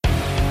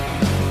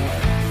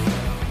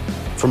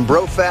From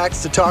bro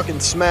facts to talking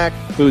smack.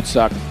 Food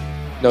sucked.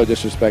 No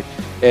disrespect.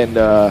 And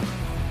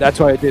that's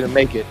why I didn't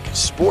make it.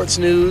 Sports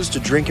news to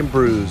drinking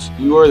brews.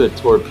 You are the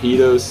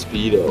torpedo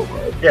speedo,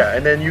 bud. Yeah,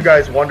 and then you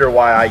guys wonder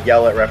why I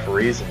yell at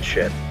referees and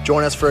shit.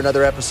 Join us for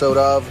another episode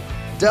of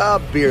Da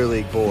Beer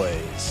League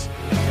Boys.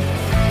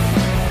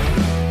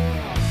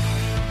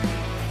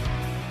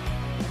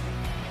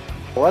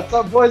 What's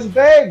up, boys and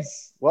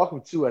babes?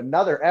 Welcome to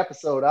another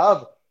episode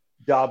of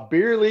Da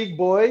Beer League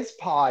Boys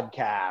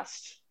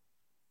podcast.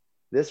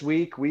 This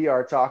week, we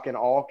are talking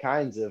all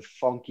kinds of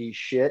funky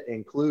shit,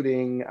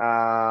 including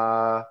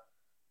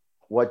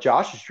what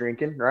Josh is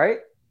drinking, right?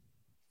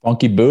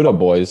 Funky Buddha,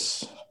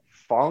 boys.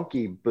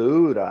 Funky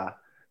Buddha.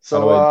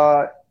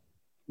 So,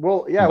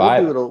 we'll do it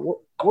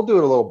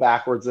a little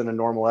backwards in a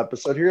normal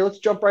episode here. Let's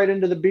jump right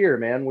into the beer,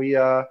 man. We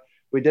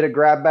did a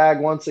grab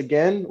bag once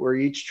again. We're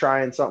each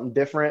trying something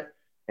different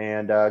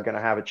and going to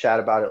have a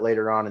chat about it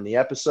later on in the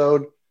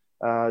episode.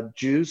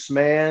 Juice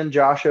Man,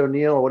 Josh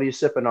O'Neill, what are you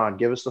sipping on?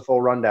 Give us the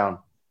full rundown.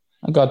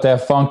 I got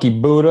that Funky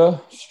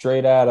Buddha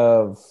straight out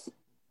of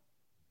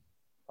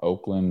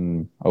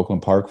Oakland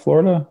Park,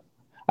 Florida.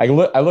 I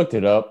looked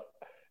it up,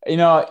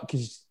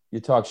 because you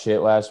talked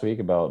shit last week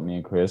about me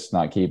and Chris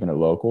not keeping it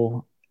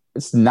local.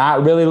 It's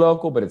not really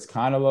local, but it's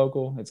kind of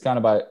local. It's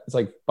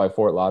by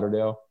Fort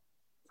Lauderdale.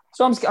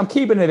 So I'm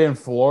keeping it in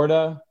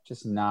Florida,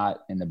 just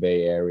not in the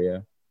Bay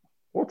Area.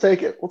 We'll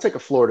take it. We'll take a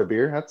Florida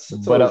beer. That's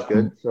always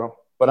good. So,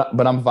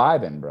 but I'm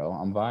vibing, bro.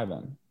 I'm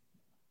vibing.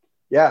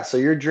 Yeah. So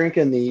you're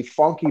drinking the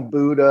Funky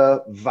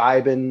Buddha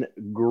Vibin'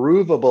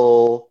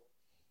 Groovable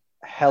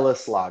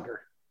Helles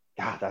Lager.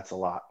 God, that's a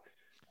lot.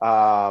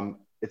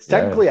 It's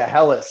technically a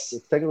Helles.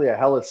 It's technically a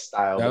Helles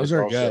style. Those but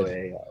are it's also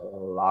good. a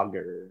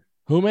lager.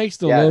 Who makes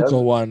the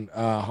local one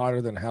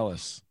hotter than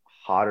Helles?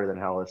 Hotter than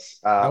Helles.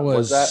 That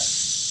was that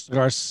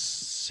Cigar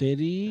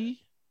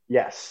City.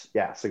 Yes.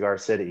 Yeah. Cigar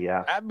City.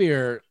 Yeah. That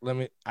beer.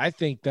 I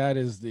think that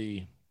is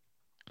the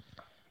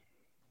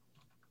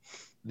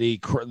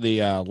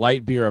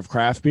light beer of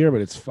craft beer,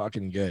 but it's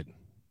fucking good.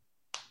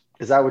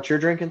 Is that what you're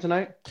drinking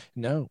tonight?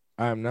 No,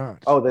 I'm not.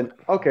 Oh, then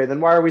okay. Then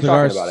why are we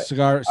talking about it?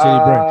 Cigar City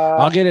Brewing.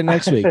 I'll get it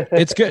next week.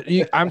 It's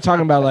good. I'm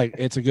talking about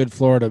it's a good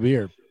Florida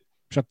beer.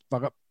 Shut the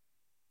fuck up.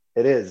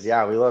 It is.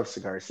 Yeah, we love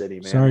Cigar City,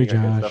 man. Sorry,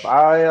 Josh.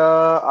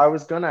 I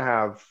was gonna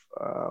have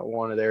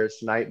one of theirs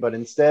tonight, but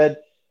instead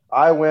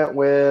I went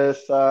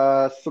with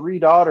Three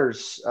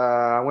Daughters.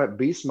 I went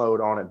beast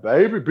mode on it,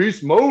 baby.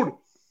 Beast mode.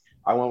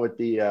 I went with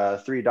the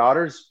Three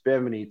Daughters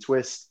Bimini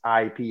Twist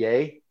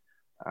IPA.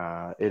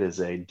 It is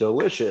a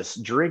delicious,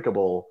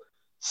 drinkable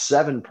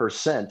 7%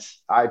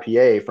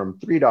 IPA from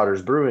Three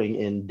Daughters Brewing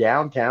in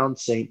downtown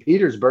St.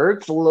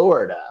 Petersburg,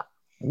 Florida.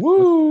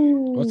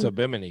 Woo! What's a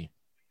Bimini?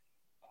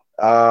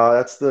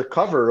 That's the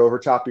cover over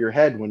top of your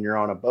head when you're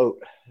on a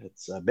boat.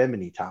 It's a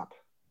Bimini top.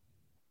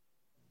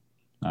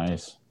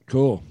 Nice.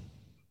 Cool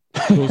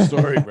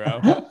story, bro.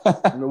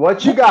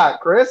 What you got,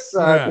 Chris?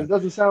 It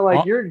doesn't sound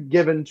like you're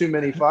giving too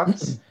many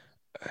fucks.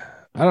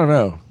 I don't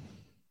know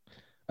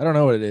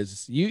what it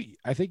is.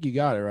 I think you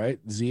got it right.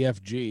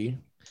 ZFG.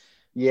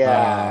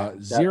 Yeah.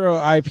 Zero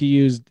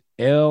IPUs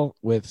ale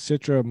with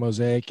Citra,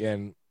 Mosaic,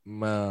 and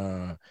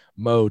Motueka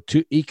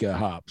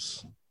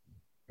hops.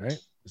 Right?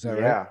 Is that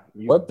right?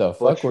 What the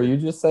fuck were you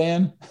just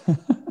saying?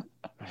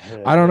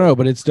 I don't know,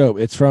 but it's dope.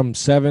 It's from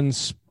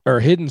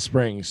Hidden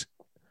Springs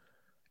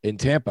in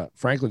Tampa,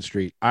 Franklin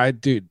Street.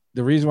 The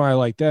reason why I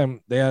like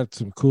them, they had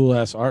some cool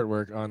ass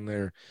artwork on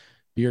their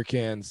beer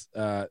cans.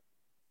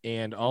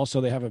 And also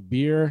they have a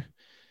beer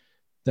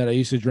that I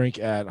used to drink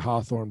at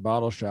Hawthorne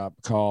Bottle Shop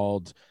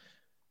called,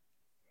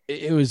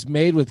 it was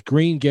made with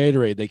green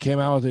Gatorade. They came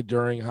out with it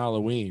during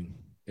Halloween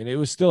and it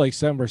was still like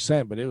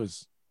 7%, but it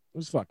was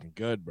fucking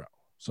good, bro.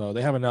 So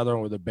they have another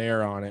one with a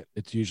bear on it.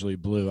 It's usually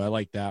blue. I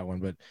like that one,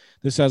 but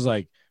this has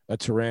like a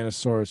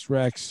Tyrannosaurus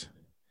Rex,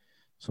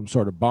 some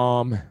sort of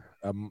bomb,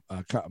 a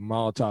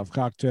Molotov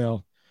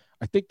cocktail.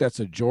 I think that's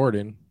a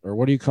Jordan, or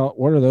what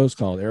are those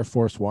called? Air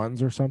Force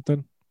Ones or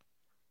something?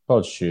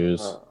 Called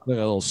shoes. Look at a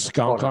little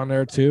skunk on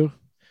there too.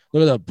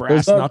 Look at the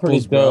brass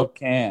knuckles, bro. dope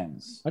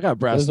Cans. I got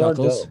brass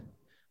knuckles.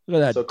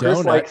 Look at that. So Chris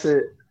donut. Likes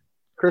it.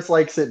 Chris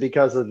likes it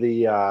because of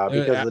the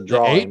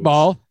drawings.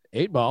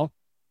 Eight ball.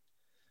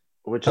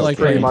 Which is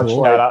pretty much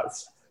pool. like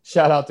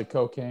shout out to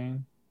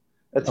cocaine.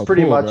 It's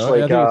pretty much bro.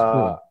 like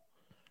cool.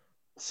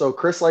 So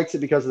Chris likes it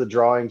because of the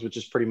drawings, which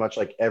is pretty much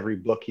like every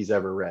book he's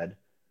ever read.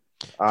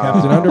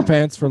 Captain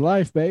Underpants for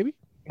life, baby.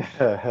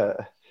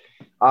 So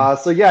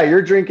yeah,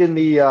 you're drinking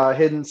the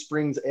Hidden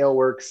Springs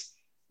Aleworks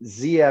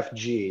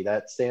ZFG.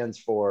 That stands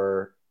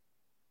for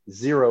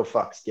Zero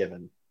Fucks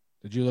Given.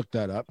 Did you look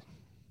that up?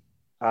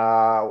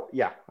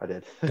 Yeah, I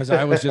did. Because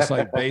I was just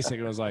like basic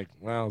and was like,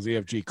 well,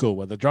 ZFG, cool.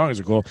 Well, the drawings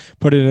are cool.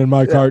 Put it in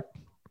my cart.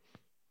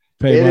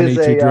 Pay money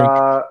to drink.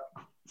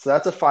 So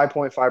that's a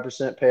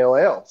 5.5% pale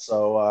ale.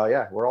 So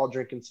yeah, we're all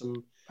drinking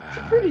some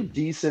pretty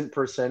decent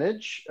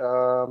percentage.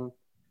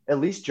 At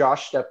least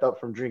Josh stepped up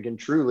from drinking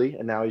Truly,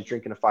 and now he's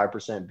drinking a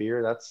 5%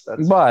 beer. That's.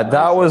 But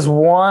that was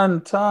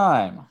one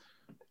time.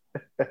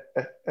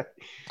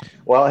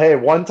 Well, hey,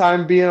 one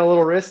time being a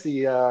little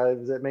wristy,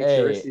 that makes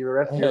you wristy the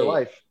rest of your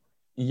life.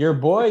 Your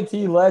boy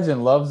T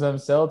Legend loves them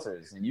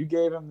seltzers, and you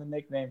gave him the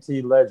nickname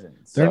T Legend.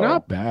 So They're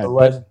not bad.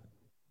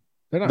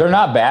 They're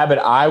not bad, but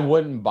I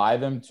wouldn't buy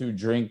them to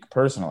drink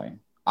personally.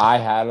 I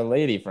had a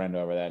lady friend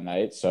over that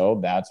night, so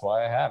that's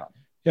why I had them.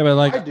 Yeah, but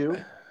like I do.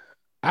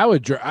 I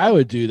would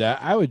do that.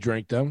 I would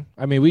drink them.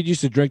 I mean, we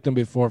used to drink them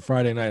before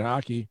Friday night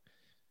hockey.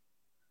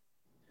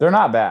 They're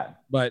not bad.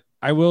 But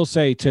I will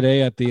say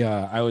today at the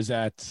I was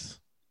at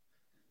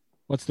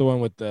what's the one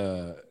with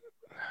the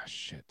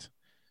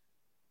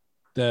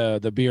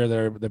the beer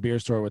there, the beer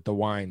store with the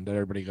wine that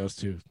everybody goes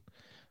to.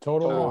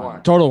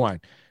 Total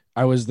Wine.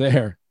 I was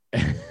there.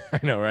 I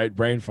know, right?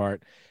 Brain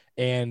fart.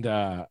 And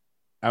I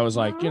was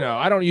like,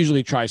 I don't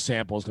usually try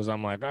samples because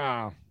I'm like,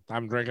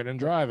 I'm drinking and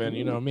driving,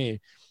 you know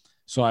me.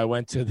 So I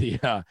went to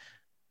the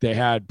they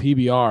had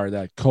PBR,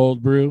 that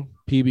cold brew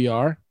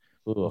PBR.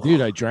 Ugh.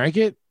 Dude, I drank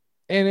it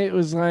and it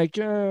was like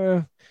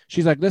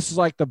she's like, this is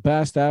like the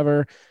best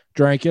ever.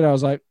 Drank it. I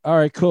was like, all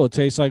right, cool. It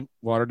tastes like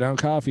watered down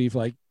coffee,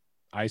 like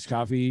iced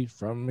coffee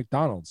from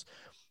McDonald's.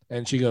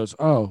 And she goes,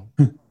 oh,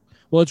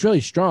 well, it's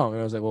really strong.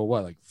 And I was like, well,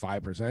 what, like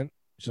 5%?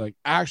 She's like,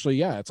 actually,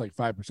 yeah, it's like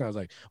 5%. I was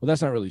like, well,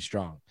 that's not really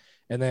strong.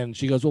 And then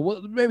she goes,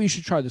 well, maybe you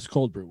should try this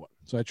cold brew one.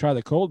 So I tried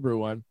the cold brew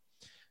one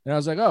and I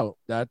was like, oh,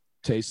 that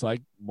tastes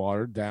like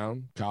watered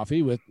down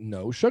coffee with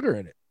no sugar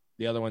in it.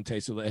 The other one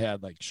tasted, it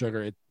had like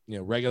sugar,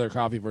 regular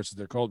coffee versus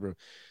their cold brew.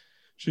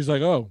 She's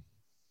like, oh,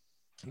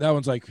 that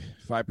one's like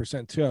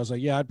 5% too. I was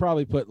like, yeah, I'd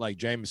probably put like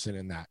Jameson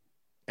in that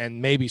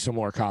and maybe some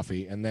more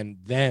coffee. And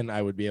then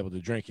I would be able to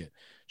drink it.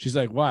 She's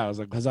like, why? I was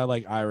like, because I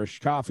like Irish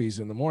coffees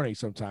in the morning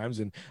sometimes.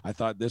 And I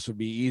thought this would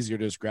be easier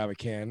to just grab a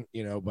can,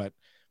 but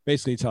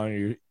basically telling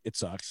you it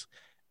sucks.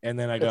 And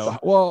then I go,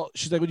 well,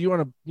 she's like, would you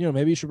want to,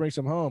 maybe you should bring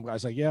some home. I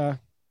was like, yeah.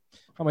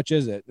 How much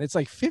is it? And it's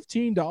like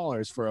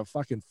 $15 for a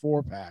fucking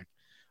 4-pack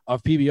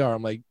of PBR.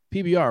 I'm like,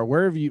 PBR,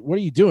 what are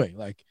you doing?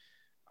 Like,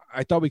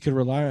 I thought we could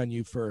rely on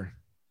you for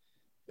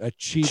a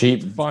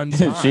cheap fun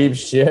time cheap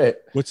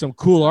shit with some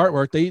cool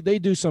artwork. They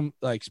do some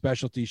like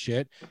specialty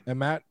shit. And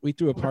Matt, we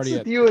threw a party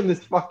at you in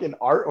this fucking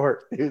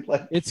artwork, dude.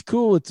 Like, it's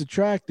cool. It's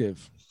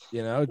attractive.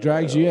 It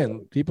drags you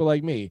in. People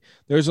like me.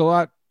 There's a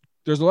lot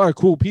of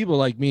cool people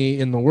like me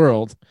in the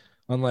world.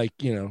 Unlike,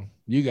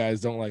 you guys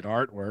don't like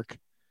artwork.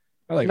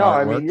 I like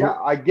artwork. I mean, yeah,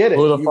 I get it.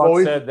 Who the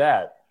fuck said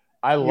that?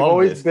 I love. You've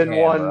always been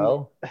one.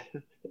 Bro.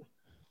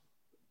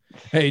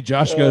 Hey,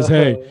 Josh goes,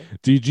 hey,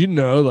 did you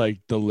know like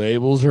the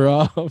labels are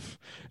off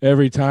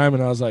every time?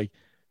 And I was like,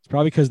 it's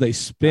probably because they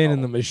spin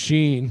in the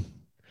machine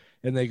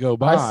and they go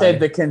by. I said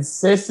the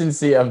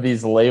consistency of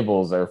these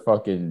labels are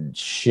fucking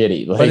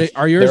shitty. Like,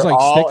 are yours like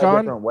stick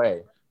on? Different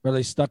way. Are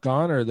they stuck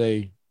on or are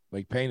they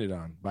like painted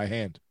on by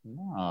hand?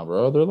 Nah,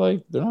 bro.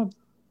 They're not.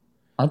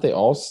 Aren't they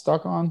all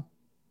stuck on?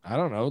 I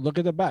don't know. Look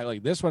at the back.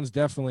 Like this one's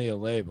definitely a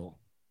label.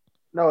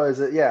 No, is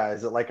it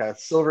like a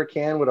silver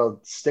can with a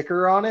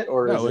sticker on it,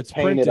 or is it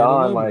painted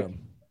on aluminum.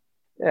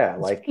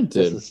 Like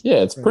printed?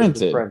 It's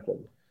printed.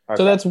 Okay.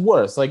 So that's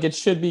worse. Like it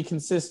should be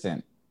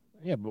consistent.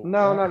 Yeah, but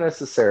no, not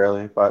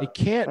necessarily. But it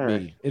can't be.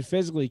 Right. It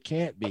physically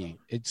can't be.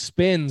 It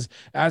spins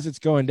as it's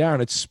going down.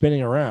 It's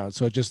spinning around.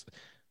 So it just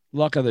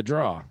luck of the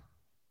draw.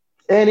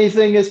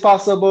 Anything is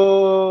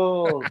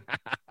possible.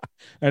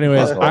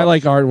 Anyways, I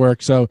like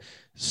artwork. So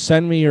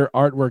send me your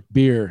artwork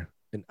beer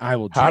and I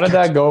will drink. How did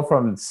that go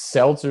from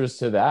seltzers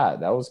to that?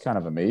 That was kind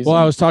of amazing. Well,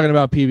 I was talking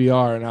about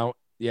PBR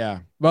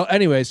and Well,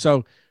 anyway,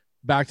 so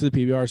back to the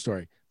PBR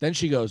story. Then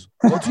she goes,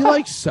 oh, do you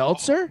like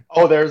seltzer?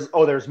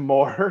 There's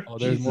more.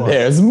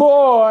 There's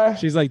more.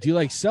 She's like, do you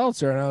like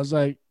seltzer? And I was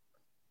like,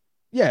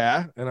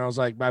 yeah. And I was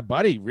like, my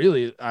buddy,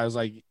 really? I was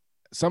like,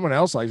 someone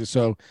else likes it.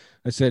 So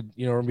I said,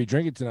 we're going to be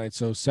drinking tonight,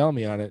 so sell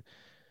me on it.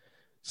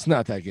 It's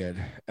not that good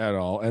at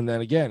all. And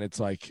then again, it's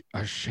like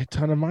a shit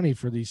ton of money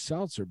for these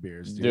seltzer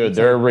beers. Dude,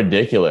 they're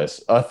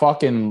ridiculous. A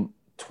fucking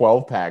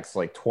 12-pack's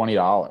like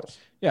 $20.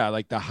 Yeah,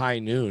 like the High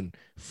Noon,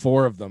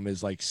 4 of them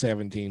is like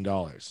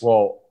 $17.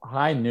 Well,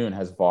 High Noon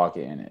has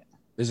vodka in it.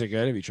 Is it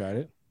good? Have you tried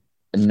it?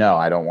 No,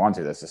 I don't want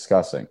to. That's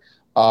disgusting.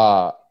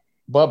 But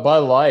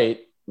Bud Light,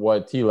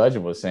 what T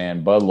Legend was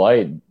saying, Bud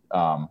Light,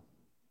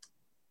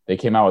 they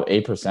came out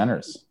with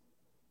 8%ers.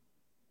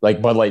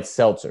 Like Bud Light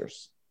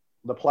seltzers.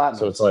 The platinum.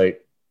 So it's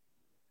like,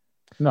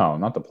 no,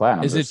 not the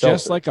platinum. Is it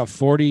just like a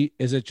 40?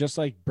 Is it just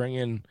like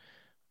bringing,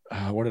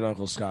 what did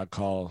Uncle Scott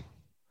call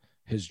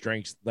his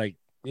drinks? Like,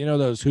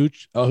 those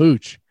hooch, a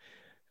hooch.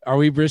 Are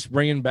we just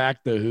bringing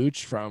back the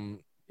hooch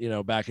from,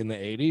 back in the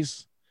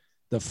 80s?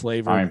 The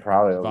flavor. I mean,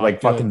 probably vodka.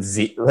 Like fucking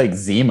like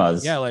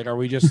Zimas. Yeah. Like, are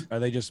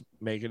they just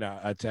making an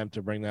attempt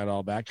to bring that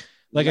all back?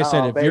 Like I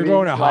said, if you're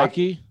going to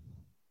hockey.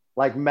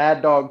 Like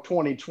Mad Dog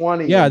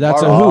 2020. Yeah,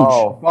 that's a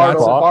hooch.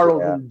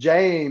 Bartles and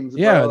James.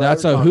 Yeah,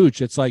 that's a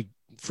hooch. It's like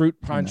fruit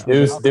punch.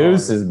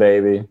 Deuces,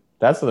 baby.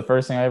 That's the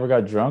first thing I ever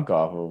got drunk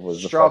off of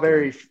was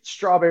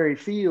strawberry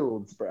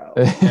fields, bro.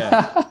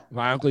 Yeah.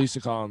 My uncle used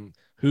to call them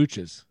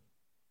hooches.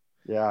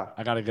 Yeah.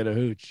 I got to get a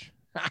hooch.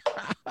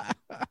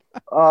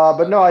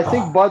 But no, I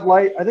think Bud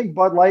Light. I think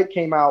Bud Light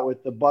came out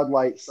with the Bud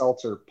Light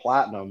Seltzer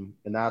Platinum,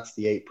 and that's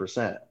the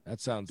 8%.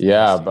 That sounds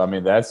But I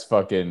mean that's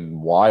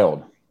fucking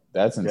wild.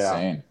 That's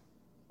insane. Yeah.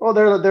 Well,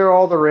 they're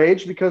all the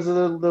rage because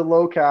of the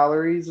low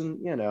calories,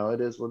 and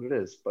it is what it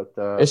is. But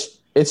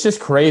it's just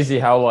crazy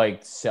how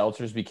like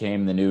seltzers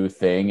became the new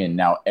thing, and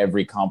now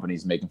every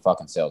company's making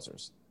fucking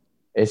seltzers.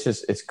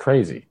 It's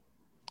crazy.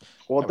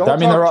 Well,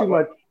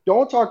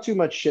 don't talk too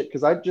much shit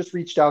because I just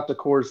reached out to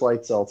Coors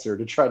Light Seltzer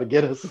to try to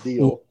get us a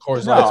deal. Ooh,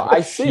 Coors Light.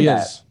 I seen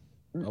that.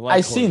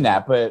 I seen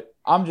that, but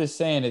I'm just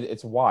saying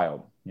it's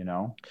wild,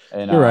 And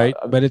you're right,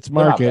 but it's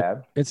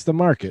market. It's the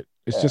market.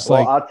 It's just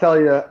like I'll tell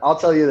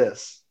you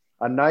this.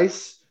 A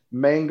nice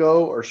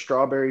mango or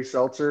strawberry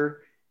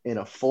seltzer in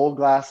a full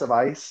glass of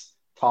ice,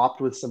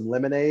 topped with some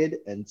lemonade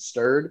and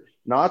stirred.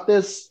 Not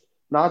this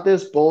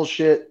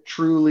bullshit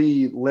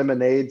truly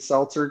lemonade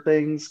seltzer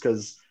things,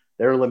 because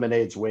their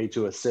lemonade's way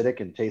too acidic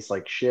and tastes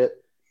like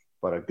shit.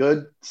 But a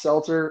good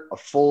seltzer, a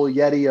full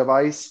Yeti of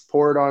ice,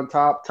 pour it on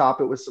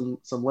top it with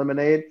some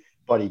lemonade.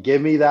 Buddy,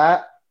 give me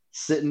that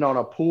sitting on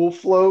a pool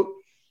float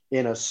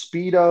in a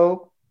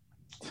Speedo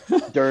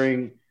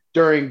during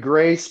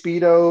gray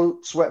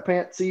Speedo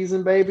sweatpants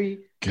season, baby.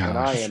 Gosh. And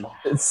I am.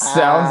 It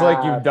sounds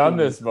like you've done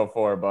this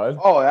before, bud.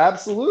 Oh,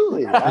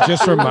 absolutely. It's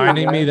just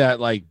reminding me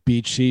that like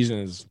beach season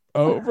is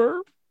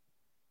over.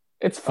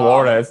 It's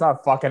Florida. It's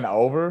not fucking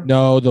over.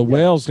 No, the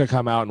whales can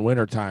come out in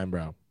wintertime,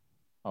 bro.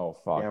 Oh,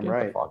 fuck. Damn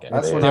right.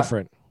 That's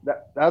different.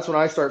 That's when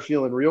I start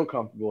feeling real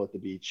comfortable at the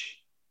beach.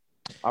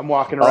 I'm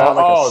walking around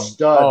like a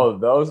stud. Oh,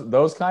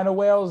 those kind of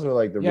whales are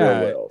like the real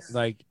whales.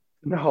 Like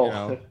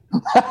no.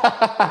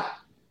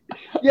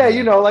 Yeah,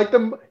 like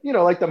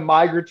the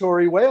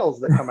migratory whales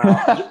that come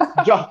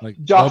out.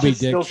 Josh is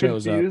still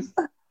confused.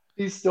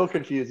 He's still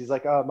confused. He's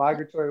like,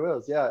 migratory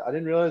whales. Yeah, I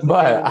didn't realize.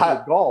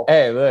 But golf.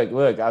 Hey,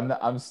 look,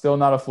 I'm still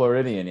not a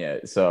Floridian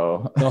yet.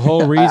 So the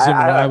whole reason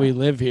why we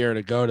live here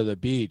to go to the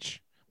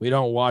beach, we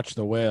don't watch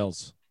the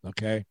whales.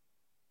 Okay.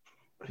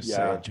 Just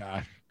saying,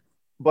 Josh.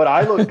 But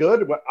I look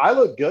good. I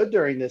look good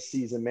during this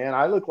season, man.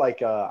 I look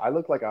like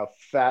a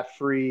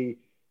fat-free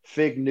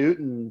Fig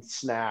Newton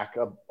snack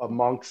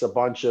amongst a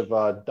bunch of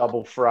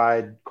double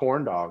fried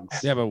corn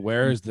dogs. Yeah, but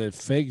where is the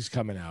figs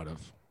coming out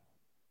of?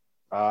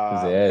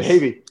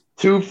 Baby,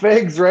 2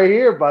 figs right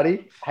here,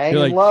 buddy.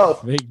 Hanging low.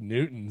 Fig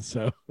Newton,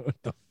 so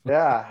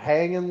yeah,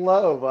 hanging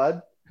low,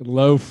 bud.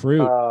 Low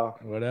fruit,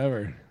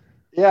 whatever.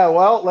 Yeah,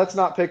 well, let's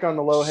not pick on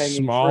the low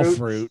hanging small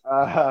fruit.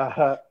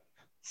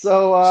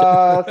 So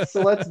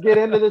let's get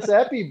into this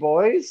epi,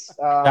 boys.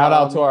 Shout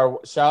out to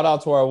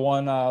our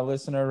one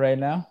listener right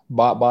now,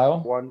 Bot Bio.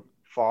 One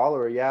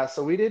follower, yeah.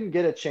 So we didn't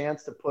get a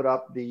chance to put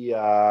up the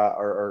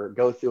or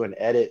go through and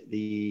edit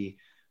the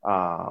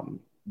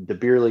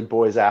Beer League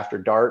Boys After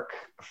Dark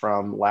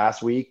from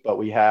last week, but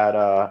we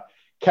had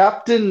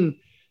Captain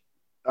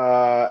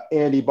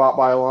Andy Bot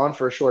Bio on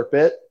for a short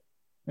bit.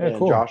 Yeah, and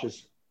cool.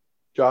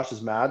 Josh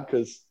is mad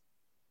because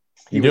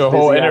you do a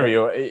whole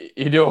interview.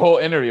 You do a whole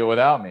interview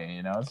without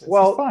me. It's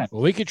fine.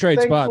 Well, we could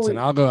trade spots, and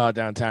I'll go out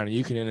downtown, and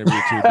you can interview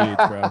 2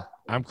 dudes, bro.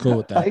 I'm cool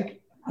with that.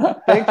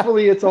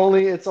 Thankfully, it's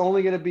only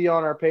going to be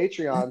on our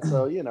Patreon,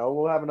 so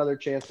we'll have another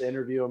chance to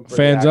interview him. For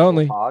fans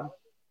only. Pod.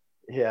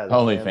 Yeah,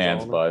 only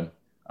fans, bud.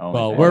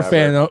 Well, we're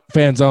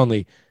fans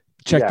only.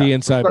 Check the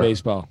Inside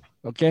Baseball.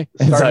 Okay,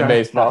 Inside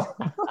Baseball.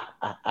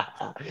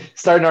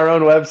 Starting our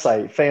own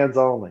website, fans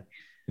only.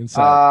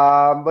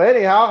 Inside. But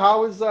anyhow,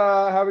 how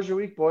was your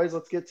week, boys?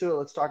 Let's get to it.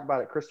 Let's talk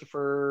about it.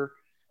 Christopher,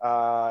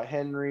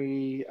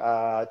 Henry,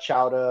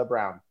 Chowda,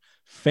 Brown.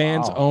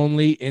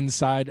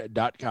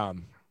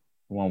 Fansonlyinside.com.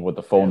 One with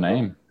the full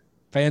name.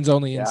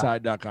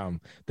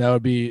 Fansonlyinside.com. That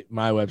would be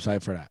my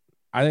website for that.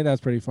 I think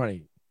that's pretty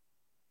funny.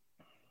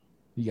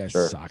 You guys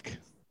suck.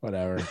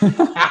 Whatever.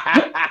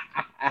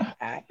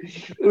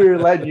 We were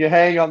letting you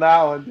hang on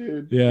that one,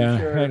 dude. Yeah,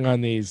 hang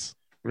on these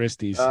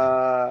wristies.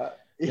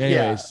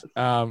 Anyways,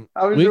 how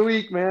was your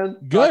week, man?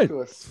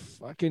 Good.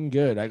 Fucking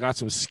good. I got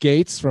some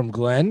skates from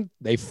Glenn.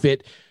 They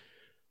fit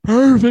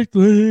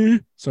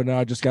perfectly. So now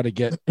I just got to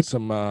get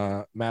some.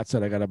 Matt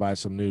said I got to buy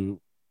some new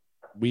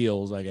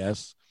wheels, I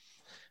guess.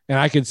 And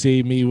I could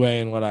see me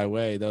weighing what I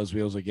weigh. Those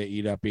wheels would get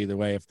eat up either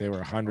way if they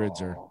were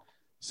hundreds or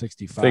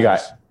 65.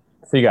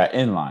 So you got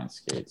inline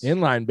skates.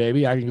 Inline,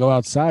 baby. I can go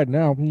outside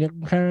now.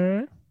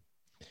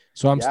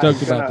 So I'm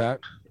stoked about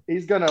that.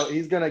 He's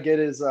gonna get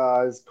his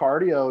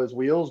cardio, his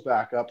wheels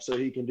back up, so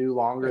he can do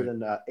longer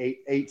than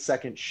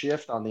 8-second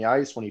shift on the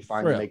ice when he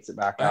finally makes it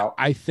back out.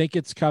 I think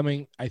it's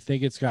coming. I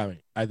think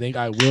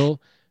I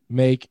will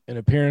make an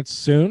appearance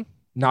soon,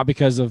 not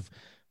because of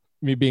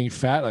me being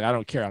fat. Like I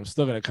don't care. I'm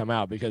still gonna come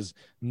out because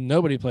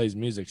nobody plays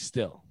music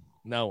still.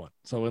 No one.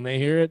 So when they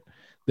hear it,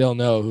 they'll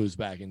know who's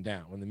backing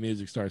down when the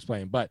music starts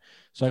playing. But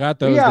so I got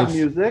those. We have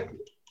music.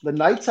 The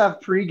Knights have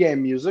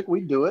pregame music.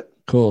 We do it.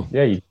 Cool.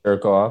 Yeah, you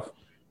jerk off.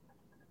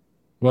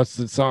 What's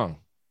the song?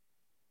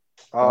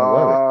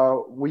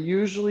 We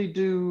usually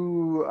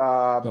do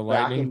the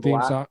Lightning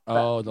theme song.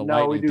 Oh, the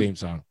Lightning theme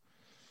song.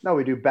 No,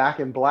 we do Back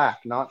in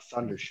Black, not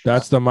Thunderstruck.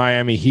 That's the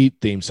Miami Heat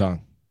theme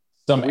song.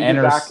 Some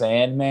Enter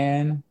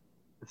Sandman.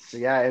 So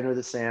yeah, Enter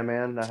the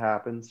Sandman. That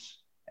happens.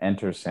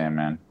 Enter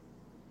Sandman.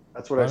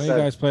 That's what Why I don't said.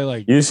 you guys play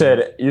like You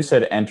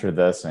said enter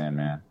the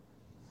Sandman.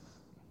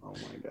 Oh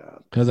my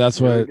god. because that's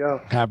Here we what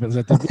go. happens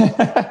at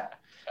the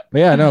But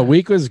yeah, no,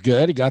 week was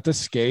good. I got the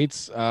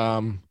skates.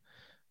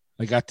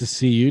 I got to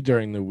see you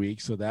during the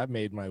week, so that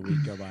made my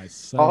week go by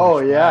so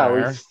much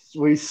better.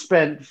 We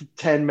spent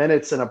 10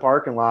 minutes in a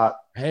parking lot.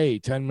 Hey,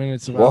 10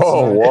 minutes of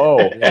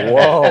Whoa.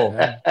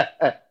 Yeah.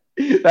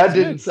 That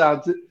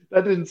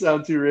didn't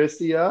sound too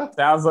risky, huh?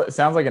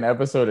 Sounds like an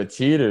episode of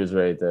Cheaters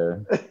right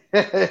there.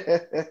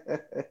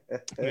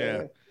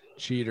 Yeah.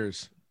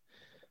 Cheaters.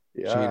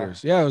 Yeah.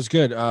 Cheaters. Yeah, it was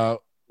good.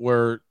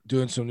 We're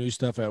doing some new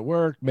stuff at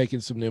work,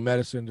 making some new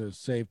medicine to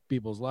save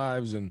people's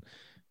lives, and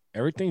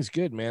everything's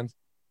good, man.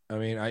 I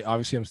mean,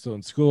 I'm still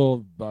in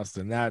school,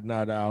 busting that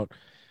nut out.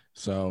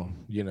 So,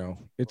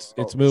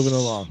 it's moving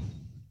along.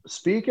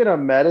 Speaking of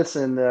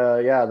medicine,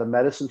 the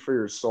medicine for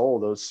your soul,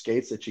 those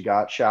skates that you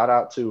got, shout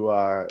out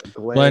to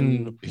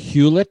Glenn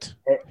Hewlett,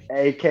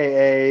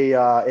 aka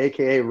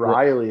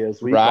Riley,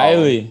 as we call him.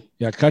 Riley.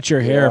 Yeah, cut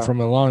your hair from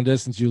a long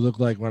distance. You look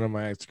like one of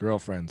my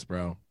ex-girlfriends,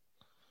 bro.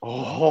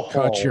 Oh,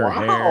 cut your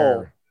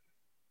hair.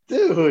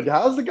 Dude,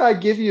 how's the guy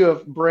give you a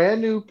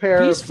brand new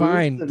pair He's of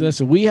fine.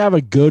 Listen, we have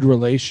a good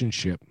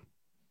relationship.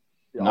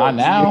 Not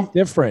now. It's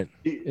different.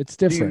 It's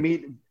different.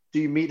 Do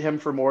you meet him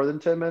for more than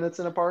 10 minutes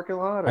in a parking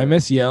lot? Or? I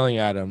miss yelling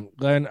at him.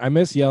 Glenn, I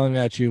miss yelling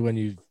at you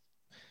when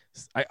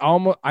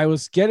I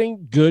was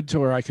getting good to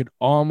where I could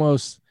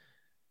almost,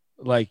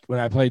 like when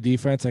I play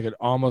defense, I could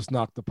almost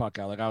knock the puck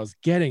out. Like I was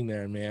getting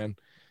there, man.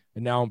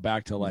 And now I'm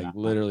back to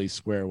literally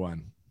square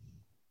one.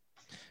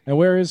 And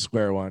where is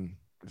square one?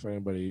 If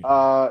anybody,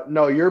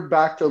 no, you're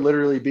back to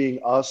literally being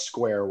a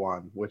square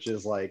one, which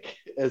is like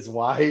as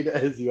wide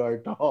as you are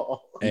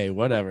tall. Hey,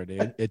 whatever,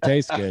 dude. It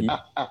tastes good.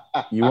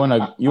 You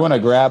wanna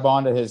grab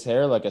onto his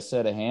hair like a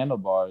set of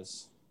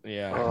handlebars.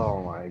 Yeah.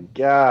 Oh my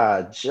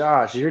God,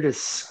 Josh, you're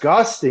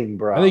disgusting,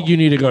 bro. I think you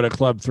need to go to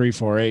Club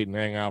 348 and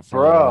hang out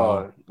for a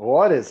while.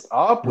 What is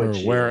up with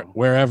you?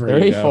 Wherever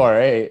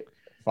 348,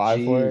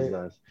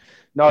 548.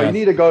 No, you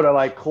need to go to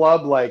like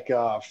club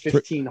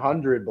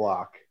 1500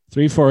 block.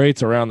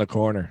 348's around the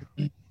corner.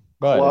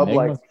 But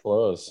club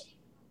close.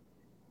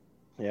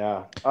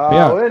 Yeah.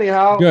 Yeah. Well,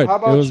 anyhow, good. How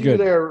about you good.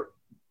 there?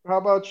 How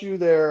about you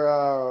there,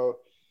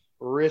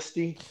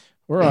 Wristy?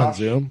 We're on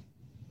Zoom.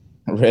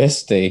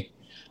 Wristy.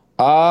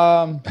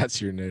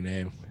 That's your new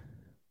name.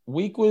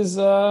 Week was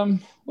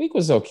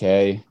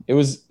okay. It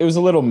was a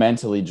little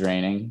mentally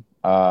draining.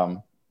 It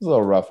was a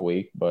little rough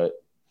week, but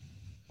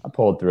I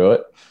pulled through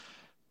it.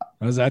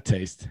 How does that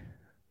taste?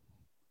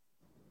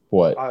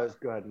 What? I was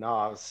good.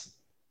 No,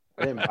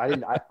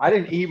 I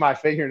didn't eat my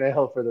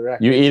fingernail for the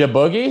record. You eat a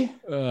boogie?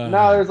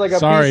 No, there's like a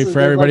sorry piece for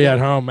everybody at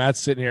home. Matt's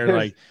sitting here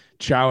like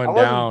chowing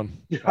down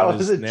on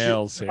his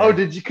nails here. Oh,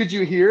 could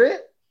you hear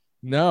it?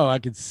 No, I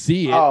could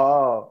see it.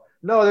 Oh.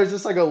 No, there's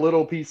just like a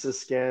little piece of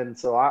skin.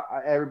 So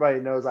everybody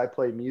knows I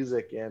play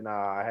music, and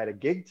I had a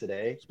gig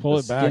today. Let's pull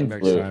it back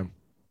next time.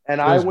 And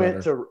I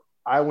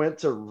went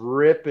to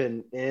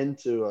ripping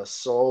into a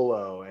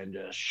solo and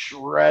just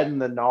shredding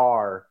the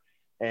gnar.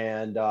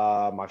 And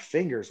my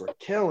fingers were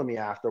killing me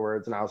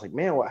afterwards. And I was like,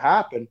 man, what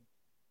happened?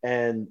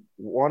 And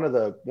one of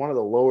the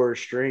lower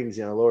strings,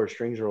 lower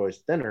strings are always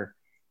thinner.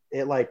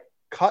 It like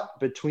cut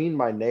between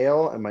my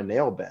nail and my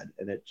nail bed.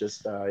 And it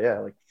just,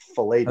 like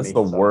filleted me. That's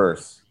the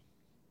worst.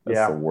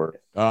 That's the worst.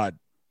 God,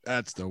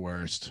 that's the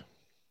worst.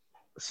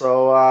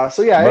 So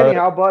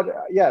anyhow, bud,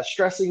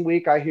 stressing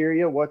week. I hear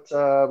you. What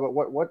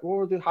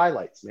were the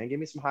highlights, man? Give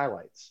me some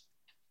highlights.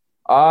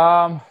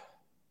 I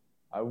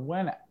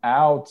went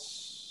out.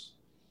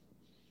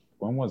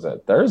 When was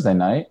that? Thursday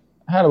night.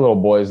 I had a little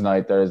boys'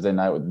 night Thursday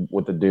night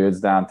with the dudes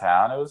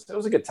downtown. It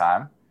was a good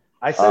time.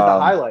 I said the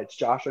highlights,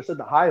 Josh. I said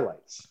the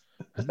highlights.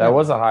 That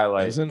was a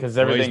highlight because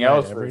everything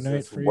else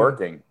was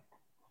working.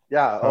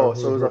 Yeah. Oh,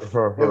 so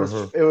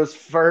it was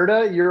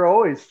Ferda. You're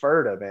always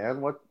Ferda, man.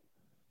 What?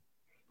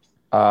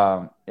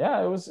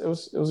 Yeah, it was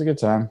a good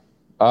time.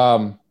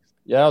 Yeah,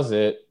 that was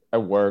it. I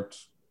worked,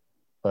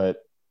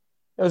 but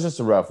it was just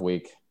a rough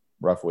week.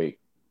 All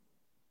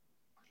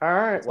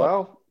right.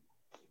 Well.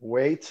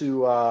 Way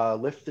to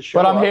lift the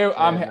show. But I'm here.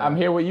 I'm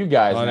here with you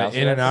guys now.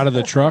 In and out of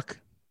the truck.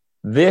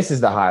 This is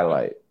the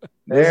highlight.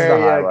 There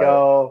you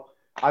go.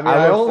 I mean,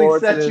 I only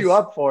set you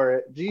up for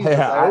it. Jesus,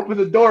 I opened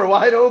the door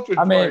wide open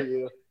for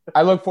you.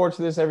 I look forward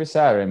to this every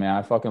Saturday, man.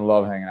 I fucking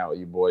love hanging out with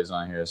you boys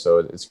on here, so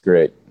it's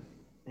great.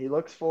 He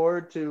looks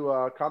forward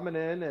to coming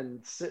in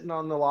and sitting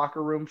on the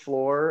locker room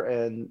floor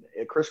and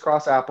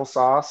crisscross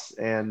applesauce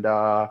and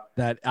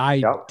that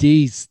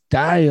ID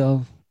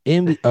style.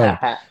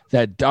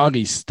 That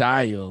doggy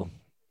style.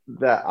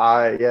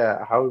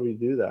 How would we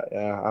do that?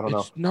 Yeah, I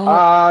don't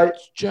know.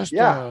 It's just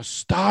a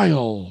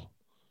style.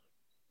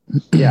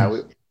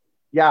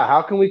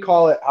 How can we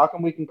call it? How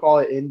come we can call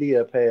it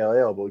India Pale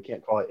Ale, but we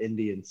can't call it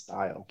Indian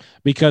style?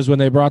 Because when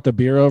they brought the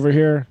beer over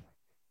here,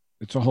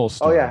 it's a whole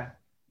story. Oh yeah,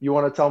 you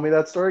want to tell me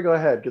that story? Go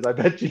ahead, because I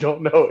bet you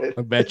don't know it.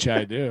 I bet you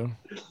I do.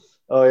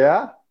 Oh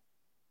yeah,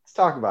 let's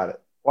talk about it.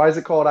 Why is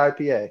it called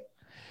IPA?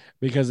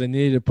 because they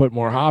needed to put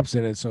more hops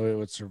in it so it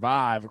would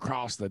survive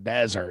across the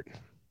desert.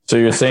 So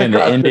you're saying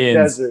the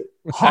Indians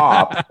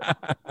hop?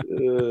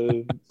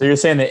 Uh, So you're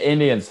saying the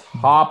Indians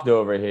hopped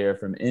over here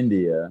from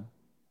India?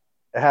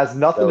 It has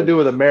nothing to do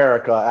with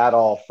America at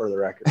all, for the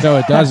record. No,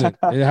 it doesn't.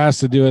 It has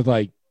to do with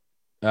like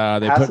they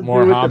has put to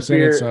more do with hops the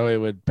in it beer. so it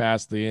would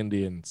pass the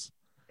Indians.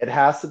 It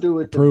has to do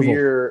with Approval. the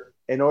beer.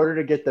 In order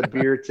to get the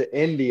beer to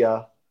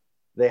India,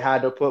 they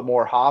had to put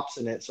more hops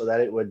in it so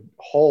that it would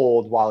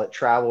hold while it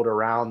traveled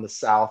around the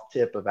south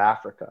tip of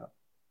Africa.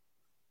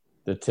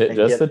 The tip,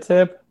 just the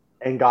tip?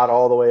 And got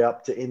all the way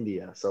up to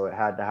India. So it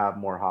had to have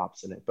more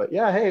hops in it. But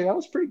yeah, hey, that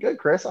was pretty good,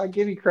 Chris. I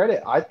give you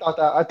credit. I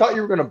thought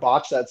you were going to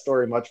botch that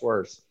story much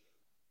worse.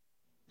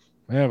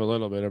 I have a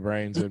little bit of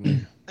brains in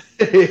me.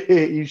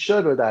 You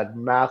should with that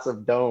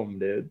massive dome,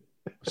 dude.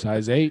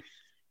 Size 8.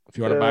 If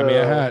you want to buy me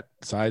a hat,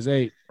 size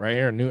 8 right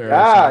here, New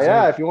Era.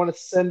 Yeah. If you want to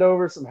send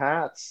over some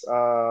hats,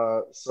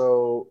 my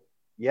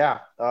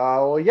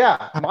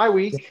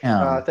week.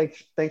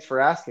 Thanks for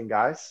asking,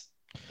 guys.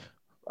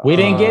 We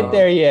didn't get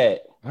there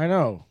yet. I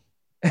know.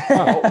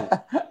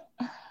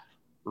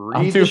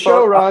 Read the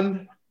show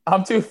run.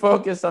 I'm too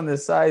focused on the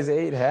size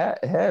 8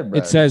 head, bro.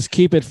 It says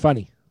keep it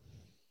funny.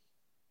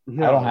 I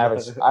don't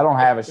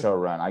have a show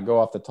run. I go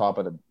off the top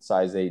of the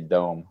size 8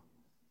 dome.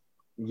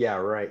 Yeah,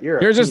 right.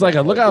 You're just like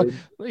look at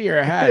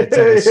your hat. It's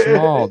like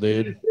small,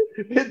 dude.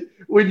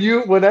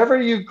 Whenever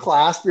you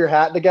clasp your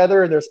hat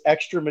together and there's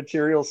extra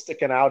material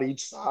sticking out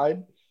each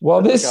side.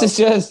 Well, this is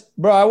just,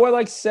 bro. I wear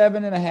like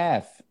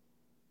 7.5.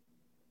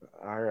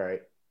 All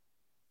right.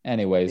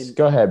 Anyways,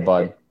 go ahead,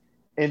 bud.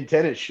 In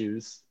tennis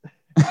shoes.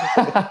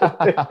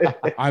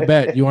 I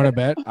bet. You want to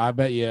bet? I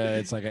bet you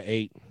it's like an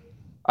 8.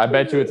 I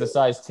bet you it's a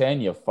size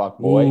 10, you fuck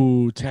boy.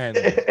 Ooh, 10.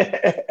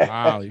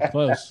 Wow, you're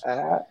close.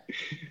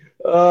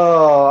 Oh,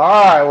 all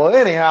right. Well,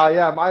 anyhow,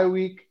 yeah, my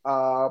week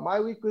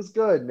was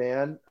good,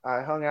 man.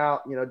 I hung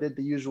out, did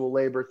the usual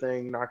labor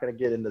thing. Not going to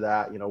get into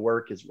that.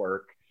 Work is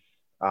work.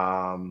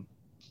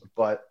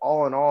 But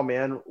all in all,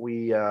 man,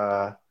 we've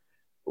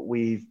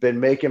been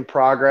making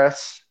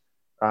progress.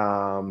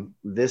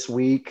 This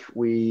week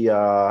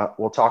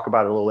we'll talk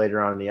about it a little later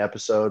on in the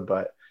episode,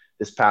 but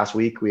this past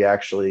week we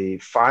actually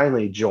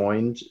finally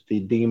joined the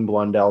Dean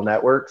Blundell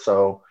network.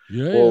 So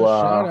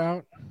shout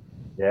out.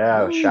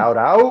 Yeah,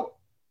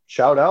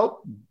 shout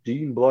out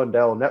Dean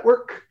Blundell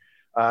network.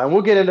 And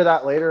we'll get into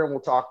that later, and we'll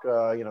talk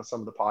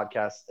some of the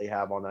podcasts they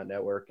have on that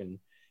network and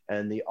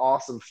the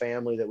awesome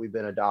family that we've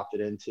been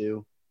adopted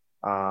into.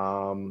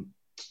 But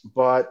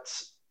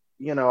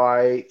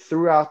I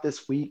throughout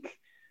this week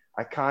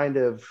I kind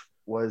of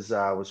was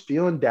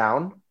feeling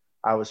down.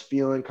 I was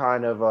feeling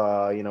kind of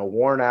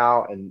worn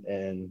out,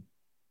 and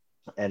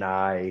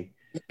I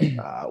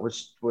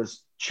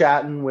was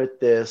chatting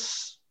with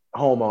this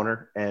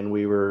homeowner, and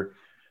we were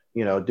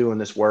doing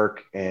this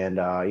work, and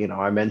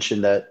I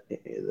mentioned that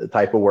the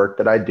type of work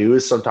that I do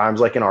is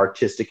sometimes like an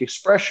artistic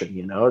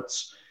expression.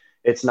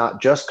 It's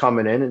not just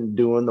coming in and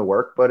doing the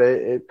work, but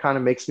it kind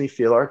of makes me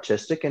feel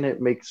artistic, and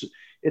it's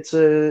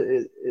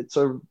a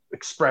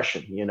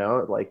expression,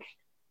 like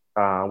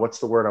what's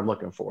the word I'm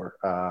looking for?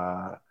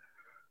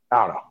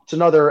 I don't know. It's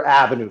another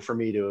avenue for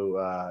me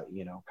to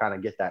kind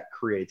of get that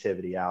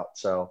creativity out.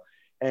 So,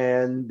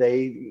 and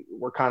they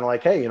were kind of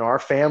like, hey, our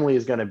family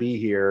is going to be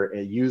here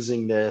and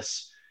using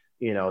this,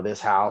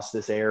 this house,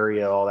 this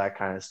area, all that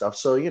kind of stuff.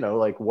 So,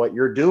 like what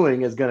you're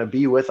doing is going to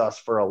be with us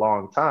for a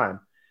long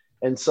time.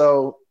 And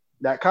so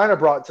that kind of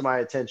brought to my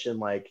attention,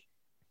 like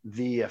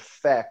the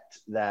effect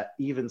that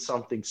even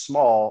something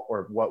small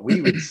or what we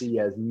would see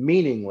as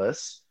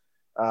meaningless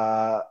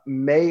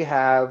may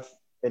have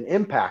an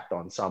impact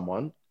on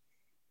someone.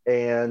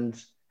 And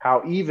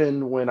how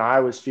even when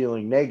I was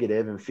feeling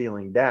negative and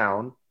feeling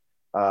down,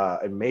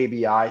 and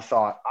maybe I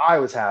thought I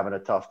was having a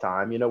tough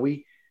time,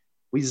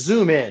 we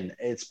zoom in.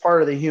 It's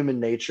part of the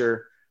human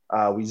nature.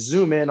 We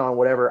zoom in on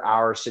whatever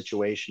our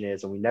situation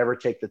is, and we never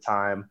take the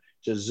time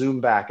to zoom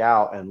back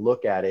out and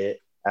look at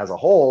it as a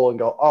whole and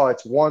go, oh,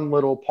 it's one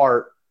little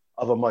part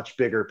of a much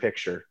bigger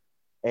picture.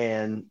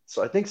 And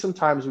so I think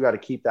sometimes we got to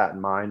keep that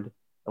in mind,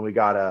 and we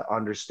got to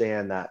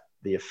understand that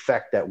the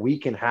effect that we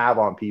can have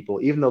on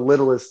people, even the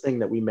littlest thing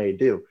that we may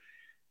do.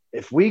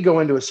 If we go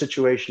into a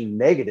situation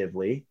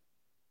negatively,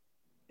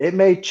 it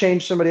may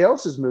change somebody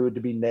else's mood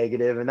to be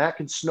negative, and that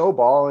can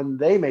snowball, and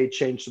they may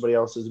change somebody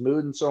else's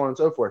mood, and so on and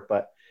so forth.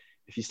 But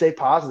if you stay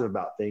positive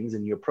about things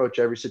and you approach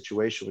every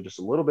situation with just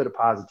a little bit of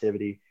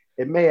positivity,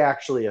 it may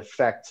actually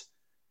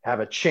have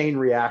a chain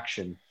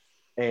reaction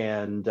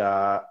and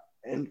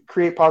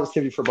create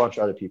positivity for a bunch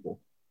of other people.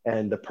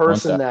 And the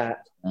person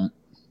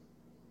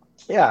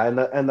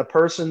the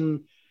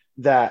person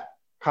that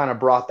kind of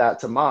brought that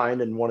to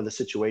mind, and one of the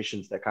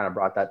situations that kind of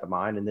brought that to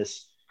mind, and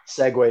this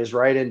segues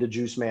right into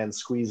Juice Man's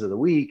squeeze of the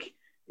week,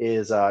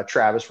 is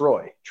Travis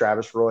Roy.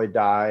 Travis Roy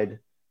died,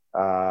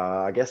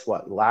 I guess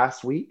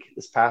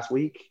this past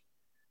week.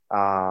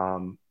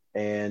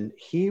 And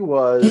he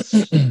was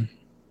a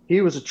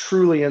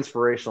truly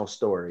inspirational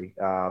story,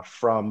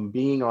 from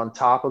being on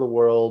top of the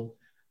world,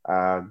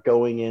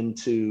 going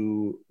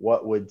into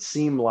what would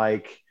seem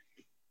like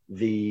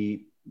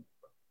the,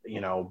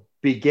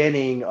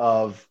 beginning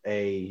of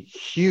a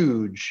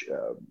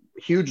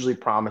hugely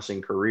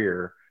promising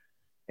career,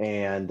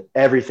 and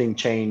everything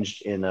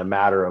changed in a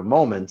matter of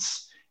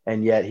moments.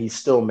 And yet he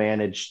still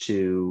managed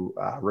to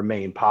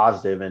remain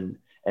positive and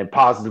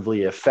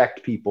positively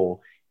affect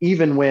people,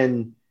 even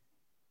when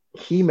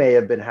he may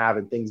have been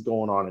having things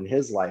going on in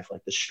his life.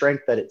 Like, the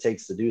strength that it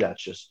takes to do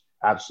that's just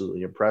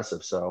absolutely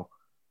impressive. So,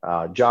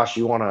 Josh,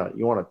 you want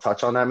to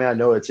touch on that, man? I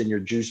know it's in your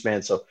Juice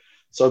Man. So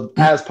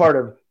as part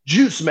of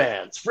Juice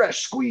Man's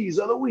Fresh Squeeze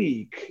of the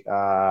Week, you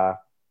want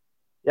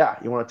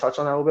to touch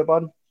on that a little bit,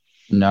 bud?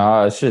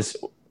 No, it's just,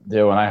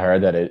 dude, when I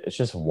heard that, it's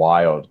just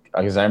wild.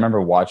 Because I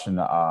remember watching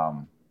it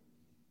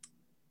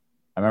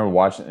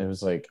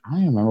was like, I don't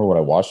even remember what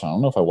I watched. I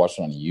don't know if I watched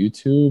it on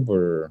YouTube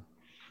or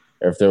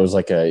if there was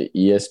like a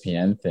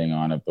ESPN thing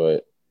on it,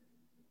 but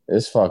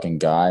this fucking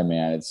guy,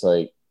 man, it's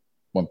like,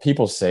 when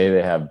people say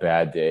they have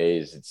bad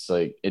days, it's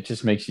like, it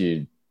just makes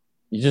you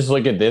just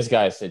look at this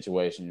guy's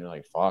situation. You're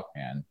like, fuck,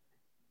 man,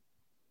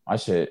 my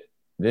shit.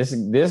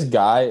 This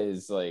guy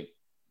is like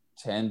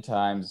 10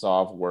 times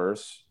off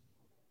worse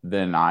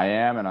than I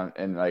am. And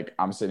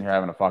I'm sitting here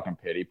having a fucking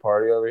pity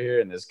party over here.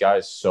 And this guy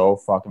is so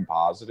fucking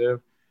positive.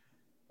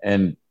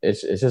 And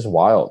it's just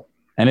wild.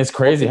 And it's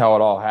crazy how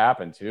it all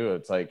happened too.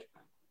 It's like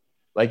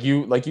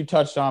you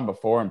touched on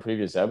before in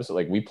previous episodes,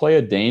 like, we play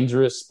a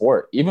dangerous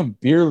sport. Even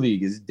beer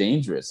league is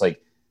dangerous.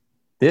 Like,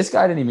 this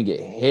guy didn't even get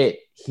hit.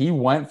 He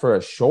went for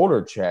a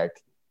shoulder check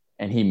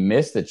and he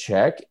missed the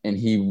check and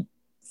he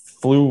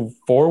flew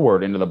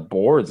forward into the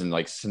boards and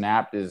like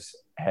snapped his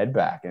head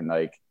back. And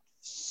like,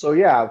 so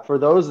yeah, for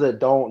those that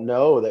don't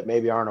know, that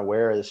maybe aren't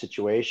aware of the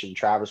situation,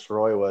 Travis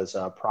Roy was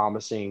a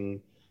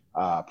promising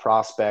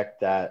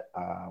prospect that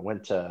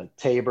went to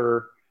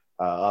Tabor,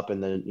 up in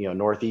the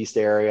Northeast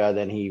area.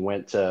 Then he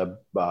went to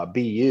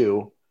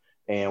BU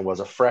and was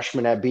a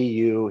freshman at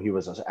BU. He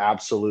was an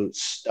absolute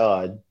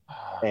stud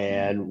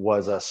and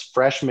was a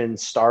freshman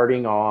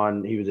starting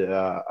on. He was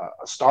a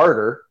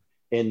starter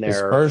in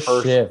their first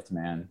shift,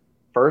 man.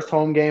 First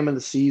home game of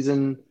the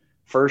season.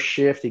 First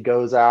shift, he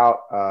goes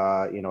out.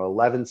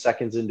 11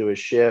 seconds into his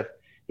shift,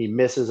 he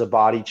misses a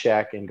body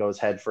check and goes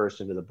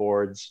headfirst into the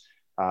boards,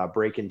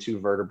 breaking 2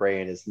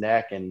 vertebrae in his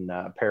neck and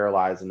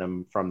paralyzing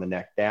him from the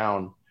neck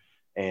down.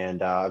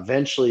 And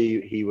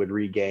eventually he would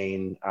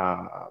regain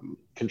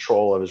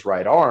control of his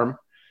right arm,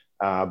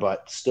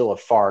 but still a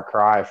far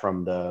cry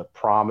from the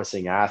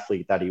promising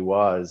athlete that he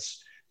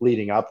was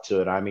leading up to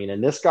it. I mean,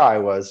 and this guy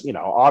was,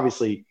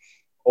 obviously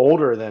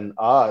older than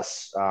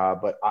us,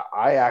 but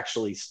I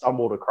actually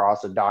stumbled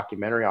across a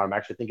documentary on him. I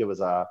actually think it was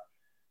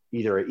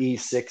either an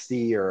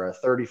E60 or a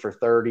 30 for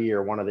 30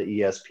 or one of the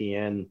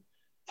ESPN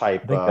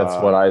type. I think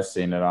that's what I've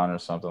seen it on or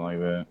something like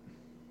that.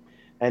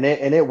 And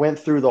it went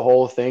through the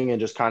whole thing and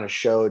just kind of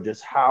showed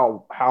just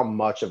how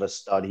much of a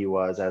stud he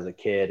was as a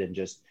kid, and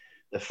just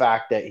the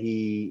fact that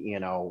he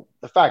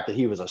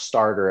was a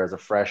starter as a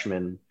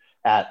freshman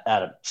at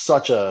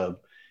such a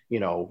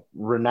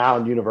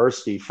renowned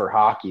university for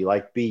hockey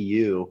like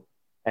BU,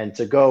 and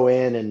to go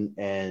in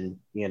and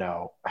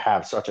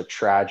have such a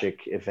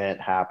tragic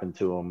event happen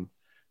to him,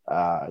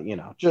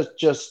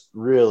 just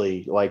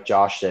really, like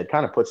Josh said,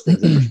 kind of puts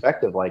things in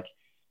perspective. Like,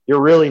 you're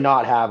really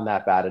not having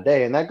that bad a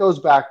day. And that goes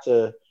back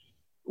to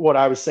what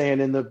I was saying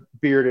in the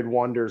Bearded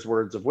Wonders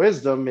Words of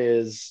Wisdom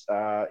is,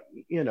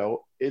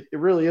 it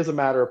really is a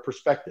matter of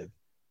perspective.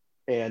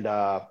 And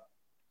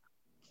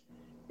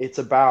it's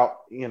about,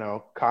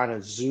 kind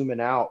of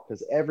zooming out,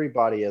 because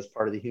everybody, as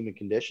part of the human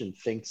condition,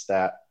 thinks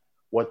that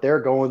what they're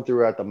going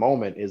through at the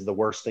moment is the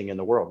worst thing in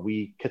the world.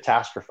 We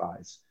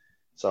catastrophize.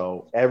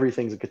 So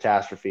everything's a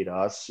catastrophe to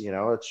us.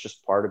 It's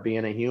just part of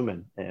being a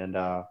human. And,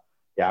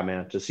 yeah,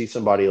 man, to see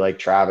somebody like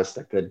Travis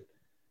that could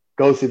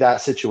go through that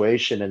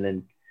situation and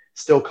then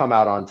still come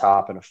out on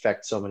top and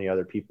affect so many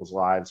other people's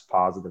lives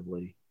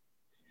positively.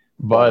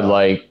 But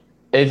like,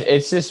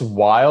 it's just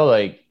wild.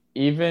 Like,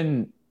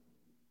 even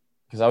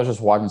because I was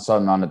just watching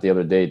something on it the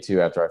other day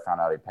too, after I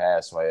found out he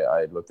passed. So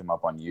I looked him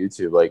up on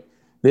YouTube. Like,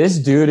 this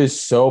dude is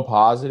so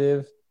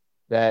positive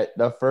that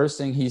the first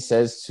thing he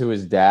says to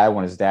his dad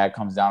when his dad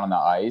comes down on the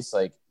ice,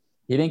 like,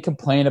 he didn't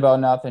complain about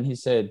nothing. He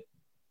said,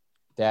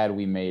 "Dad,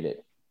 we made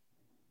it."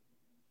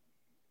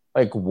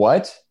 Like,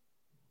 what?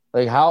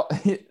 Like, how?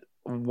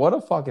 What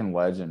a fucking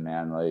legend,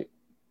 man. Like,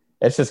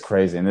 it's just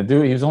crazy. And the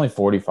dude, he was only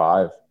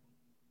 45.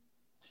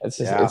 It's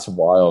just, It's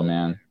wild,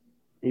 man.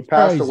 He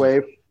passed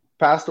away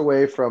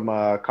from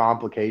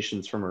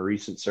complications from a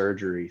recent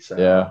surgery. So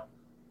yeah,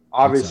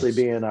 obviously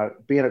being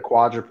a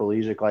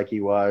quadriplegic like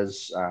he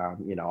was,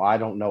 I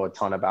don't know a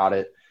ton about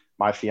it.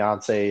 My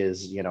fiance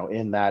is,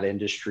 in that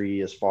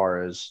industry as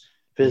far as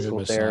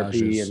physical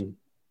therapy and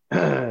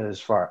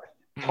as far.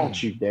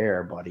 Don't you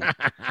dare, buddy.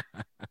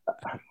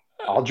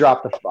 I'll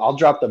drop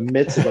the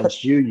mitts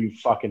against you, you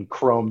fucking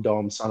chrome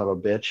dome son of a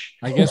bitch.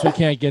 I guess we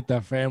can't get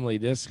the family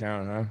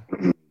discount,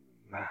 huh?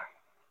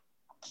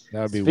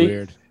 That would be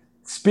weird.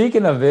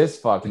 Speaking of this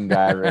fucking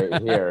guy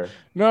right here.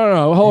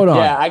 No, hold on.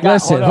 Yeah,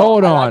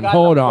 hold on.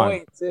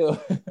 Point, too.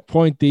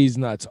 Point these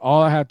nuts.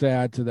 All I have to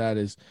add to that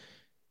is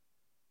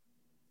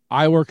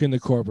I work in the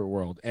corporate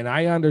world, and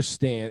I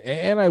understand,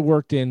 and I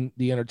worked in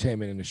the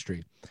entertainment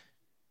industry.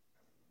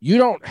 You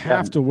don't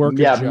have to work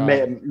a job.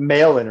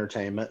 Male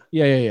entertainment.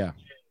 Yeah.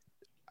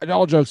 And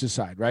all jokes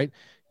aside, right?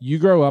 You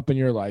grow up in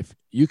your life.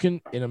 You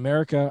can, in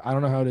America, I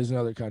don't know how it is in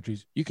other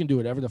countries, you can do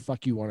whatever the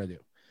fuck you want to do.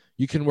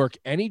 You can work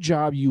any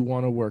job you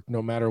want to work,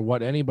 no matter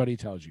what anybody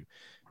tells you.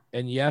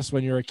 And yes,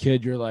 when you're a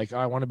kid, you're like, oh,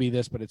 I want to be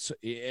this, but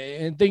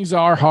and things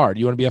are hard.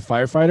 You want to be a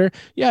firefighter?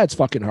 Yeah, it's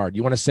fucking hard.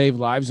 You want to save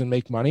lives and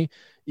make money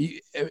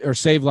or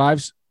save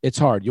lives? It's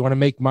hard. You want to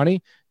make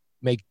money,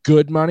 make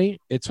good money?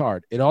 It's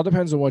hard. It all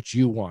depends on what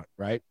you want,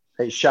 right?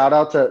 Hey, shout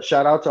out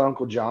to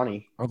Uncle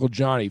Johnny. Uncle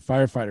Johnny,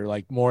 firefighter,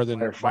 like more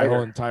than my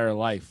whole entire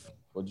life.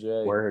 Well,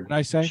 Jay. Word. What did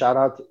I say? Shout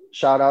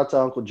out to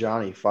Uncle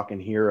Johnny, fucking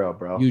hero,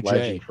 bro.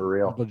 Legend for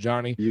real. Uncle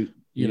Johnny.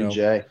 You know,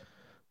 Jay.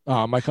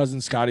 My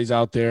cousin Scotty's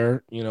out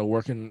there,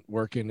 working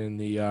in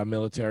the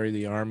military,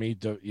 the army,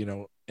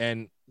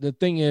 and the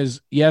thing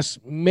is, yes,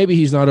 maybe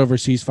he's not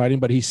overseas fighting,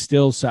 but he's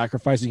still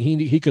sacrificing.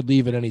 He could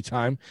leave at any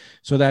time.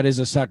 So that is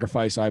a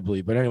sacrifice, I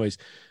believe. But anyways,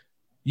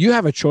 you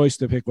have a choice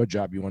to pick what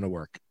job you want to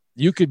work.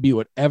 You could be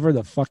whatever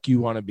the fuck you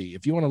want to be.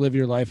 If you want to live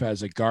your life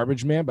as a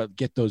garbage man, but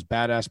get those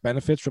badass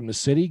benefits from the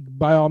city,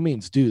 by all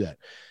means, do that.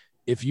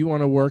 If you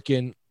want to work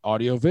in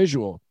audio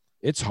visual,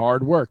 it's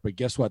hard work, but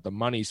guess what? The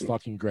money's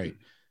fucking great.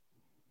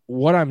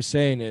 What I'm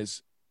saying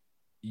is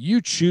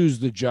you choose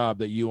the job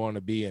that you want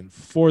to be in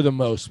for the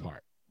most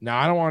part. Now,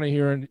 I don't want to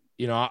hear,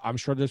 I'm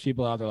sure there's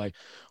people out there like,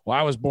 well,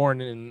 I was born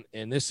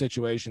in this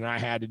situation. And I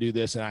had to do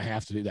this and I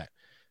have to do that.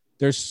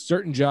 There's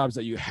certain jobs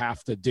that you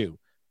have to do.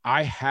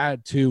 I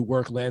had to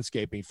work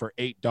landscaping for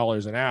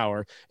 $8 an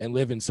hour and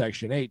live in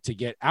Section 8 to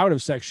get out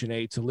of Section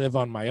 8 to live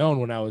on my own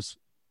when I was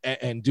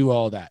and do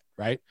all that,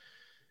 right?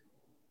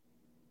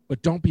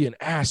 But don't be an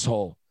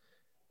asshole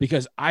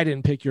because I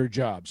didn't pick your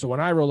job. So when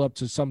I roll up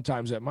to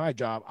sometimes at my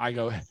job,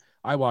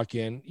 I walk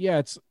in. Yeah,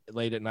 it's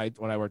late at night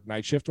when I work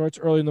night shift or it's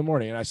early in the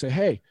morning. And I say,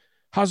 hey,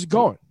 how's it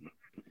going?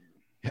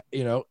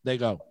 They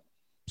go,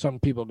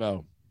 some people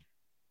go,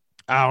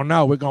 I don't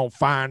know. We're going to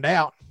find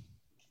out.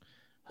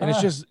 And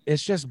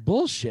it's just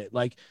bullshit.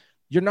 Like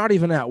you're not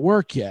even at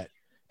work yet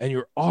and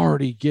you're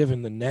already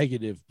giving the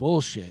negative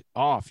bullshit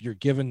off. You're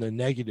giving the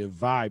negative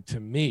vibe to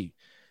me.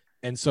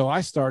 And so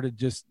I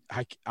started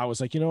I was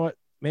like, you know what?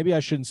 Maybe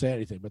I shouldn't say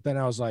anything. But then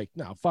I was like,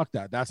 no, fuck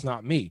that. That's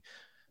not me.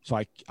 So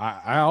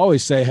I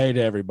always say hey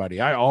to everybody.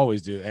 I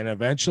always do. And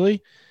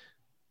eventually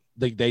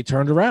they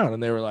turned around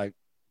and they were like,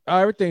 oh,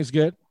 everything's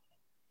good.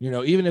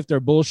 Even if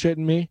they're bullshitting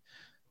me,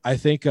 I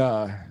think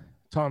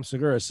Tom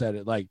Segura said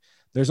it like,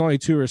 there's only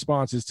two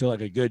responses to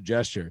like a good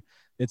gesture.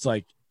 It's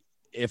like,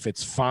 if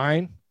it's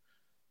fine,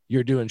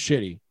 you're doing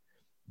shitty,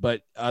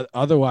 but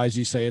otherwise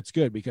you say it's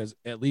good because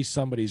at least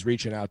somebody's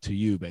reaching out to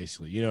you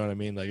basically. You know what I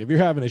mean? Like if you're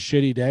having a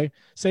shitty day,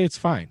 say it's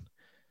fine.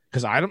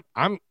 Cause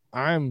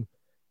I'm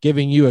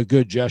giving you a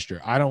good gesture.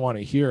 I don't want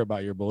to hear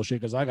about your bullshit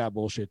because I got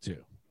bullshit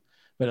too,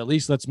 but at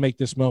least let's make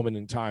this moment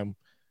in time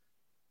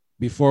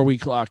before we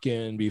clock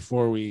in,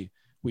 before we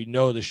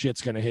know the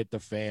shit's going to hit the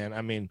fan.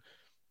 I mean,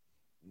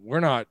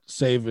 we're not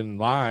saving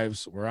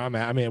lives where I'm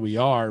at. I mean, we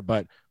are,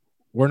 but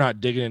we're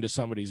not digging into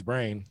somebody's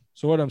brain.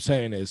 So what I'm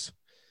saying is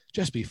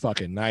just be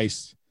fucking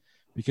nice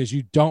because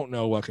you don't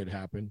know what could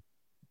happen.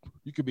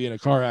 You could be in a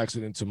car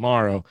accident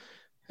tomorrow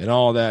and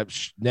all that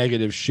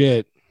negative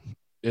shit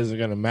isn't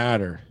going to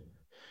matter,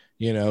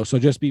 So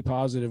just be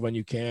positive when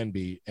you can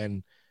be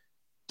and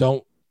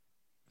don't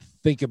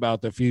think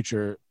about the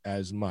future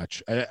as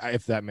much,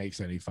 if that makes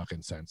any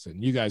fucking sense.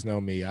 And you guys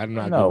know me. I'm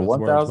not good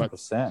with words,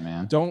 1,000%,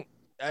 man.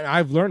 And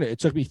I've learned it. It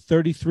took me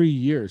 33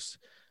 years.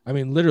 I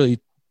mean, literally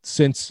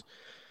since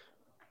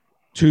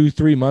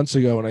 2-3 months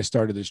ago when I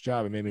started this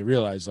job, it made me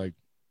realize like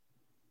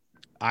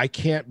I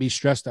can't be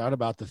stressed out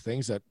about the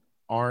things that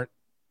aren't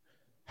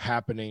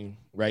happening,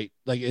 right?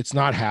 Like it's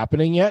not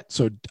happening yet.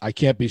 So I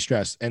can't be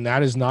stressed. And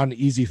that is not an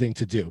easy thing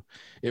to do.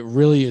 It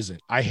really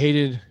isn't. I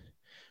hated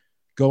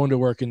going to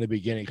work in the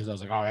beginning because I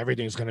was like, oh,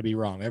 everything's going to be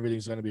wrong.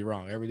 Everything's going to be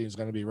wrong. Everything's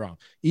going to be wrong.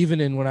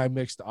 Even when I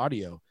mixed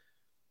audio,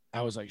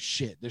 I was like,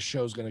 shit, this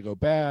show's going to go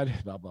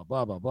bad, blah, blah,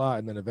 blah, blah, blah.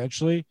 And then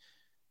eventually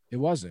it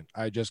wasn't.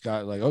 I just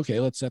got like, okay,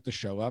 let's set the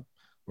show up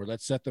or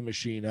let's set the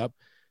machine up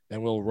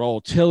and we'll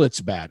roll till it's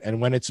bad. And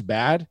when it's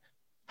bad,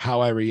 how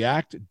I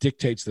react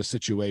dictates the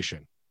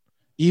situation.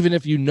 Even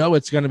if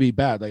it's going to be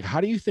bad. Like,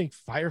 how do you think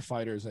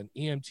firefighters and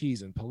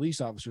EMTs and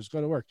police officers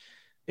go to work?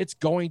 It's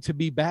going to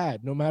be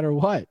bad no matter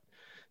what.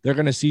 They're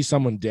going to see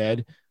someone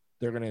dead.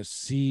 They're going to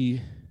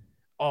see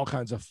all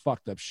kinds of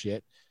fucked up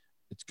shit.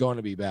 It's going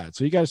to be bad.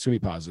 So you guys should be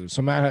positive.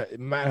 So Matt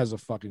has a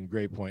fucking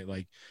great point.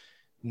 Like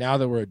now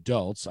that we're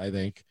adults, I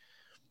think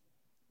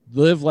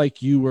live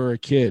like you were a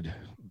kid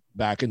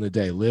back in the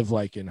day. Live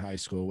like in high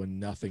school when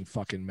nothing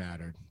fucking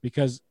mattered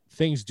because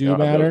things do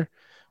matter,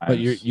 but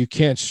you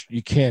can't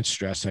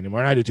stress anymore.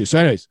 And I do too. So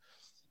anyways,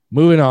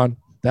 moving on.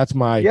 That's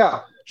my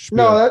spiel.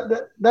 No,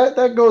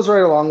 that goes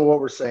right along with what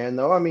we're saying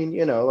though. I mean,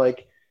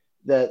 like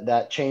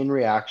that chain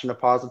reaction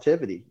of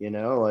positivity,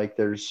 like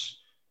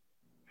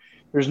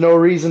there's no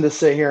reason to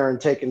sit here and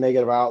take a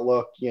negative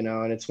outlook,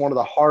 and it's one of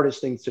the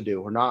hardest things to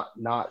do. We're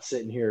not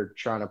sitting here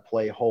trying to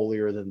play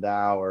holier than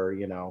thou or,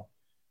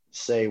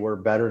 say we're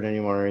better than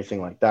anyone or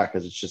anything like that.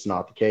 Cause it's just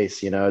not the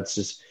case.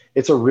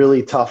 It's a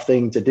really tough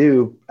thing to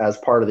do as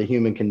part of the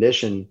human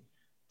condition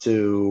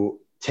to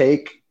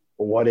take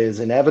what is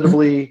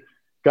inevitably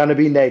going to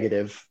be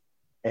negative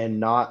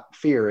and not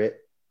fear it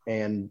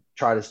and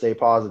try to stay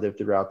positive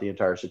throughout the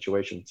entire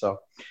situation. So,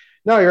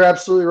 no, you're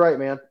absolutely right,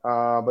 man.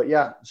 But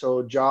yeah,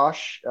 so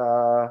Josh,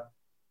 Travis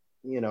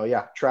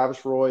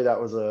Roy, that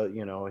was a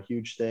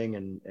huge thing.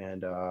 And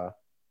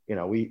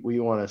we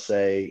want to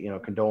say,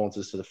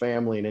 condolences to the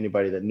family and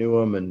anybody that knew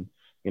him and,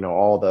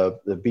 all the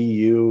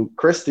BU.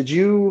 Chris, did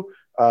you,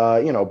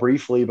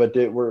 briefly, but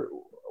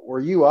were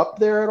you up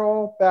there at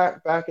all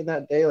back in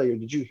that day? Like,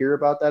 did you hear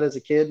about that as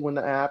a kid when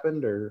that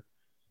happened, or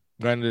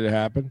when did it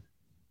happen?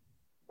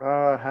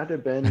 Had to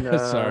have been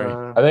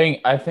sorry.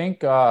 I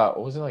think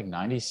was it like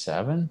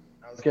 97?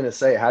 I was gonna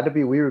say it had to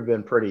be. We would have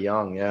been pretty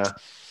young, yeah.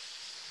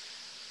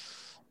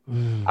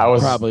 I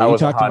was probably. You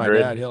talk to my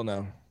dad, he'll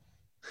know.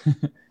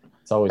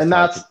 It's always, and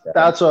that's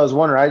what I was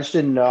wondering. I just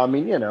didn't know. I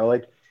mean,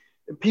 like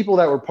people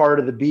that were part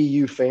of the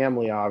BU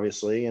family,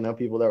 obviously,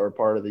 people that were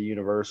part of the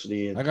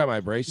university. And, I got my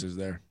braces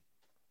there.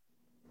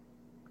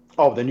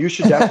 Oh, then you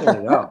should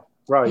definitely know,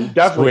 bro. You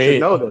definitely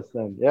should know this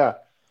then. Yeah.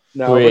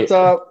 No,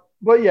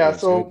 but yeah,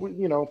 so,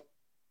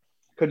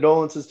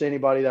 condolences to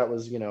anybody that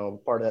was,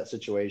 part of that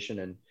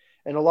situation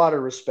and a lot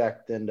of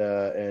respect and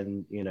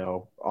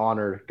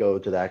honor go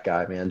to that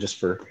guy, man, just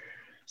for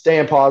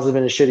staying positive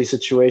in a shitty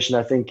situation.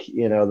 I think,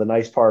 the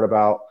nice part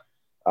about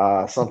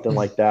something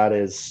like that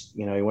is,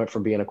 he went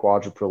from being a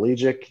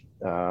quadriplegic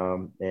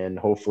and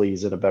hopefully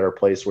he's in a better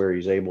place where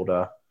he's able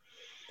to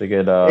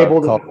get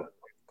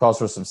calls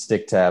for some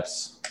stick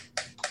taps.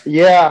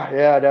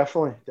 Yeah,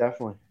 definitely.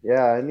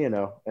 Yeah.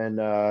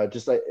 And,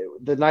 just like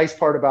the nice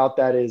part about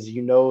that is,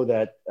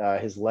 that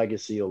his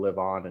legacy will live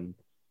on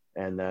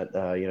and that,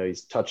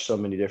 he's touched so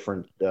many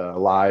different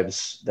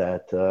lives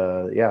that,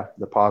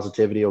 the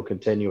positivity will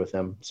continue with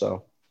him.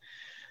 So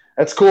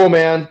that's cool,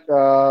 man.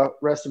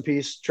 Rest in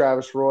peace,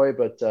 Travis Roy.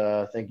 But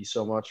thank you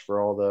so much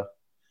for all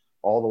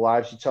the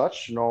lives you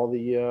touched and all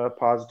the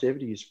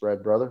positivity you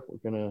spread, brother.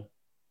 We're going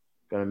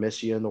to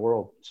miss you in the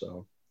world.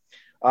 So.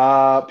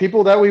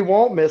 People that we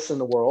won't miss in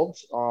the world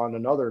on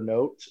another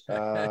note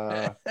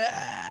are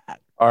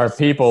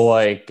people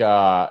like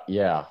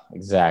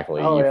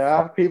exactly.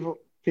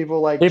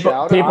 People like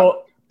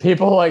Chowda.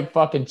 People like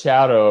fucking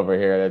Chowda over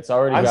here. That's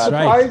already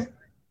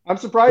I'm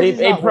surprised he's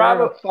not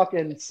wearing a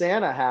fucking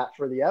Santa hat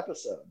for the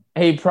episode.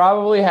 He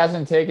probably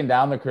hasn't taken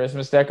down the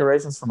Christmas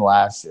decorations from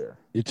last year.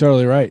 You're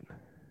totally right.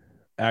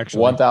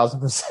 Actually,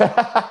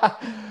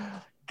 1,000%.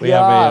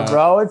 Yeah,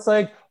 bro. It's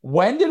like,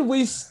 when did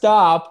we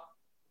stop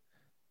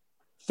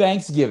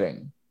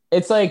Thanksgiving?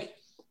 It's like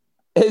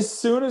as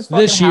soon as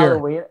fucking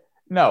Halloween.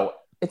 No,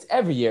 it's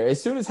every year.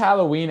 As soon as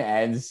Halloween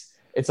ends,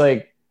 it's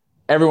like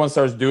everyone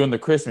starts doing the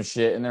Christmas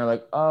shit, and they're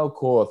like, "Oh,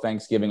 cool,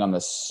 Thanksgiving on the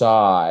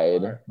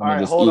side." All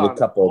right,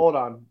 hold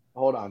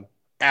on.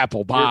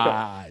 Apple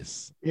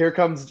pies. Here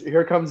comes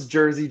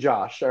Jersey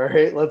Josh. All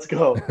right, let's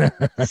go.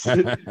 That's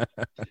a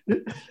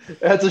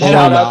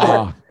shout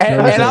out.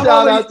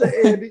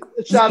 To Andy.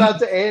 Shout out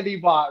to Andy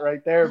Bot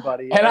right there,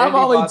 buddy. And I'm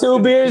only 2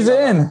 beers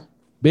in.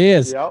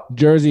 Yep.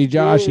 Jersey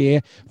Josh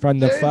here from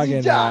the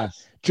fucking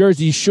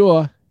Jersey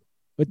Shore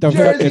with the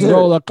fucking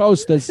roller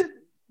coasters.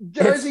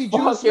 Jersey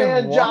Juice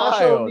Man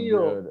Josh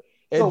O'Neill.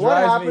 So what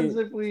happens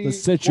if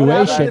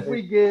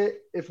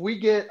we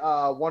get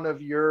one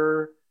of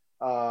your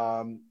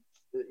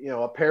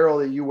apparel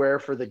that you wear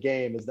for the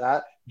game? Is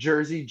that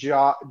Jersey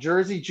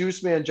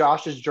Juice Man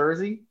Josh's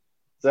jersey?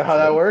 Is that how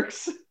that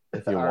works?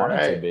 If you want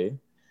it to be.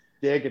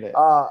 Digging it.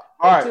 All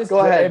right, go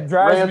ahead. It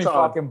drives me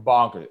fucking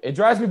bonkers. It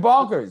drives me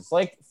bonkers.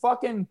 Like,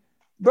 fucking,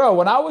 bro,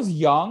 when I was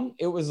young,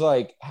 it was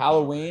like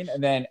Halloween,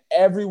 and then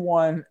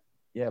everyone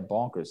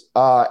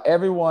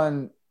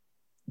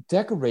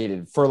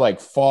decorated for like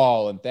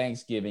fall and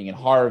Thanksgiving and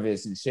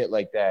harvest and shit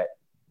like that.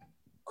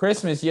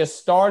 Christmas, you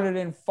started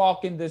in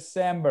fucking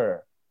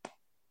December.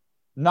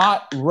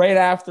 Not right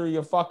after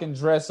you fucking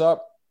dress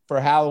up for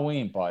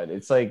Halloween, bud.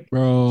 It's like,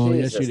 bro,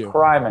 Jesus, yes, you do.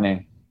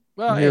 Criminy.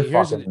 Well, you're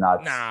fucking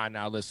nuts.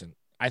 Nah, listen.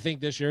 I think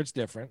this year it's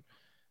different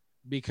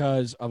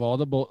because of all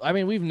the I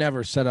mean, we've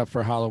never set up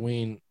for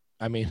Halloween.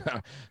 I mean,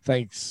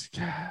 thanks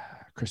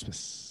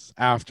Christmas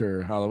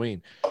after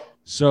Halloween.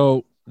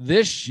 So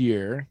this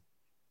year,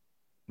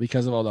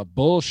 because of all the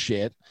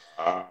bullshit,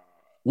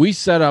 we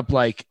set up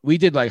we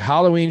did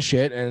Halloween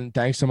shit, and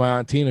thanks to my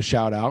Aunt Tina,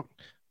 shout out.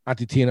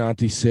 Auntie Tina,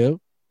 Auntie Sue.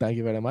 Thank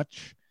you very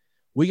much.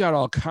 We got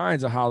all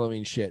kinds of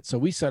Halloween shit. So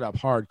we set up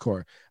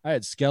hardcore. I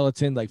had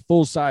skeleton,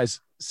 full size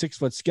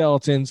 6-foot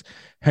skeletons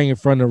hanging in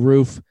front of the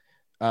roof.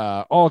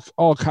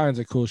 All kinds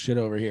of cool shit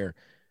over here.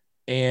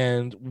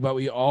 But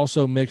we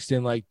also mixed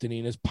in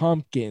Danina's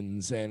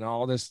pumpkins and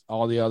all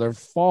the other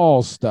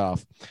fall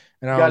stuff.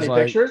 And I got any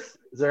pictures?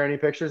 Is there any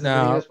pictures of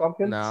Danina's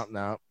pumpkins?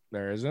 No,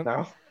 there isn't.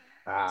 No.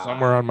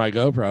 Somewhere on my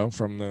GoPro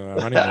from the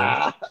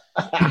honeymoon.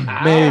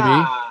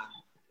 Maybe.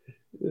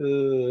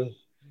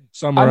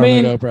 Somewhere on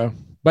the GoPro.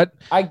 But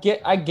I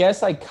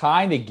guess I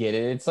kind of get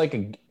it.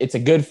 It's a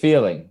good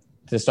feeling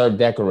to start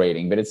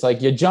decorating, but it's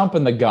like you're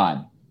jumping the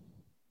gun.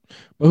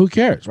 But who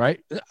cares,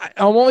 right?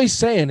 I'm only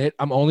saying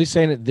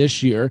it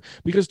this year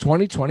because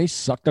 2020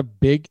 sucked a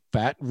big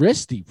fat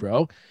wristy,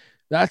 bro.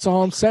 That's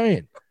all I'm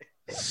saying.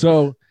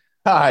 So,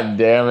 God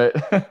damn it.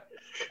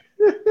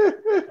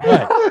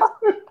 What?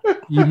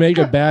 You make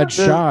a bad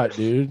shot,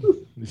 dude.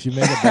 If you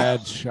make a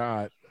bad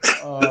shot.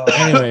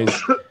 Anyways,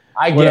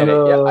 I get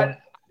it.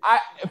 Yeah,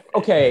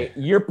 okay,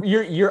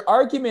 your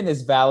argument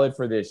is valid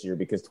for this year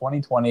because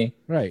 2020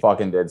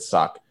 fucking did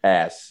suck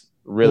ass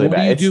really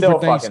bad. What do you do for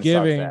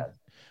Thanksgiving?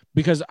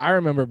 Because I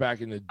remember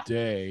back in the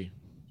day,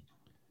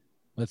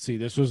 let's see,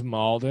 this was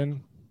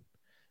Malden,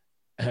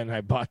 and I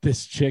bought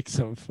this chick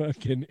some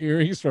fucking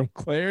earrings from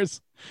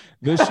Claire's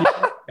this year,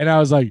 and I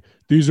was like,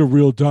 these are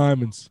real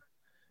diamonds.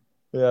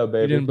 Yeah, baby.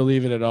 I didn't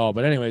believe it at all.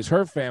 But anyways,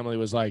 her family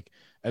was like,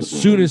 as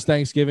soon as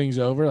Thanksgiving's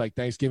over, like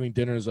Thanksgiving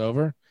dinner is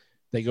over,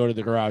 they go to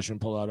the garage and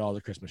pull out all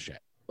the Christmas shit.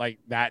 Like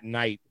that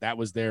night, that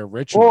was their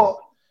ritual. Well,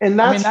 and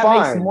that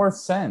makes more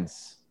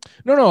sense.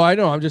 No, I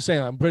know. I'm just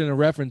saying I'm putting a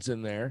reference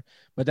in there,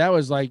 but that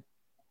was like,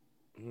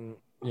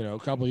 a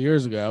couple of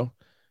years ago.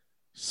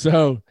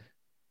 So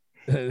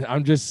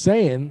I'm just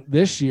saying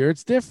this year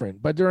it's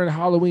different. But during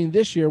Halloween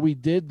this year, we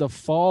did the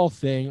fall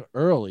thing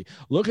early.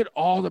 Look at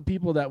all the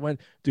people that went,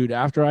 dude,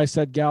 after I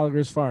said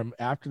Gallagher's Farm,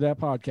 after that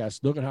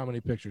podcast, look at how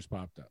many pictures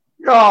popped up.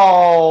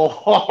 Oh,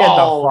 get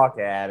the fuck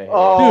out of here.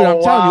 Dude,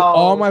 I'm telling you,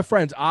 all my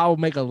friends, I'll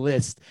make a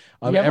list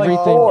of everything.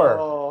 Like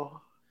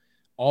 4.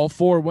 All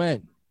 4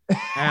 went.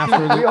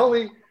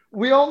 After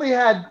we only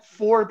had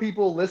 4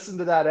 people listen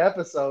to that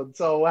episode.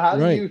 So how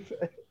do you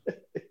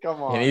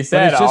come on? And he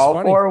said all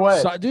funny. 4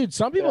 went. So, dude,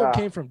 some people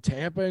came from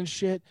Tampa and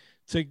shit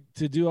to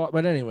do all,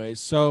 but anyways,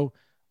 so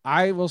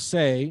I will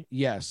say,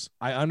 yes,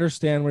 I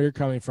understand where you're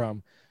coming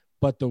from,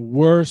 but the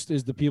worst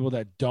is the people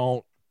that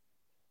don't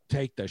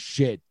take the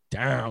shit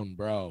down,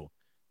 bro.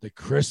 The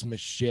Christmas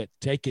shit,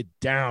 take it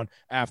down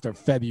after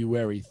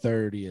February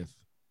 30th.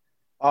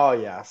 Oh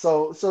yeah.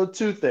 So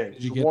 2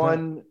 things.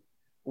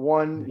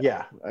 One,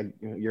 yeah,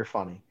 you're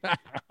funny.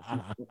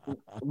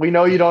 We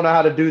know you don't know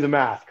how to do the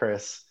math,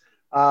 Chris.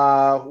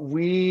 I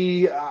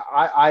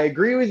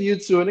agree with you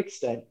to an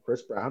extent,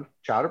 Chris Brown,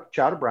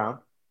 Chowda Brown.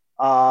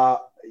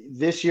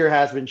 This year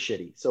has been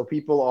shitty, so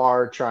people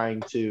are trying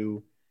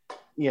to,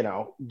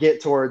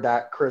 get toward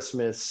that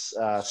Christmas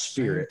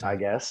spirit, I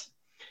guess,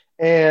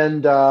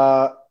 and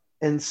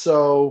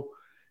so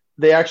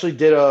they actually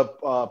did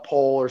a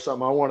poll or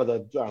something on one of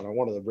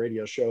the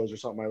radio shows or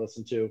something I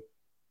listened to.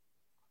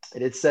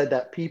 And it said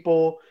that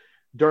people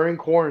during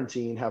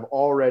quarantine have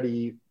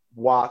already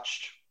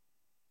watched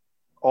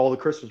all the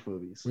Christmas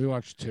movies. We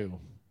watched 2.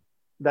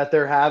 That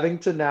they're having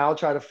to now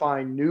try to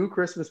find new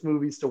Christmas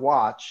movies to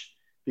watch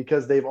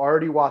because they've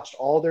already watched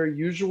all their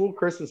usual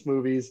Christmas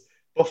movies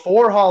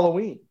before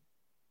Halloween.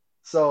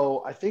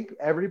 So I think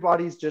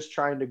everybody's just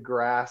trying to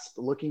grasp,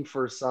 looking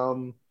for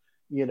some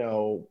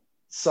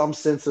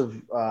sense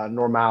of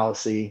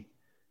normalcy,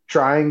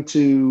 trying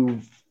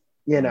to,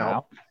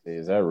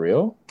 Is that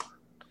real?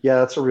 Yeah,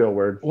 that's a real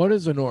word. What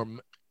is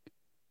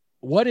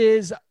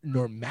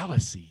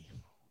normalcy?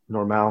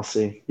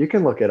 Normalcy. You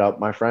can look it up,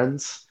 my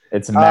friends.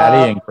 It's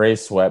Matty and gray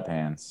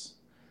sweatpants.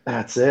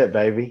 That's it,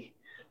 baby.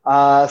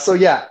 So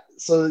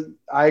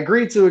I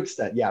agree to an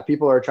extent. Yeah,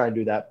 people are trying to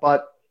do that.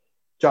 But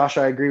Josh,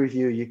 I agree with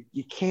you.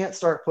 You can't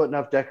start putting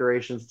up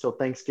decorations until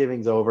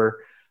Thanksgiving's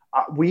over.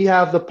 We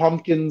have the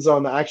pumpkins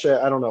actually,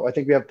 I don't know. I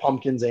think we have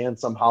pumpkins and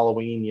some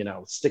Halloween,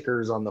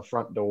 stickers on the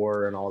front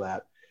door and all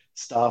that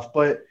stuff.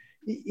 But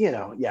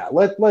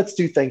let's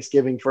do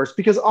Thanksgiving first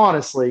because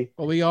honestly,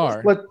 we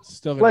are.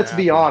 Let's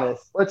be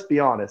honest.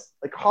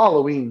 Like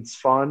Halloween's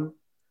fun,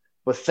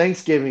 but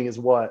Thanksgiving is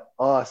what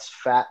us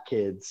fat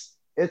kids,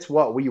 it's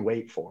what we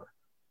wait for.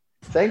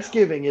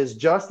 Thanksgiving is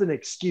just an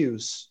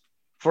excuse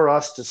for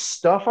us to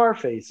stuff our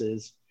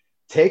faces,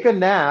 take a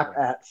nap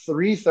at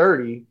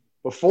 3:30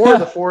 before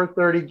the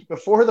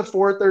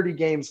 4:30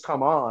 games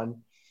come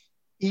on,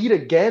 eat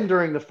again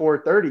during the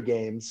 4:30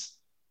 games,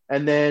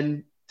 and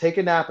then take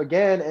a nap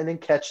again, and then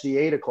catch the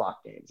 8:00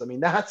 games. I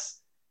mean,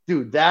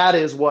 that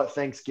is what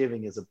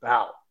Thanksgiving is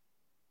about.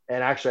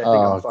 And actually, I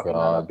think I'm fucking that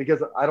up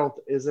because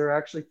is there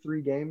actually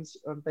 3 games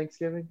on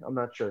Thanksgiving? I'm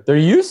not sure. There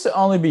used to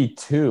only be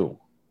 2.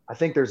 I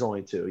think there's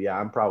only 2. Yeah,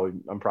 I'm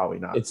probably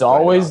not. It's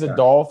always the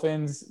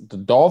Dolphins. The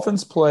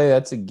Dolphins play,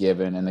 that's a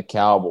given, and the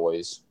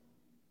Cowboys.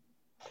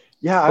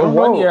 Yeah, I don't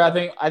know. One year, I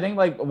think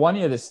like one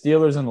year the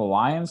Steelers and the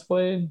Lions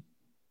played.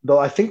 Though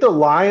I think the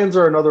Lions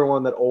are another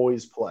one that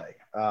always play.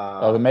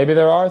 Maybe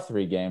there are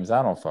 3 games.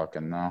 I don't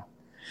fucking know.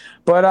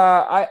 But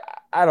I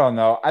don't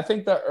know. I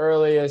think the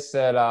earliest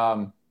that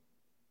I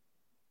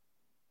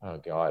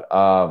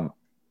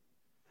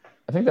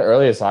think the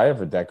earliest I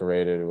ever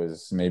decorated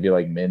was maybe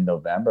like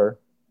mid-November.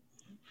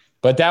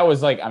 But that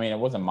was like, it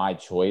wasn't my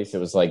choice. It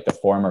was like the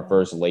former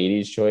first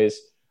lady's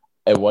choice.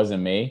 It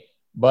wasn't me.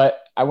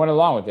 But I went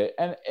along with it.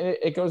 And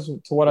it goes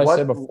to what I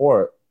said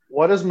before.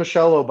 What does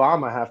Michelle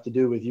Obama have to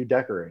do with you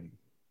decorating?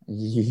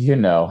 You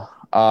know,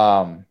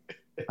 a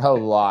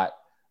lot.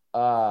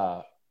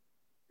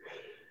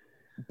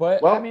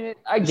 But Well, I mean,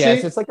 I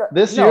guess it's like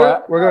this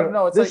year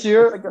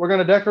we're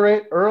gonna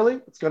decorate early.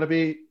 It's gonna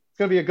be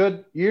a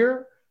good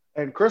year,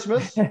 and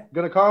Christmas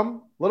gonna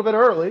come a little bit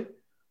early.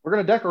 We're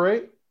gonna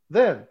decorate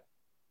then.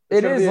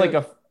 It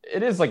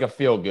is like a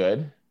feel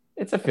good.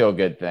 It's a feel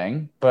good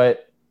thing,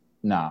 but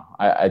no,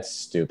 it's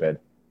stupid.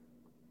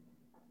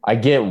 I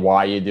get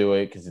why you do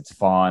it because it's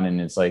fun and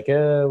it's like,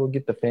 we'll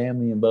get the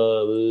family and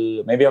blah,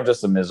 blah. Maybe I'm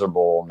just a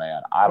miserable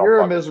man.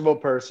 You're a miserable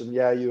person.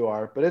 Yeah, you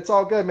are. But it's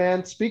all good,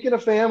 man. Speaking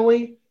of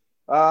family,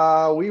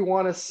 we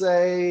want to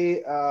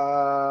say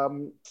a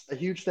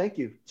huge thank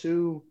you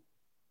to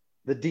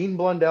the Dean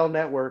Blundell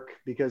Network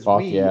because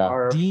we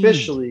are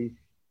officially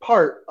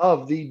part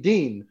of the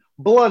Dean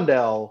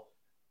Blundell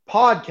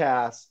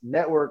Podcast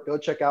Network. Go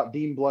check out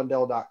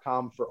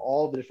deanblundell.com for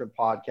all the different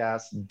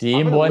podcasts.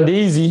 Dean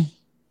Blundeezy.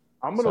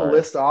 I'm going to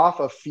list off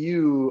a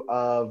few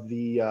of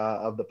the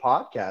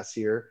podcasts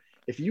here.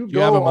 If you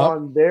go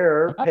on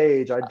their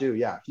page, I do.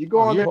 Yeah. If you go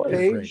on their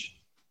page,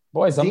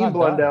 boys, I'm Dean not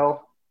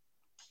Blundell,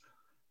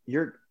 done.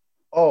 you're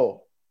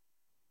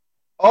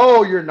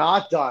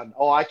not done.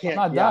 Oh, I can't.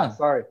 I'm not done.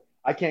 Sorry.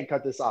 I can't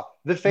cut this off.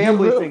 The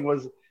family thing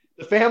was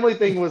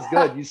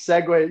good. You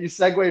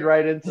segued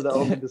right into the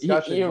open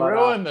discussion. You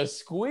ruined the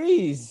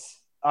squeeze.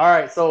 All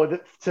right. So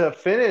to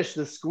finish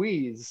the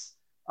squeeze,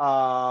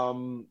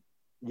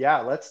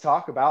 let's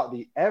talk about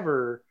the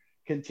ever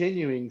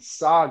continuing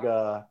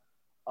saga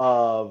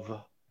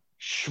of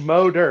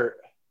Schmo Dirt,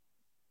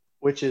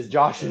 which is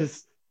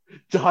Josh's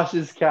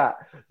cat.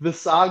 The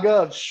saga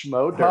of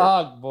Schmo Dirt.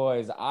 Fuck,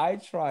 boys. I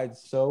tried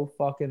so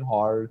fucking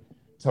hard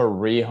to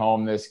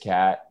rehome this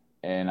cat,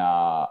 and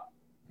my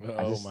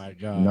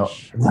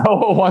gosh. No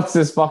one wants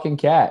this fucking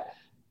cat.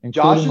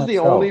 Josh is the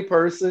only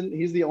person.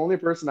 He's the only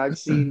person I've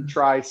seen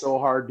try so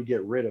hard to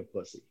get rid of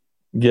pussy.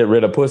 Get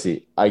rid of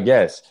pussy, I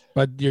guess.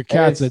 But your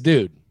cat's a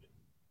dude.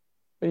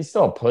 But he's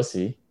still a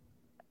pussy.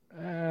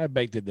 I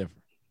beg to differ.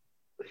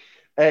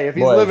 Hey, if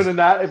he's living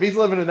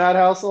in that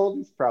household,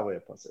 he's probably a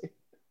pussy.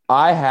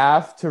 I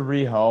have to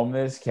rehome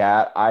this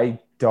cat. I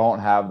don't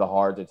have the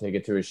heart to take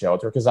it to a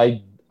shelter because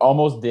I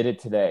almost did it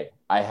today.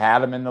 I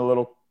had him in the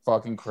little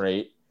fucking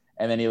crate,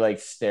 and then he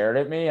stared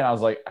at me, and I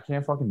was like, I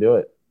can't fucking do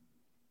it.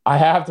 I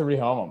have to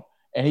rehome him,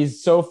 and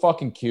he's so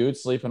fucking cute,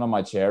 sleeping on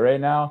my chair right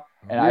now.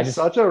 And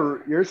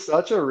you're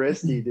such a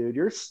wristy, dude.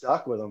 You're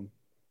stuck with him.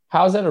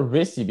 How's that a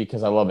wristy?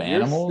 Because I love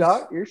animals.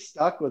 You're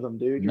stuck with him,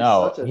 dude.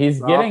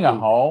 He's getting a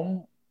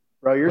home,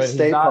 bro. You're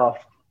Stay Puft,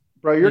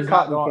 bro. You're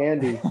cotton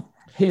candy.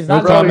 He's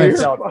not going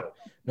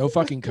No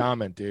fucking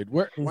comment, dude.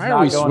 Why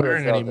are we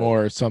swearing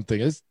anymore or something?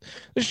 This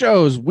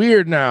show is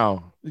weird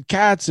now.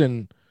 Cats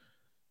and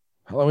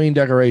Halloween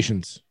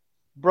decorations.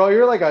 Bro,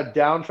 you're like a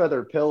down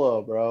feather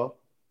pillow, bro.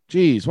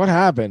 Jeez, what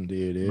happened to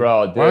you, dude?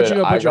 Bro, dude, why don't you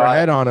go put your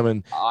head on him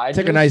and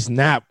take a nice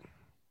nap?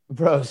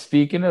 Bro,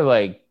 speaking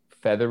of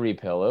feathery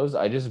pillows,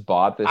 I just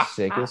bought the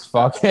sickest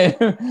fucking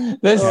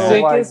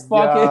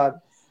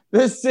the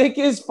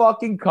sickest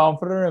fucking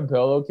comforter and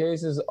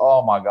pillowcases.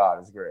 Oh my god,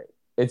 it's great.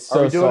 It's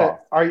so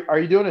soft. Are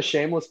you doing a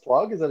shameless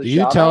plug? Is that Do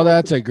you tell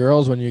that to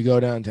girls when you go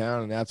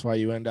downtown and that's why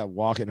you end up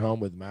walking home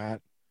with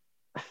Matt?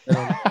 They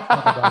don't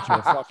talk about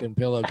your fucking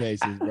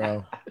pillowcases,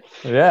 bro.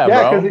 Yeah,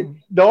 bro.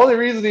 The only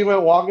reason he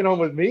went walking home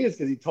with me is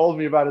because he told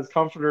me about his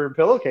comforter and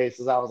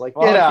pillowcases. I was like,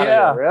 get out of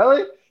here.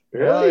 Really?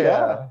 Really?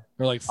 Yeah.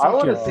 They're like, I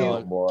want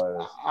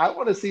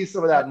to see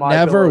some of that.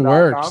 Never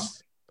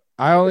works.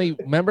 I only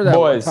remember that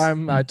one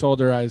time I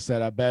told her, I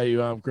said, I bet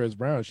you I'm Chris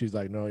Brown. She's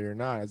like, no, you're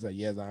not. I said,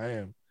 yes, I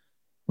am.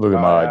 Look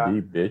at my ID,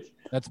 bitch.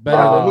 That's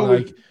better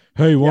than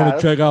hey, you want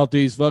to check out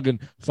these fucking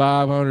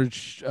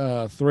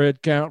 500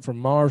 thread count from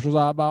Marshalls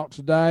I bought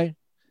today?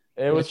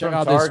 It was from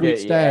Target, this sweet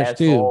stash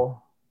too.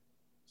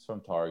 It's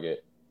from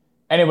Target.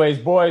 Anyways,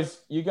 boys,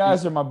 you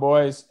guys are my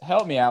boys.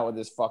 Help me out with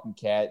this fucking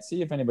cat.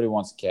 See if anybody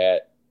wants a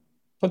cat.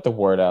 Put the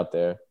word out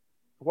there.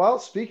 Well,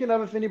 speaking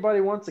of if anybody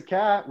wants a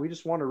cat, we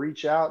just want to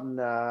reach out and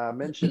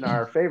mention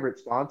our favorite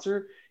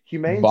sponsor,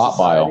 Humane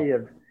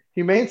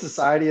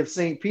Society of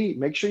St. Pete.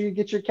 Make sure you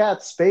get your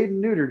cat spayed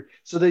and neutered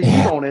so that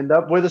you don't end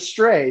up with a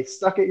stray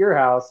stuck at your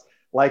house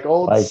like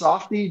old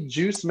softy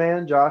juice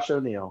man Josh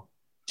O'Neill.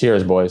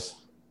 Cheers, boys.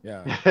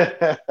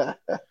 Yeah.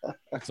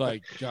 It's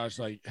like Josh,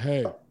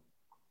 hey,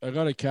 I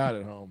got a cat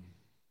at home.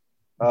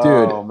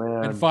 Dude,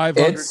 man. And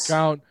 500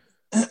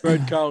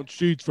 spread count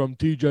sheets from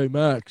TJ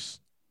Maxx.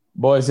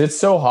 Boys, it's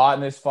so hot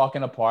in this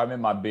fucking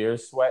apartment. My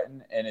beer's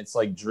sweating, and it's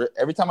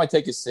every time I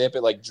take a sip,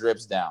 it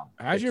drips down.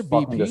 How's your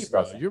BP,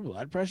 bro? Your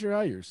blood pressure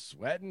out? You're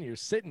sweating? You're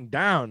sitting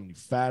down, you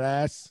fat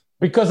ass.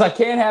 Because I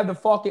can't have the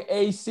fucking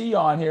AC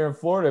on here in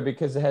Florida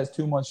because it has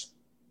too much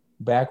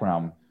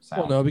background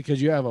sound. Well, no,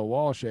 because you have a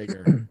wall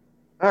shaker.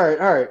 All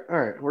right.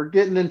 We're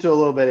getting into a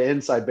little bit of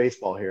inside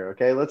baseball here,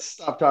 okay? Let's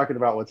stop talking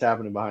about what's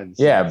happening behind the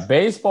scenes. Yeah,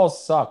 baseball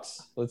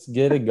sucks. Let's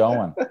get it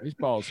going.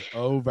 Baseball's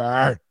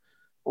over.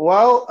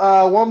 Well,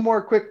 one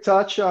more quick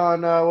touch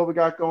on what we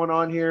got going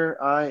on here.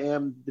 I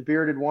am the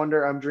Bearded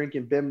Wonder. I'm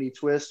drinking Bimini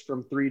Twist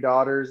from Three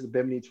Daughters, the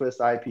Bimini Twist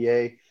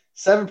IPA.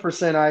 7%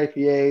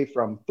 IPA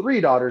from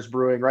Three Daughters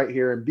Brewing right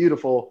here in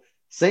beautiful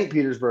St.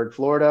 Petersburg,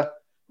 Florida.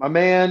 My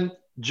man,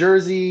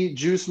 Jersey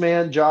Juice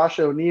Man Josh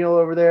O'Neill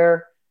over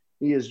there,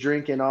 he is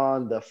drinking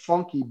on the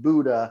Funky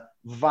Buddha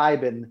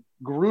Vibin'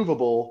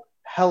 Groovable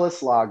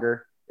Hellas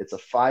Lager. It's a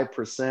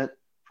 5%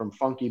 from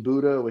Funky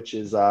Buddha, which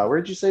is, where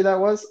did you say that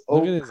was?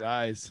 Look at his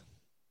eyes.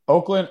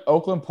 Oakland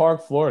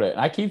Park, Florida. And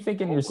I keep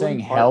thinking you're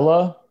saying Park.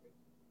 hella.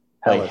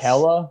 Hellas. Like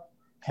hella?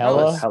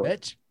 Hella?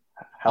 Bitch.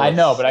 I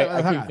know, but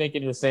I keep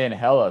thinking you're saying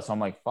hella. So I'm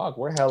like, fuck,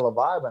 we're hella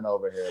vibing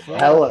over here, bro.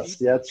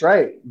 Hellas. Yeah, that's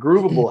right.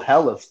 Groovable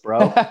Hellas,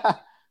 bro.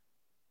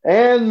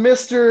 And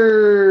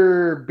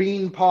Mr.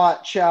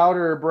 Beanpot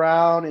Chowder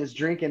Brown is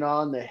drinking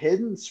on the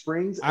Hidden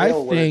Springs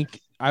Ale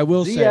I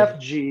will say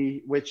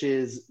ZFG, which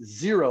is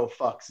zero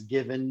fucks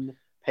given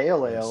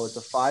pale ale. It's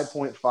a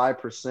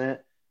 5.5%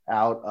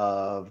 out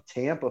of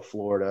Tampa,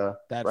 Florida,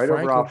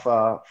 over off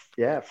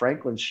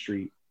Franklin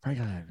Street.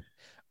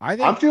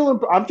 I'm feeling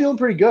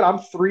pretty good. I'm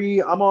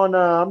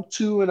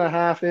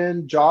 2.5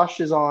 in. Josh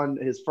is on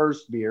his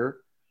first beer.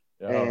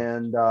 Oh.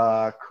 And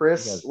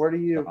Chris, what are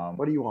you on?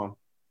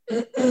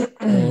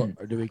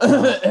 Or do we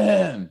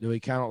count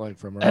it like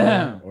from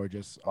earlier or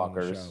just on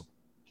the show?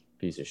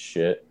 Piece of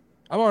shit.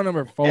 I'm on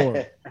number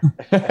 4.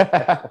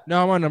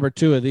 No, I'm on number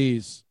 2 of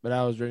these, but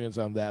I was drinking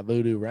some of that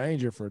Voodoo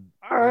Ranger for.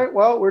 All right.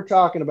 Well, we're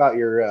talking about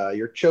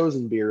your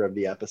chosen beer of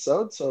the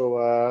episode,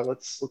 so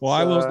let's. Well,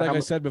 I will. Like I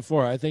said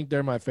before, I think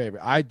they're my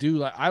favorite. I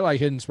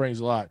like Hidden Springs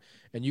a lot,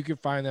 and you can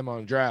find them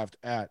on draft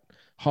at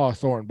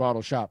Hawthorne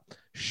Bottle Shop.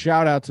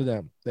 Shout out to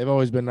them. They've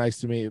always been nice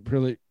to me.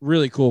 Really,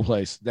 really cool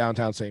place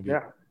downtown St. Pete.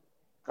 Yeah.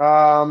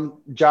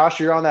 Josh,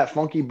 you're on that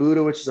Funky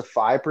Buddha, which is a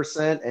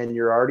 5%, and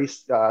you're already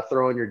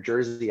throwing your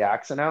Jersey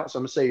accent out. So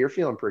I'm gonna say you're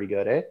feeling pretty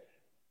good, eh?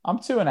 I'm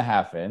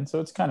 2.5 in, so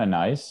it's kind of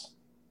nice.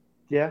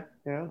 Yeah.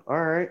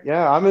 All right.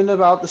 Yeah, I'm in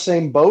about the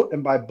same boat,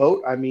 and by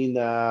boat I mean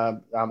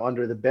I'm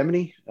under the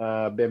Bimini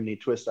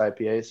Twist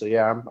IPA. So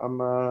yeah,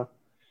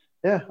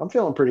 I'm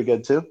feeling pretty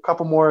good too. A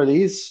couple more of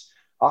these,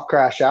 I'll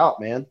crash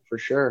out, man, for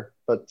sure.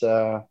 But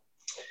I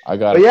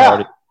got a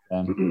party.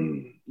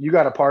 You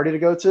got a party to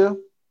go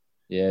to?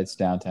 Yeah, it's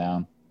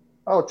downtown.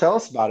 Oh, tell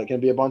us about it. Can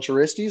it be a bunch of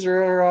Wristies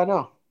or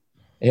no?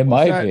 It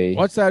might be.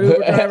 What's that Uber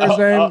driver's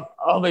name?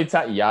 Only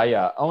time.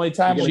 Yeah. Only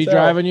time. Is she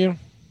driving you?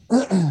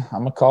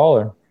 I'm a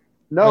caller.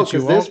 No,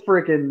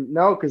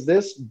 because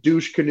this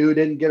douche canoe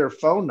didn't get her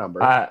phone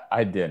number.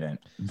 I didn't.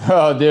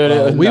 Oh,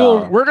 dude.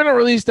 We're gonna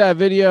release that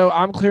video.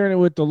 I'm clearing it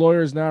with the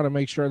lawyers now to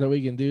make sure that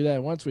we can do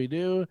that. Once we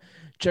do,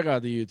 check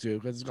out the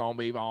YouTube because it's gonna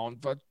be on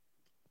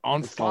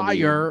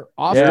fire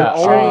off the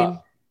chain.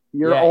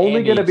 You're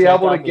only going to be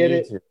able to get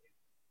it.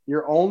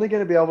 You're only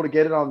going to be able to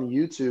get it on the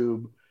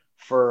YouTube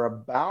for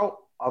about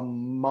a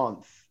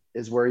month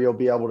is where you'll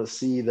be able to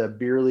see the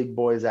Beer League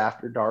Boys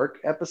After Dark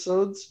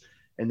episodes.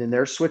 And then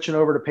they're switching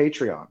over to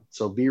Patreon.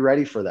 So be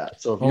ready for that.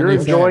 So if you're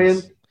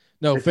enjoying.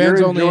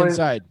 Fans only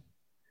inside.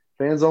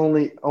 Fans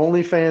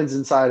only fans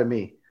inside of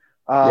me.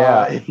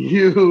 Bob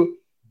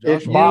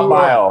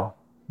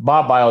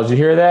Bile, did you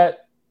hear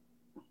that?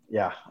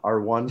 Yeah. Our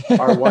one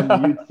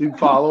YouTube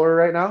follower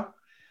right now.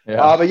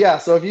 Yeah. But yeah,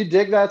 so if you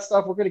dig that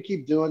stuff, we're going to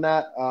keep doing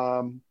that.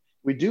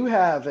 We do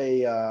have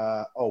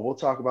we'll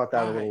talk about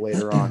that a little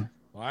later on.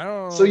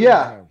 So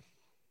yeah,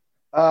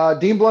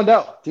 Dean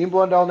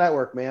Blundell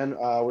Network, man.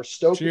 We're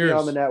stoked to be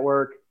on the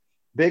network.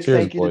 Big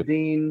thank you to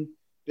Dean.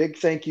 Big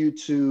thank you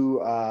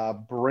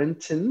to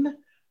Brenton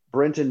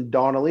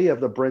Donnelly of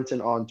the Brenton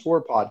on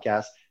Tour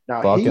podcast.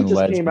 Now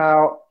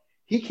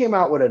he came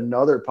out with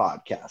another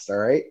podcast. All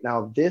right.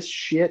 Now this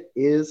shit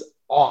is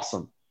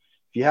awesome.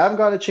 If you haven't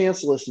got a chance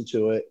to listen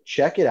to it,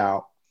 check it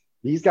out.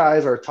 These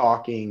guys are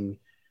talking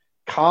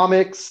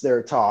comics.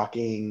 They're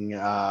talking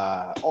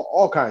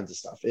all kinds of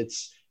stuff.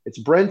 It's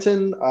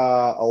Brenton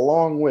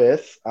along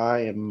with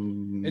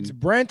It's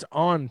Brent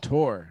on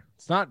tour.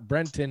 It's not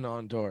Brenton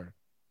on tour.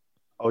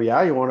 Oh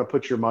yeah, you want to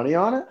put your money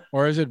on it?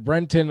 Or is it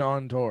Brenton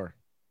on tour?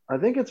 I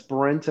think it's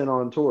Brenton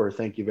on tour.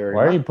 Thank you very much.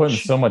 Why are you putting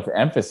so much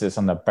emphasis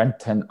on the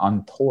Brenton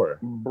on tour?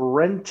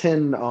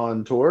 Brenton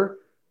on tour.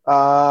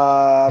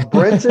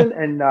 Brenton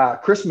and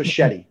Chris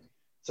Machete.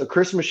 So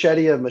Chris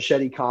Machete of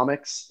Machete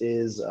Comics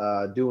is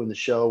doing the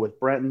show with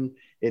Brenton.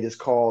 It is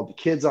called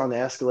Kids on the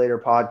Escalator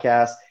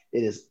podcast.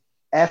 It is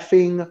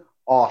effing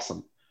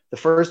awesome. The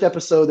first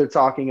episode they're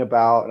talking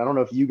about, and I don't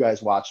know if you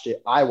guys watched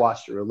it. I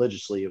watched it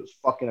religiously. It was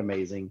fucking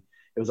amazing.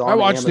 It was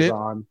on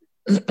Amazon.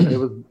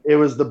 It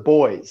was The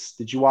Boys.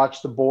 Did you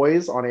watch The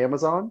Boys on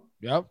Amazon?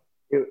 Yep.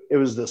 It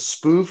was the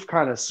spoof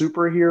kind of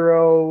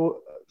superhero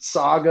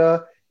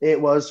saga. It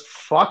was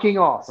fucking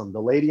awesome.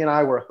 The lady and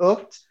I were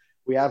hooked.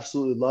 We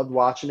absolutely loved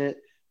watching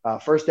it.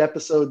 First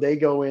episode, they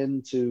go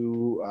in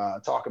to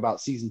talk about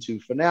season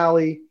 2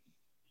 finale.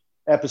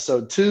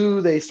 Episode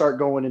 2, they start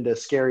going into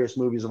scariest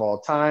movies of all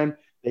time.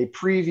 They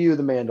preview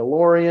The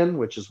Mandalorian,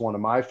 which is one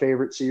of my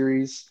favorite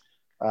series,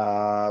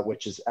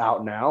 which is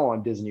out now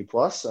on Disney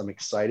Plus. I'm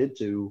excited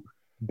to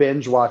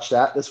binge watch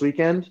that this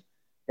weekend.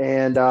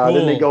 And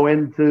then they go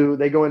into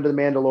the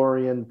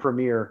Mandalorian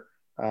premiere.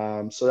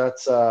 So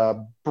that's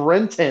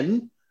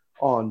Brenton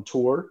on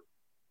Tour.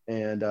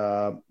 And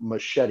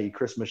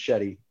Chris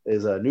Machete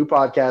is a new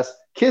podcast,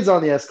 Kids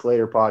on the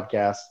Escalator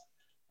podcast.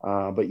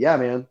 But yeah,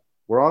 man,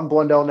 we're on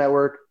Blundell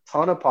Network.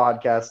 Ton of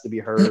podcasts to be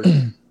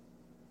heard.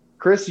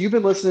 Chris, you've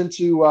been listening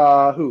to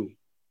who?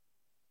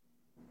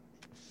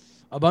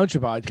 A bunch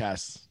of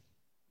podcasts.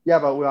 Yeah,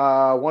 but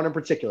one in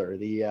particular,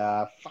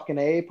 the fucking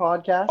A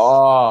podcast.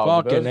 Oh,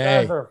 Fucking those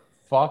guys A. are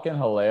fucking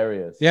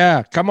hilarious.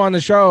 Yeah, come on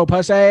the show,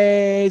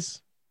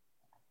 pussies.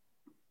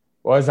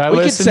 Was I We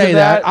can listening say to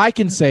that. I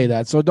can say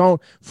that. So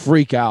don't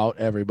freak out,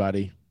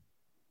 everybody.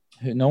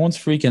 No one's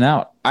freaking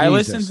out. I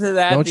Jesus. listened to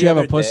that. Don't the you have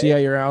a other pussy day.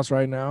 at your house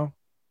right now?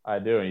 I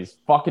do, and he's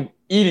fucking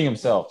eating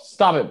himself.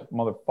 Stop it,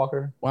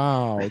 motherfucker.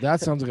 Wow, that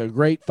sounds like a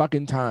great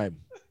fucking time.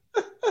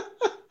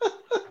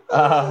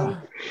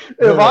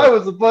 If I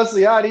was a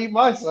pussy, I'd eat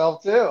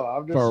myself too.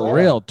 I'm just For saying.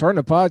 real. Turn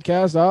the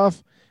podcast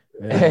off.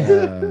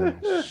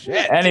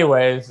 Shit.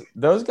 Anyways,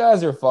 those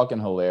guys are fucking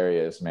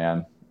hilarious,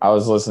 man. I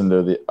was listening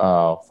to the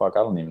I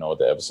don't even know what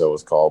the episode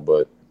was called,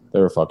 but they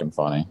were fucking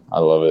funny. I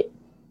love it.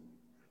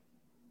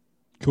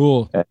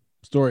 Cool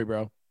story,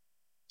 bro.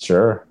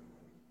 Sure.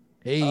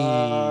 Hey.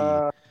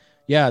 Uh,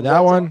 Yeah,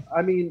 that one.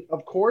 I mean,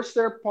 of course,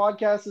 their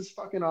podcast is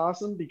fucking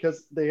awesome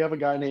because they have a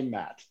guy named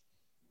Matt.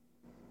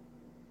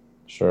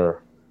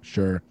 Sure.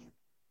 Sure.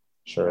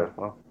 Yeah,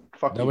 well,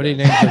 fuck Nobody you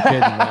names guys. their kid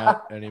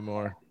Matt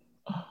anymore.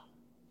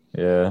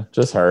 Yeah,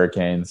 just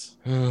hurricanes.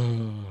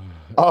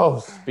 Oh,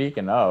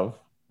 speaking of,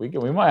 we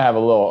might have a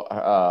little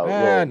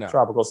No.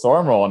 tropical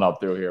storm rolling up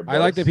through here. I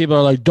like that boys. people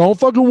are like, don't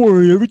fucking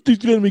worry. Everything's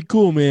going to be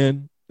cool,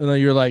 man. And then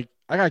you're like,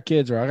 I got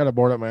kids or I got a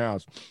board at my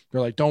house.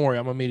 They're like, don't worry.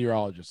 I'm a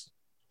meteorologist.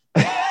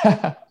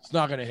 It's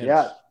not going to hit Yeah,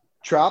 us.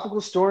 Tropical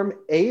Storm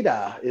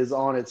Ada is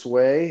on its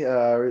way.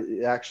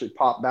 It actually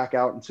popped back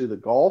out into the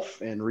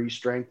Gulf and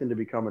re-strengthened to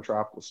become a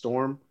tropical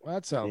storm. Well,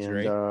 that sounds And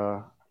great.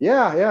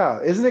 yeah.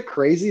 Isn't it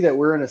crazy that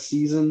we're in a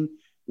season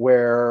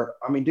where,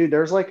 I mean, dude,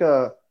 there's like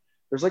a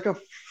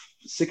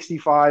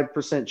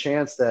 65%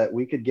 chance that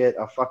we could get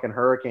a fucking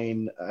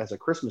hurricane as a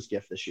Christmas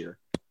gift this year.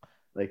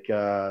 Like,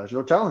 there's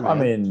no telling. I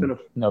Man. It's mean, been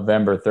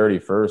November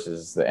 31st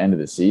is the end of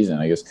the season,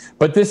 I guess.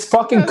 But this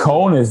fucking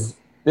cone is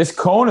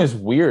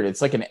weird.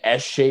 It's like an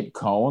S-shaped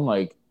cone.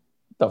 Like,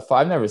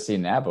 I've never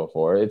seen that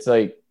before. It's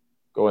like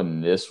going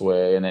this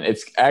way, and then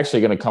it's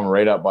actually going to come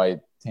right up by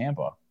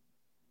Tampa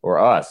or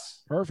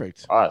us.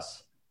 Perfect.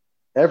 Us.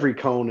 every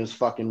cone is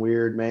fucking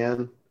weird,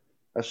 man.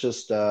 That's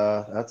just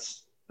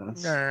that's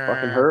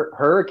fucking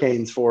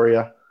hurricanes for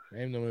you.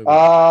 Name the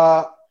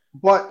movie.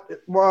 But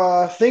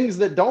things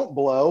that don't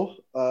blow,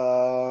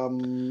 all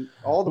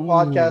the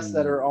podcasts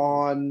that are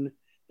on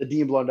the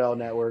Dean Blundell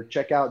network,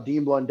 check out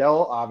Dean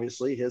Blundell.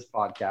 Obviously, his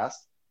podcast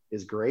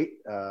is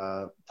great.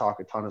 Talk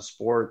a ton of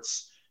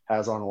sports,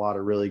 has on a lot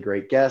of really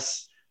great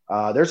guests.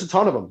 There's a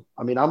ton of them.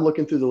 I mean, I'm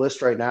looking through the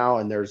list right now,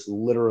 and there's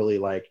literally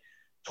like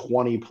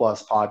 20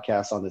 plus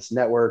podcasts on this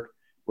network.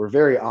 We're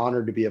very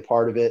honored to be a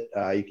part of it.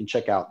 You can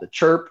check out The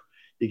Chirp.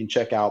 You can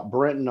check out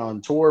Brenton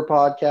on Tour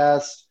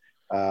podcast,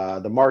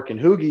 the Mark and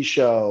Hoogie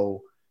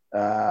Show,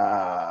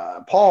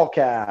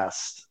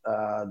 Paulcast,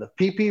 the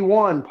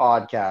PP1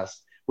 podcast,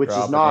 which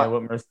is not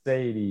with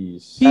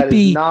Mercedes. that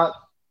is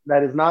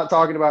not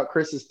talking about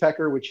Chris's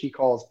Pecker, which he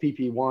calls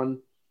PP1.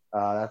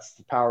 That's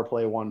the Power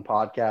Play One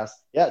podcast.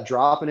 Yeah,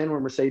 dropping in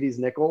with Mercedes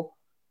Nickel.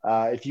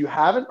 If you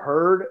haven't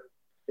heard,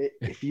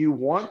 if you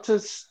want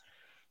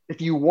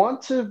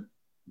to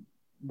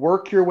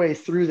work your way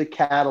through the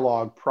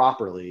catalog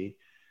properly,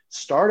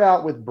 start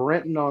out with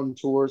Brenton on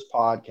Tour's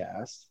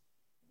podcast,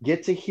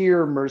 get to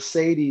hear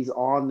Mercedes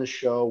on the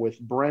show with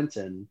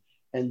Brenton,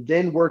 and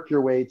then work your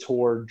way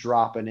toward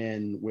dropping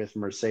in with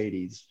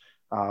Mercedes.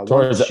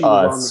 Towards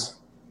us.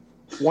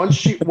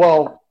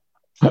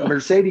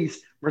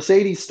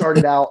 Mercedes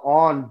started out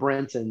on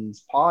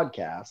Brenton's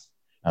podcast.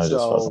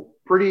 So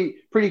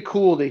pretty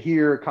cool to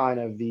hear kind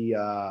of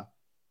the,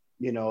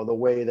 the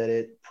way that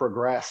it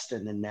progressed.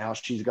 And then now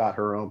she's got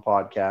her own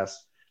podcast.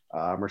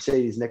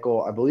 Mercedes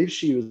Nickel, I believe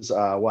she was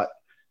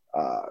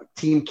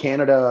Team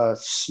Canada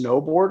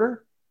snowboarder,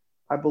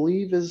 I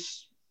believe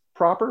is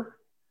proper.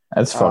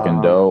 That's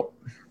fucking dope.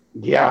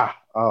 Yeah.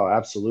 Oh,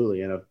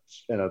 absolutely.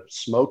 In a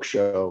smoke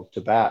show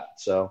to bat.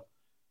 So,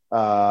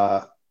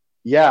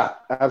 yeah,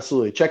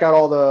 absolutely. Check out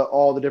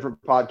all the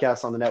different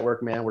podcasts on the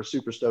network, man. We're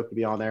super stoked to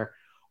be on there.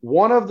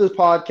 One of the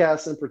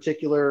podcasts in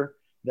particular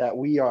that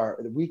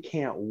we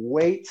can't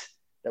wait,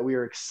 that we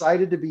are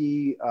excited to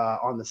be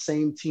on the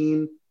same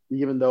team,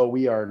 even though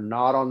we are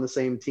not on the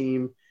same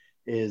team,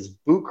 is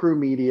Boot Crew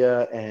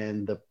Media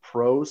and the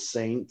Pro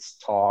Saints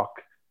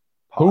Talk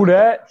podcast. Who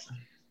that?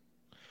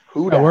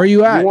 Who that? Where are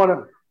you at?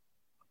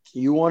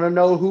 You want to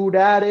know who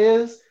that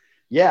is?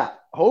 Yeah.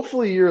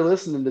 Hopefully you're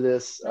listening to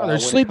this. They're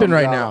sleeping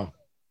right now.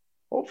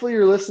 Hopefully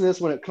you're listening to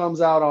this when it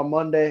comes out on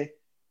Monday.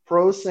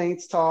 Pro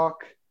Saints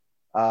Talk.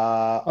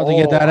 I'll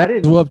get that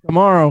ass whooped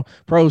tomorrow.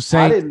 Pro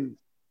Saints.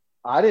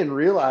 I didn't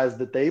realize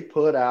that they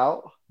put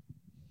out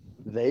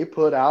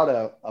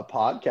a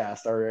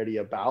podcast already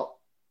about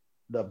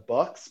the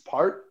Bucs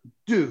Part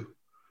 2.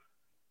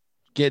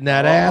 getting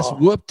that ass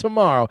whooped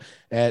tomorrow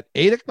at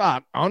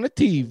 8:00 on the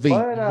TV.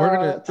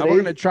 We're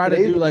gonna try to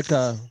do like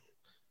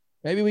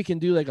maybe we can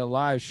do like a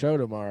live show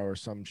tomorrow or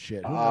some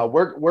shit.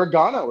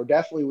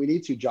 We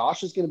need to.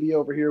 Josh is gonna be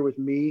over here with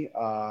me,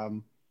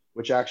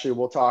 which actually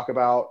we'll talk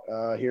about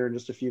here in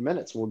just a few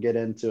minutes. We'll get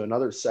into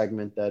another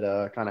segment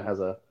that kind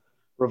of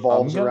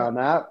revolves around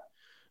that.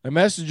 I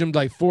messaged them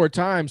like 4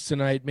 times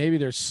tonight. Maybe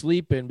they're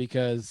sleeping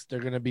because they're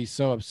going to be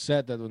so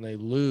upset that when they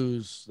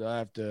lose, they'll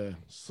have to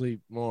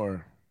sleep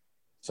more.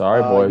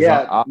 Sorry, boys.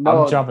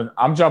 I'm jumping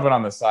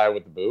on the side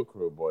with the Boo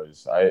Crew,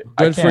 boys.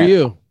 Good for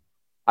you.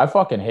 I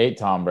fucking hate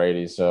Tom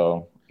Brady,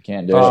 so I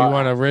can't do it. You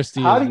want a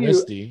Wristy? How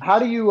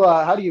do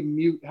you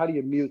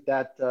mute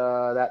that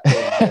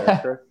thing there,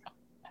 Chris?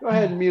 Go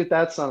ahead and mute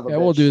that son of a bitch. Yeah,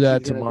 we'll do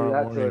that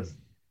tomorrow morning.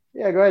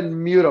 Yeah, go ahead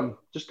and mute him.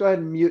 Just go ahead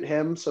and mute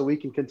him so we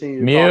can continue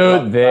to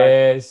mute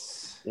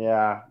this.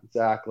 Yeah,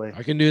 exactly.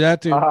 I can do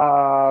that too.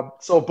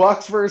 So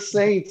Bucs versus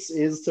Saints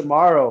is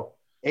tomorrow,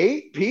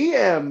 8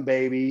 p.m.,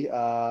 baby.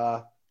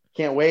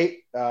 Can't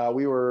wait.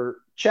 We were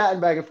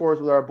chatting back and forth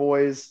with our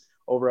boys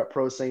over at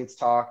Pro Saints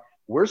Talk.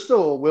 We're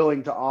still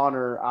willing to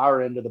honor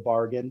our end of the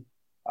bargain.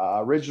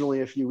 Originally,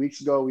 a few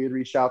weeks ago, we had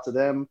reached out to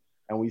them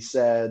and we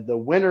said the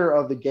winner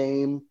of the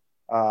game,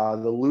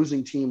 the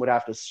losing team would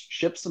have to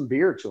ship some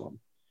beer to them.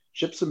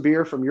 Ship some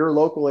beer from your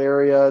local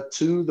area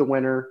to the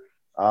winner.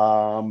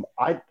 I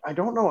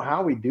don't know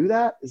how we do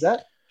that.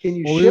 Can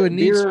you ship we would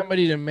beer? Need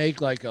somebody to make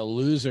like a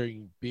loser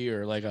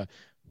beer, like a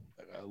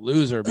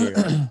loser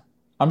beer.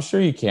 I'm sure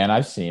you can.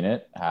 I've seen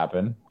it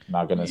happen. I'm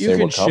not going to say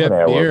what company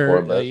I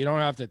work for, but you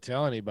don't have to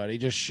tell anybody.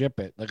 Just ship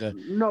it.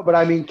 No, but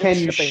I mean, can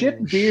you ship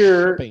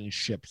beer? Shipping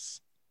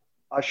ships.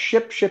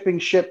 Shipping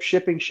ships.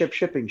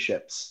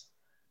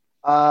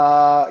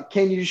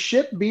 Can you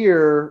ship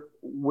beer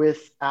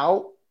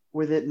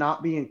with it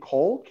not being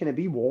cold? Can it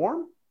be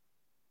warm?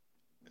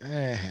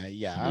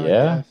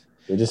 Yeah.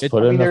 They just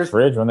put it in the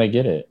fridge when they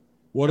get it.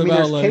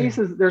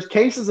 There's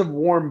cases of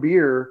warm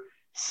beer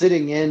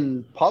sitting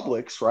in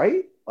Publix,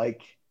 right?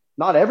 Like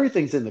not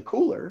everything's in the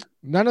cooler.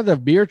 None of the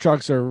beer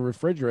trucks are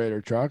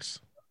refrigerator trucks.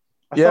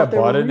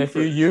 But if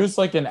you use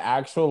like an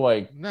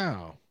actual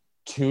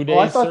 2 days,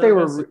 I thought they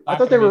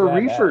were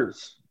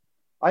reefers.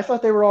 I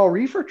thought they were all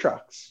reefer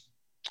trucks.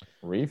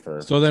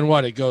 Reefer. So then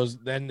what? It goes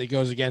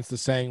against the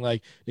saying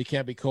like it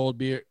can't be cold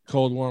beer,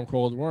 cold warm,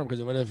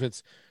 because what if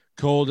it's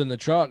cold in the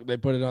truck? They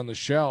put it on the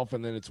shelf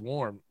and then it's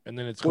warm and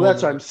then it's cold. Well,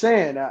 that's what I'm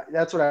saying.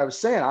 That's what I was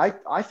saying.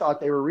 I thought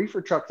they were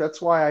reefer trucks.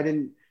 That's why I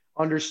didn't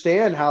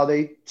understand how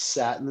they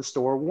sat in the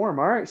store warm.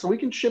 All right, so we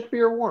can ship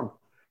beer warm.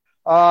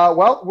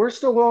 Well, we're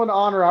still willing to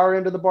honor our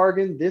end of the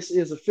bargain. This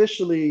is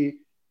officially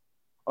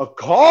a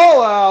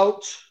call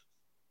out.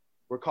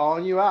 We're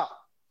calling you out.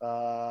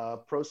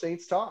 Pro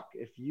Saints Talk.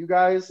 If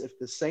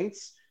the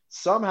Saints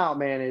somehow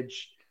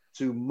manage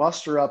to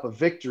muster up a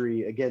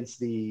victory against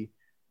the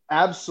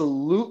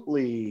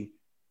absolutely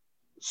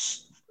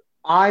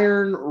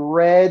iron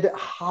red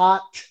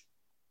hot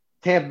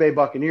Tampa Bay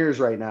Buccaneers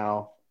right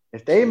now,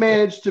 if they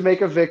manage to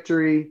make a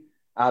victory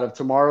out of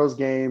tomorrow's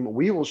game,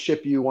 we will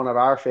ship you one of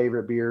our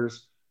favorite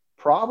beers.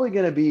 Probably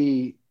going to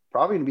be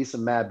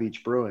some Mad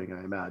Beach Brewing,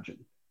 I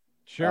imagine.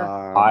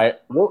 Sure.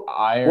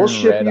 We'll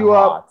ship you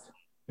up.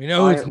 You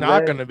know who it's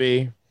not going to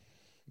be?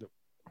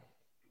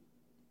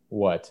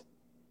 What?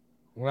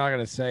 We're not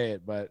going to say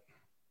it, but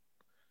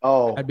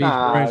Mad Beach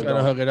Brewing's going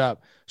to hook it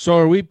up. So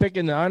are we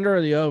picking the under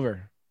or the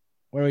over?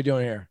 What are we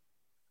doing here?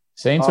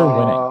 Saints are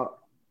winning.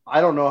 I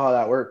don't know how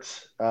that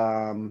works.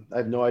 I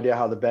have no idea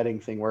how the betting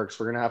thing works.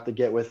 We're gonna have to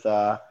get with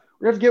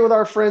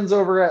our friends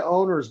over at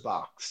Owner's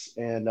Box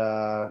and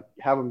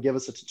have them give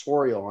us a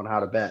tutorial on how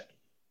to bet.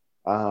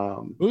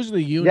 Who's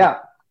the unit? Yeah,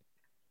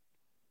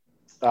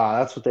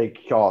 that's what they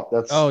call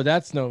it.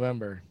 That's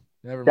November.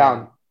 Never down.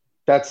 Mind.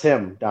 That's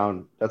him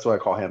down. That's what I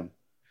call him.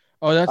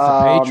 Oh, that's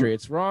the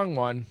Patriots. Wrong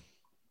one.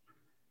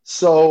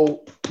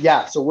 So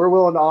we're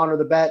willing to honor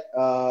the bet.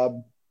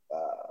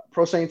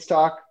 Pro Saints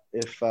Talk.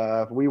 If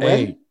we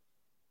win,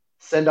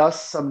 send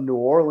us some New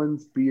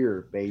Orleans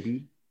beer,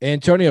 baby.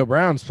 Antonio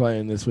Brown's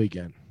playing this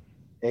weekend.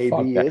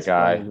 AB is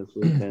playing this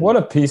weekend. What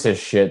a piece of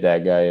shit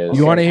that guy is.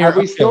 You want to hear? Have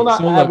we still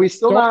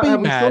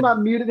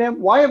not muted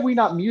him? Why have we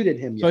not muted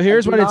him yet? So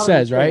here's what it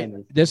says, right?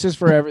 This is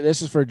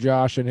for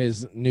Josh and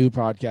his new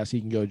podcast.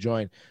 He can go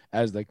join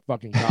as the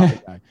fucking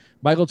coffee guy.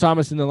 Michael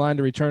Thomas in the line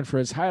to return for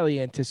his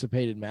highly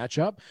anticipated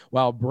matchup,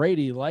 while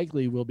Brady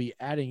likely will be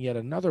adding yet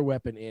another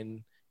weapon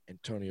in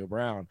Antonio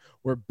Brown.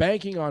 We're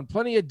banking on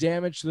plenty of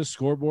damage to the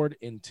scoreboard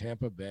in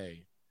Tampa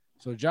Bay.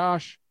 So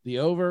Josh, the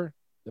over,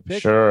 the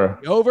pick, sure.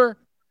 The over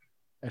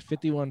at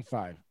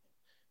 51.5,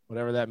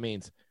 whatever that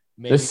means.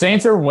 Maybe. The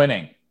Saints are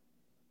winning.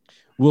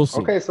 We'll see.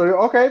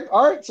 Okay.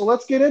 All right. So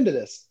let's get into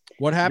this.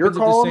 What happens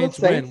if the Saints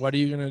win? What are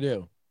you going to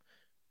do?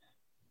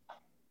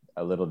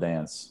 A little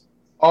dance.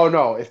 Oh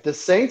no! If the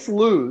Saints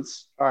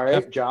lose, all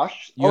right,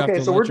 Josh.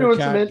 Okay, so we're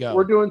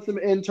doing some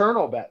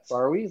internal bets.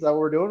 Are we? Is that what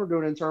we're doing? We're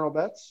doing internal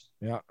bets.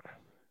 Yeah.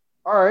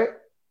 All right,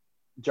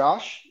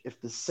 Josh.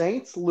 If the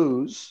Saints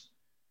lose,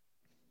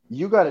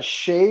 you got to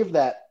shave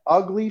that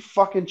ugly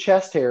fucking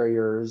chest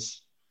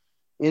hairiers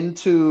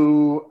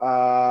into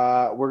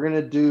we're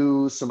gonna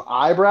do some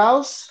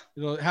eyebrows.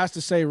 It has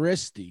to say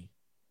Wristy.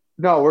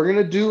 No, we're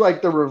gonna do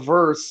like the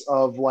reverse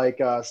of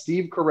like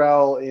Steve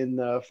Carell in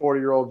the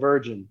 40-Year-Old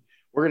Virgin.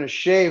 We're gonna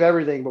shave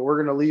everything, but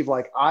we're gonna leave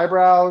like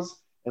eyebrows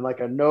and like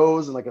a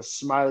nose and like a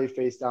smiley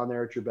face down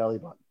there at your belly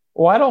button.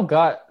 Well, I don't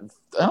got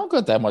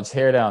that much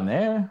hair down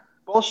there.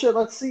 Bullshit.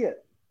 Let's see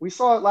it. We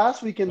saw it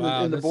last week in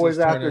the Boys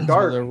After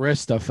Dark. The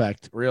wrist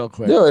effect, real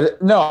quick. Dude,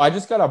 no, I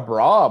just got a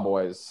bra,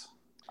 boys.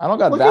 I don't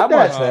got Look that at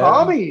that, much hair.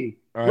 Tommy.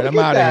 All right, I'm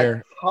out of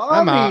here.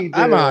 Tommy,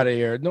 I'm out of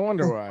here. No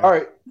wonder why. All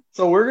right,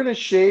 so we're gonna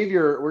shave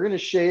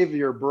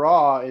your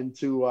bra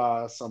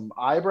into some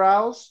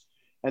eyebrows,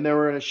 and then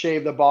we're gonna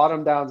shave the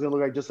bottom down. It's gonna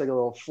look like just like a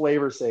little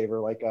flavor saver,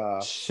 like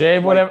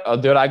shave whatever. Oh,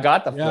 dude, I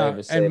got the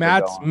flavor saver. And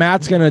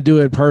Matt's gonna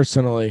do it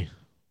personally.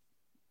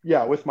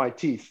 Yeah, with my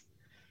teeth.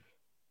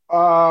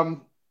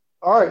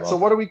 All right, so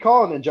what are we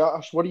calling then,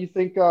 Josh? What do you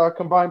think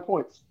combined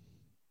points?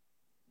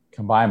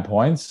 Combined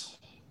points?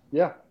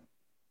 Yeah.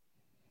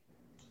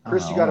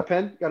 Chris, you got a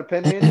pen? Got a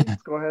pen handy?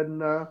 Let's go ahead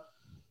and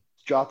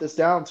jot this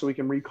down so we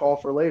can recall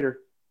for later.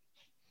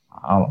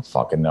 I don't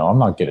fucking know. I'm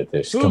not good at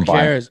this. Who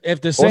cares?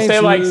 If the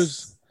Saints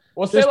lose,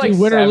 we'll say like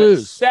win or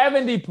lose.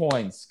 70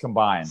 points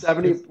combined.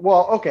 70.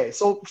 Well, okay.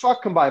 So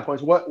fuck combined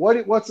points.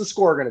 What's the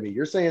score going to be?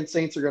 You're saying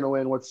Saints are going to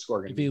win. What's the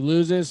score going to be? If he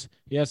loses,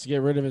 he has to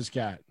get rid of his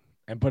cat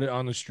and put it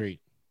on the street.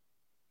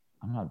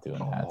 I'm not doing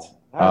that.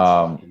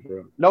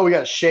 No, we got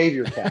to shave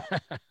your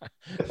cat.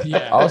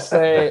 Yeah. I'll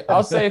say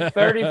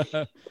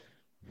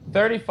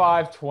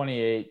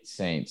 35-28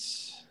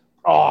 Saints.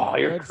 Oh,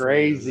 you're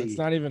crazy. It's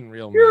not even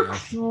real You're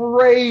math.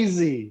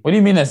 crazy. What do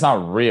you mean that's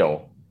not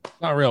real? It's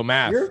not real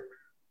math. You're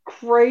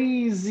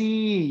crazy.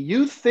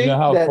 You think you know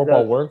how that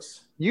football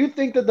works? You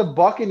think that the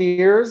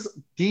Buccaneers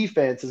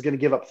defense is going to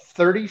give up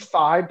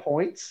 35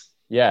 points?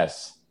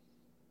 Yes.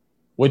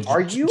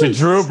 Are you to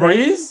Drew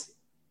Brees?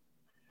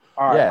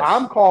 All right, yes.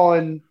 I'm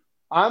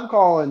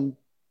calling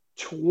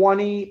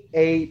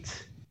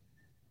 28.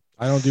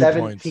 I don't do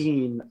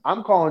 17. Points.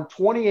 I'm calling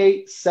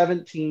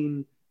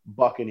 28-17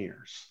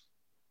 Buccaneers.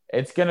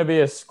 It's going to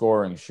be a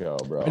scoring show,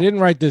 bro. I didn't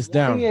write this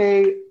down.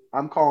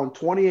 I'm calling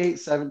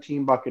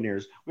 28-17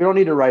 Buccaneers. We don't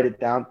need to write it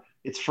down.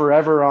 It's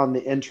forever on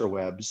the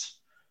interwebs.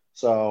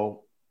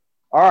 So,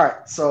 all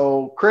right.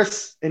 So,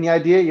 Chris, any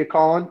idea you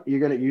calling?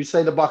 You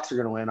say the Bucs are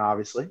going to win,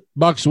 obviously.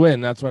 Bucs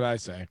win. That's what I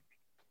say.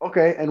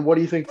 Okay. And what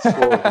do you think the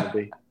score is going to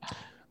be?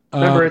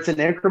 Remember, it's in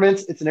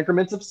increments. It's in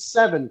increments of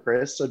 7,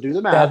 Chris. So do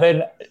the math.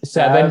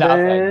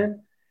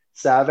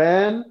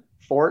 7,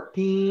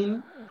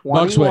 14,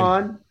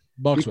 21.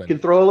 Bucs win.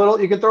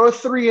 You can throw a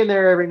 3 in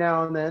there every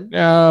now and then.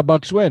 Yeah,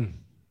 Bucs win.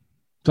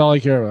 That's all I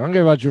care about. I don't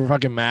care about your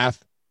fucking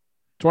math.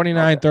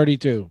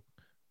 29-32.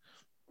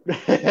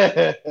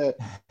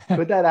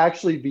 Could that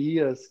actually be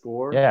a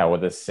score? Yeah,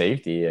 with a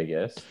safety, I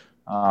guess.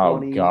 Oh,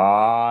 20.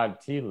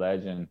 God.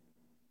 T-Legend.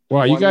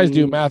 Wow, you guys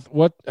do math.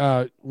 What?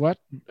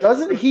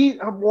 Doesn't he?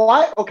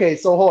 Why? Okay,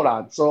 so hold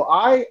on. So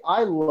I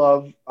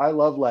love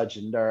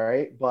Legend, all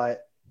right,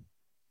 but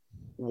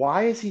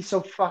why is he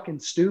so fucking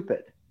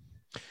stupid?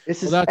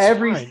 This is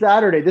every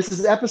Saturday. This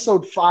is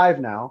episode 5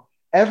 now.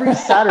 Every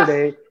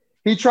Saturday,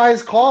 he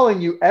tries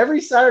calling you. Every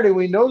Saturday,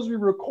 he knows we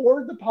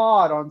record the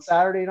pod on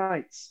Saturday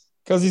nights.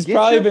 Because he's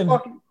probably been.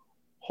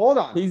 Hold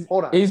on. He's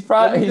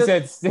probably.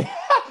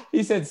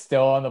 He said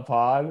still on the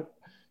pod.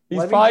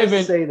 Let me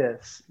just say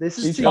this. This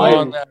is to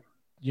you.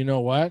 You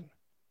know what?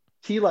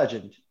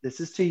 T-Legend,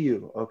 this is to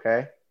you,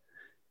 okay?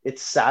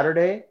 It's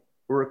Saturday.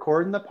 We're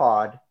recording the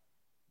pod.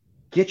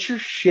 Get your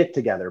shit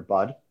together,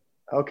 bud.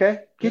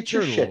 Okay? Get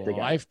your shit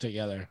together. Life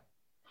together.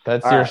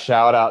 That's your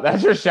shout out.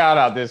 That's your shout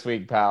out this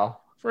week,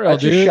 pal. For real,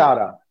 That's your shout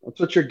out. That's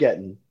what you're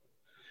getting.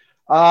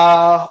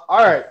 All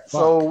right. Fuck.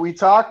 So we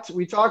talked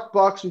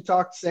Bucs, we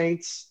talked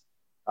Saints.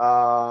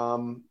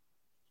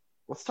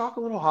 Let's talk a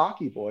little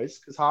hockey, boys,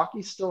 because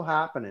hockey's still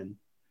happening.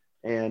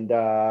 And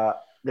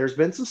there's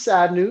been some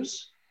sad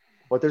news,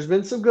 but there's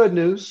been some good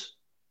news.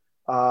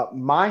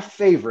 My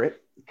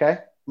favorite,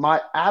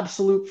 my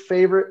absolute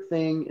favorite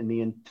thing in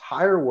the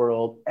entire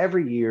world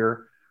every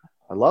year.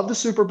 I love the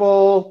Super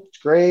Bowl. It's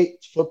great.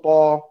 It's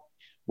football.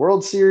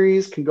 World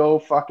Series can go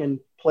fucking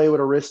play with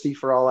a wristy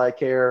for all I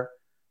care.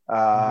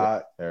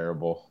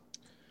 Terrible.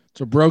 It's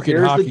a broken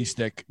hockey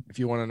stick, if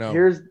you want to know.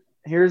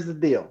 Here's the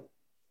deal.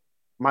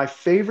 My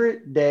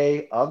favorite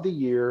day of the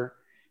year.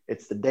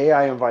 It's the day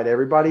I invite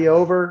everybody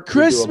over.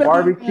 Christmas. We do a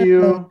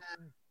barbecue.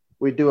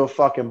 We do a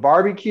fucking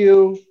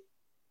barbecue.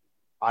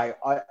 I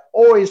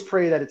always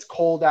pray that it's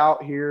cold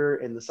out here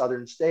in the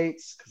southern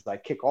states because I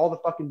kick all the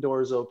fucking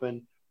doors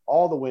open,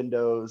 all the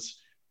windows,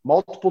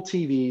 multiple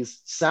TVs,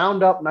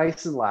 sound up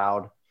nice and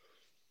loud.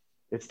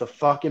 It's the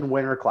fucking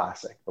Winter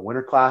Classic. The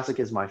Winter Classic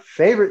is my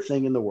favorite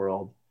thing in the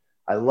world.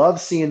 I love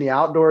seeing the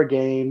outdoor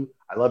game.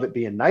 I love it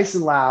being nice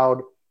and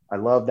loud. I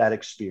love that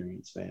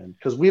experience, man,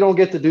 because we don't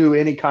get to do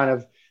any kind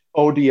of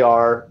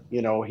ODR,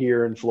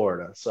 here in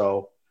Florida.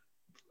 So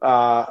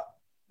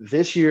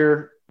this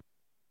year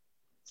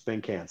it's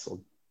been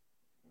canceled.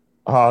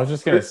 Oh, I was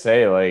just going to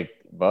say,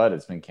 but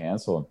it's been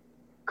canceled.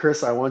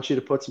 Chris, I want you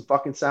to put some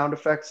fucking sound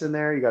effects in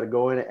there. You got to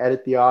go in and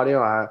edit the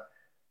audio.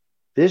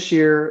 This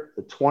year,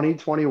 the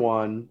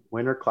 2021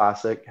 Winter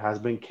Classic has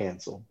been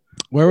canceled.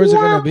 Where was it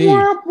going to be?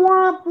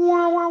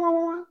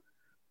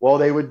 Well,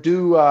 they would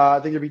do, I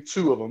think there'd be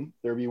two of them.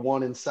 There'd be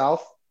one in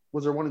South.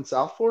 Was there one in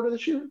South Florida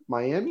this year?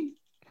 Miami?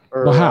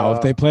 Or, well, how?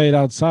 If they play it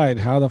outside,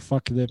 how the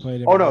fuck did they play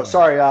it? No,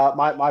 sorry.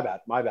 My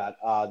bad.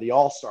 The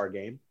All-Star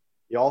game.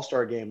 The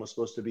All-Star game was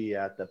supposed to be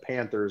at the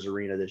Panthers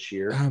Arena this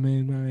year. I'm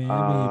in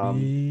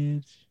Miami,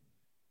 bitch.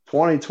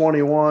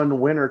 2021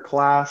 Winter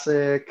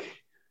Classic.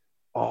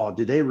 Oh,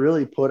 did they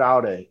really put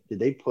out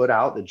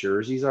the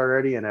jerseys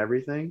already and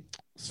everything?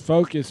 It's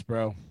focused,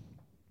 bro.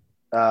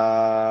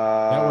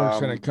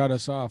 Network's going to cut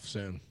us off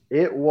soon.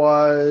 It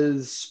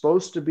was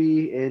supposed to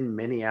be in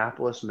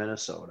Minneapolis,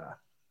 Minnesota.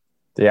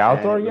 The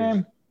outdoor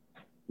game?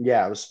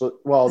 Yeah, it was.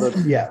 Well,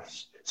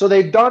 yes. So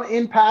they've done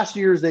in past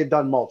years. They've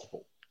done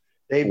multiple.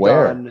 They've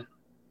done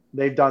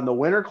the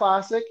Winter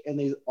Classic, and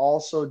they've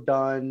also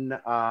done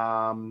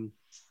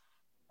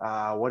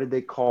what did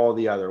they call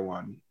the other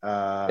one?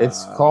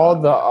 It's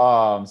called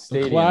the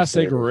Stadium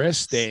Classic Series.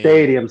 Wristy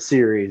Stadium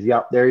Series.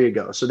 Yep, there you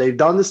go. So they've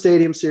done the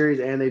Stadium Series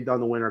and they've done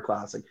the Winter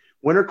Classic.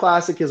 Winter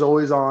Classic is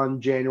always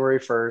on January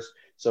 1st.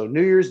 So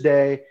New Year's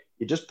Day,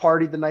 you just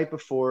partied the night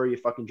before, you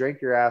fucking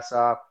drank your ass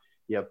off,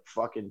 you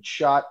fucking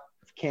shot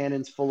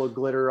cannons full of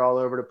glitter all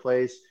over the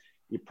place.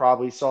 You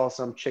probably saw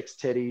some chick's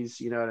titties,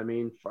 you know what I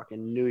mean?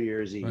 Fucking New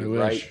Year's Eve,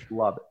 right?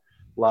 Love it.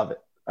 Love it.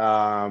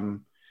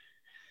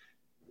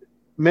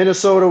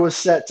 Minnesota was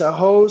set to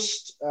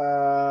host.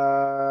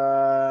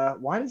 Why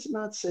does it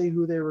not say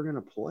who they were going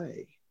to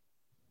play?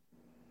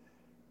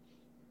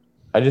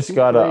 I just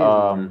got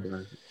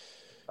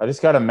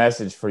a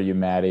message for you,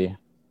 Matty.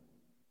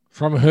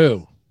 From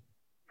who?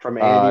 From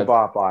Andy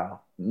Bopile.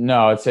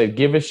 No, it said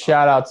give a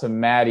shout out to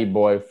Matty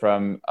boy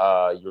from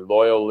your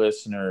loyal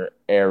listener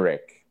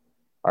Eric.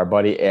 Our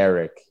buddy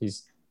Eric.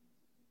 He's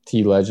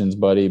T Legends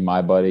buddy,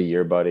 my buddy,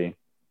 your buddy.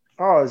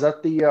 Oh, is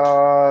that the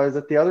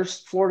other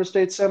Florida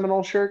State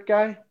Seminole shirt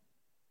guy?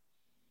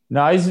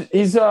 No,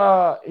 he's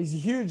a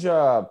huge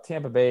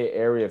Tampa Bay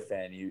area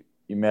fan. You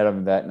met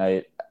him that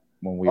night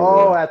when we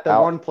were at the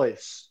out. One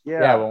place.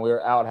 Yeah, when we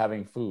were out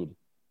having food.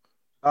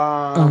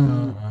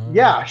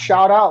 Yeah,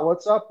 shout out.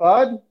 What's up,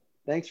 bud?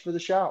 Thanks for the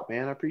shout,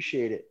 man. I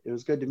appreciate it. It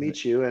was good to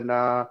meet you. And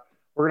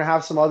we're gonna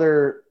have some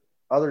other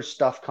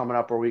stuff coming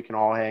up where we can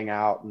all hang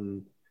out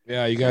and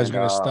yeah, you guys are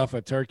gonna stuff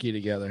a turkey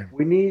together.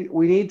 We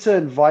need to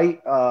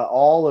invite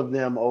all of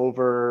them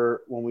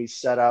over when we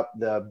set up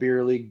the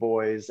Beer League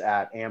boys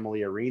at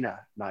Amalie Arena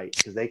night,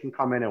 because they can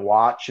come in and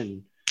watch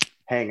and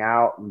hang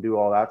out and do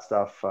all that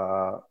stuff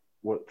for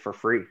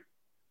free.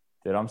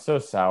 Dude, I'm so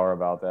sour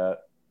about that.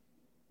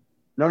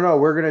 No,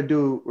 we're gonna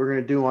do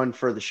one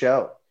for the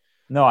show.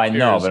 No, I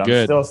know, but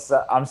good.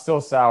 I'm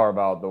still sour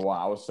about the one.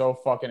 I was so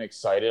fucking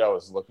excited. I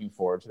was looking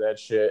forward to that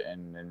shit,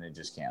 and then they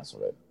just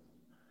canceled it.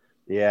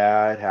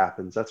 Yeah, it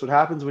happens. That's what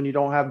happens when you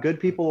don't have good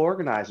people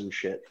organizing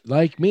shit.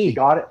 Like me. You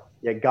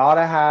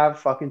gotta have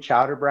fucking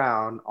Chowda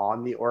Brown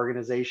on the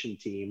organization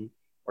team,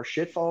 or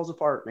shit falls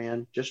apart,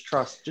 man. Just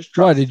trust.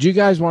 What, did you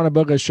guys want to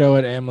book a show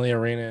at Amalie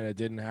Arena and it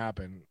didn't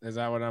happen? Is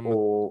that what I'm?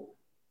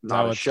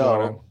 Not a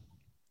show.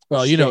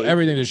 Well, you know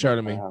everything to show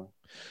to me.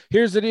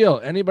 Here's the deal.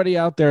 Anybody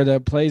out there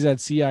that plays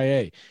at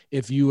CIA,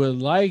 if you would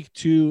like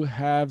to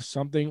have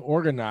something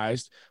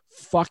organized,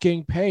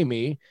 fucking pay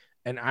me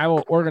and I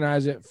will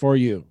organize it for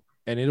you.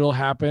 And it'll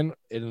happen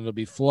and it'll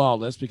be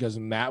flawless because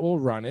Matt will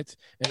run it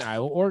and I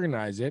will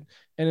organize it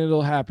and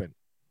it'll happen.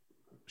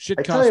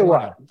 Shit costs money.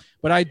 What,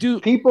 but I do.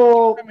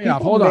 People may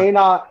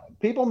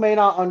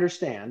not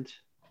understand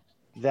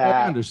that.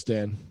 I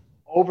understand.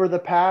 Over the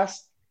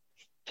past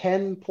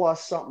 10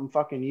 plus something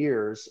fucking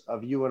years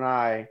of you and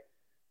I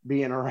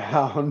being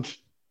around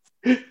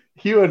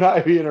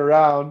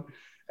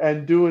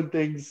and doing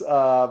things,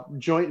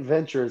 joint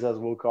ventures, as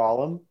we'll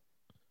call them.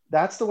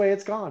 That's the way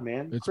it's gone,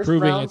 man. It's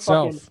proving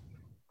itself.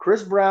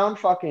 Chris Brown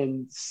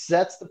fucking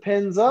sets the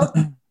pins up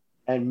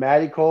and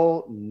Matty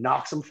Cole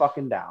knocks them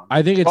fucking down.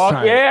 I think it's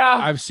time. Yeah.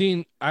 I've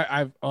seen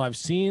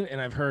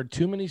and I've heard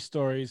too many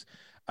stories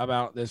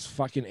about this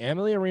fucking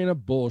Amalie Arena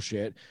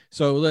bullshit.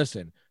 So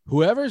listen,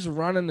 whoever's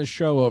running the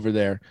show over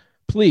there,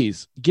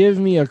 please give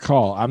me a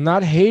call. I'm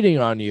not hating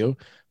on you,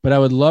 but I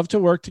would love to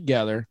work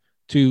together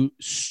to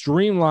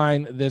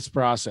streamline this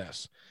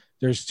process.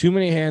 There's too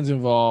many hands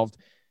involved,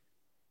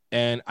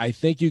 and I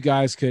think you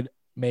guys could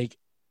make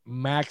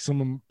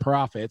maximum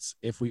profits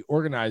if we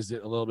organized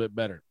it a little bit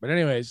better. But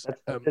anyways,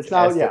 that's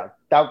not what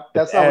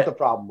the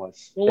problem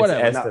was. Well,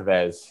 whatever. It's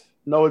Estevez.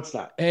 No, it's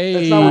not. Hey,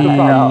 that's not what the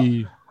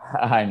problem.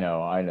 I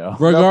know.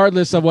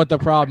 Regardless of what the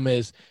problem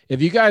is,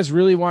 if you guys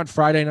really want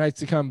Friday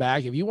nights to come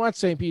back, if you want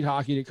St. Pete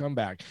hockey to come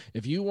back,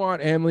 if you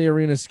want Amalie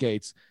Arena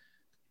skates,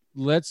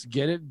 let's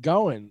get it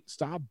going.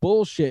 Stop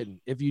bullshitting.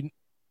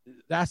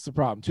 That's the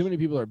problem. Too many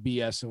people are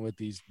BSing with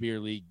this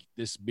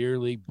beer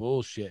league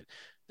bullshit.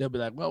 They'll be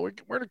like, well, we're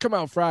going to come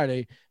out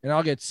Friday, and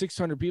I'll get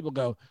 600 people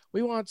go,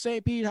 we want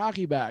St. Pete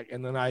hockey back.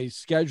 And then I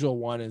schedule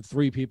one, and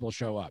 3 people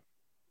show up.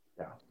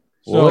 Yeah.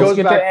 Well, So let's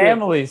get the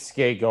Emily's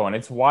skate going.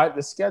 It's wide.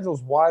 The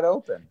schedule's wide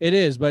open. it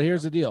is, but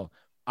here's the deal.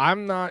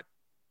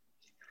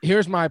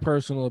 Here's my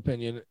personal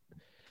opinion.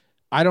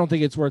 I don't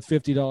think it's worth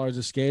 $50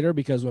 a skater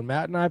because when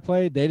Matt and I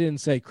played, they didn't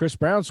say Chris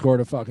Brown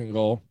scored a fucking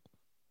goal.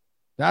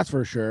 That's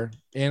for sure.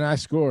 And I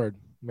scored.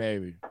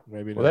 Maybe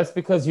Well, not. that's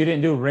because you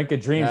didn't do Rink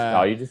of Dreams,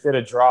 pal. You just did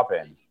a drop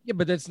in. Yeah,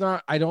 but that's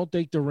not. I don't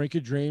think the Rink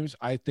of Dreams.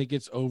 I think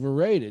it's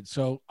overrated.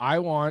 So I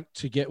want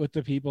to get with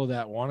the people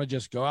that want to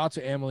just go out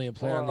to Emily and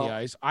play on the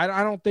ice. I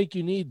don't think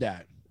you need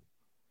that.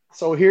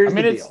 So here's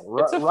the deal.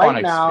 It's a fun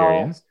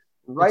experience.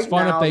 It's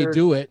fun if they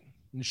do it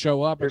and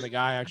show up and the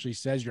guy actually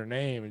says your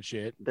name and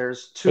shit.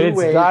 There's two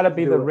ways. It's got to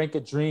be the Rink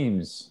of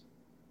Dreams.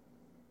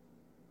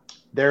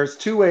 There's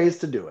two ways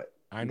to do it.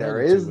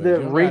 There is the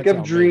Rink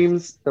of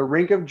Dreams, the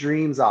Rink of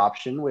Dreams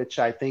option, which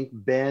I think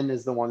Ben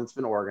is the one that's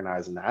been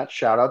organizing that.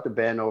 Shout out to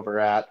Ben over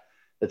at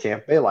the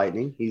Tampa Bay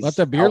Lightning. Let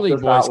the Beer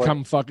League boys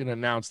come fucking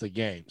announce the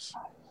games.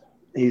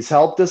 He's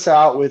helped us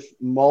out with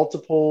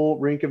multiple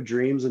Rink of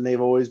Dreams, and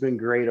they've always been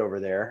great over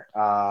there.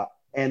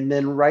 And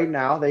then right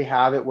now they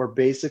have it where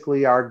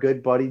basically our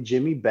good buddy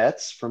Jimmy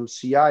Betts from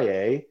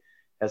CIA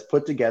has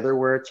put together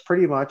where it's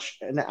pretty much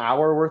an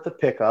hour worth of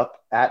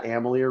pickup at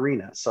Amalie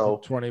Arena.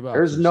 So $20.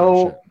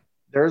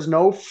 There's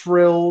no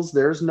frills.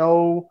 There's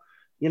no,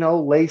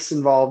 lace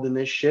involved in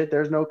this shit.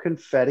 There's no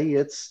confetti.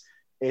 It's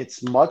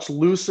much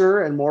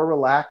looser and more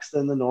relaxed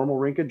than the normal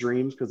Rink of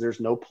Dreams because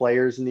there's no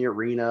players in the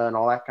arena and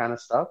all that kind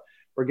of stuff.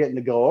 We're getting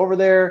to go over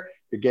there.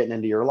 You're getting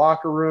into your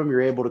locker room.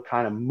 You're able to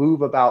kind of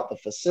move about the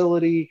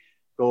facility,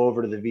 go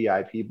over to the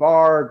VIP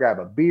bar, grab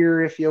a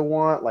beer if you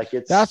want.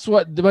 That's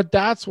what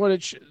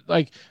it should.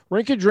 Like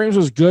Rink of Dreams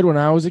was good when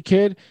I was a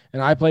kid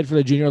and I played for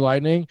the Junior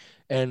Lightning.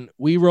 And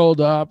we rolled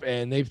up,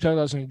 and they took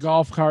us in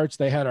golf carts.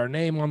 They had our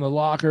name on the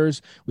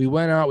lockers. We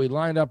went out. We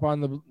lined up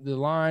on the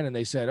line, and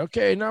they said,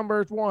 okay,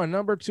 number 1,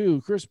 number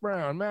 2, Chris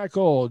Brown, Matt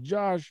Cole,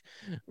 Josh,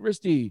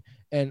 Wristy,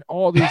 and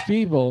all these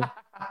people.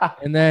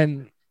 And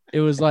then it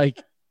was like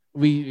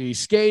we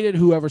skated.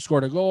 Whoever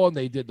scored a goal, and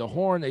they did the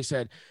horn. They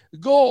said,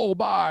 goal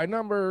by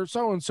number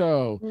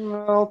so-and-so.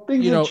 Well,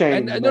 things have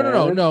changed.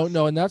 No,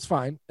 and that's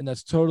fine. And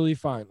that's totally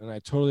fine. And I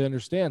totally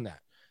understand that.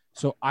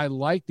 So I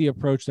like the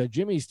approach that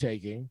Jimmy's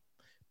taking.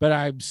 But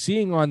I'm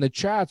seeing on the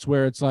chats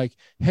where it's like,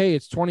 hey,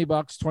 it's $20,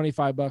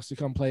 $25 to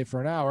come play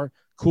for an hour.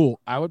 Cool.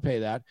 I would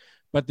pay that.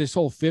 But this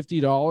whole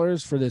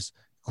 $50 for this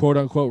quote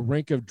unquote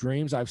Rink of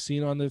Dreams, I've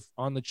seen on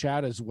the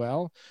chat as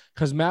well.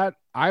 Because Matt,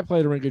 I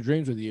played a Rink of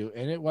Dreams with you,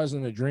 and it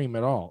wasn't a dream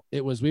at all.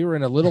 It was, we were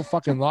in a little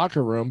fucking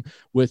locker room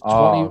with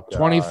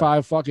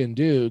 25 fucking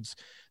dudes.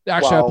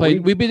 Actually,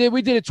 we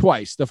did it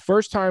twice. The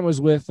first time was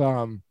with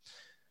the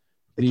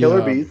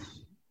Killer Bees.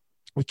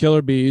 With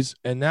Killer Bees,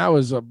 and that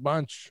was a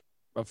bunch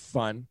of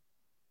fun.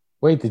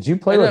 Wait, did you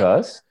play with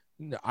us?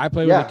 No, I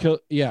played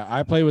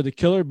with the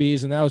Killer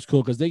Bees, and that was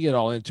cool because they get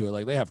all into it.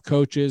 Like they have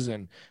coaches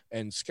and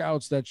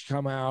scouts that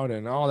come out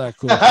and all that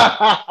cool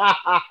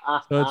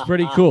stuff. So it's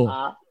pretty cool.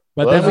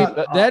 But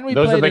then we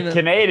those played are the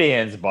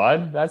Canadians,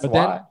 bud. That's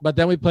why. But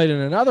then we played in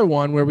another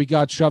one where we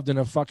got shoved in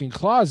a fucking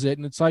closet,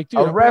 and it's like, dude,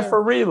 a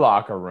referee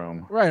locker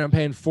room. Right, I'm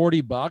paying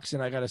 $40,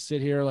 and I got to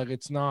sit here like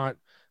it's not.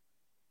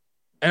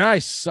 And I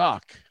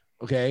suck.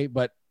 Okay,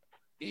 but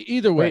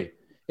either way.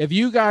 If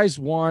you guys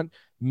want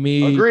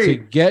me to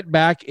get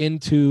back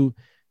into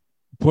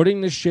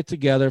putting this shit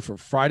together for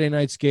Friday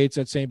night skates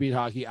at St. Pete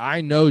Hockey, I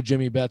know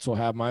Jimmy Betts will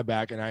have my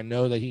back, and I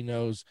know that he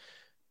knows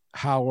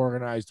how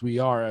organized we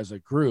are as a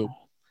group.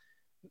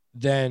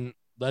 Then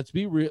let's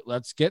be real.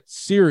 Let's get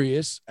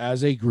serious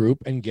as a group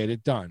and get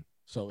it done.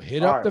 So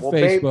hit up the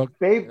Facebook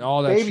and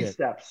all that baby shit.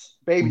 Steps.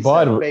 Baby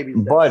steps.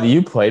 Bud,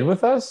 you played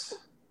with us?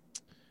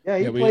 Yeah,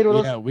 you played with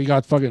us. Yeah, we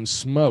got fucking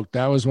smoked.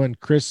 That was when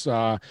Chris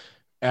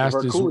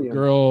asked his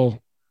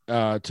girl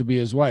to be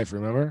his wife.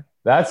 Remember?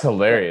 That's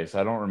hilarious.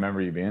 I don't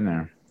remember you being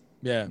there.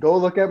 Yeah. Go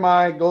look at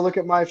my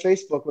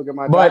Facebook. Look at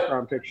my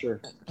background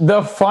picture.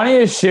 The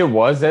funniest shit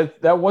was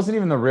that wasn't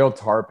even the real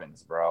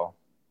Tarpons, bro.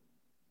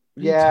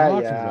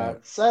 Yeah.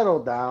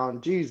 Settle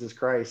down. Jesus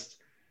Christ.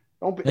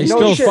 They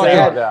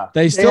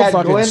still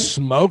fucking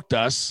smoked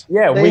us.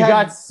 Yeah, we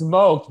got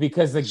smoked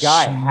because the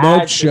guy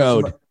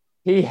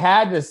he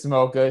had to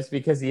smoke us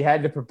because he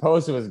had to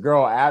propose to his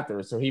girl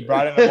after. So he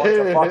brought in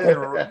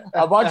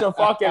a bunch of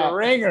fucking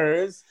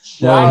ringers.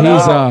 Shout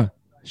out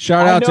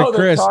to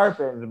Chris.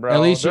 Tarpons, bro. At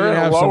least you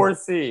have lower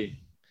C.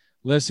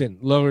 Listen,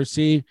 lower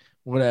C,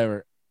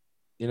 whatever.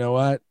 You know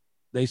what?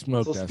 They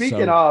smoked us.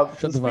 Speaking of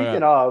the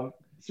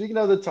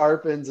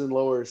Tarpons and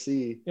lower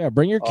C. Yeah,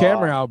 bring your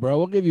camera out, bro.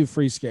 We'll give you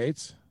free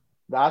skates.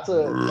 That's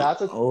a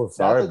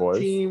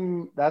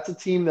team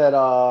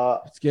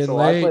that it's getting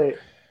late.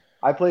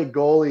 I play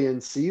goalie in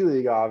C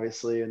League,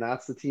 obviously, and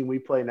that's the team we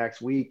play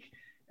next week.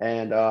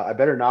 And I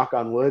better knock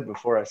on wood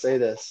before I say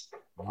this.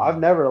 I've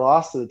never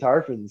lost to the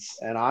Tarpons,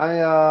 and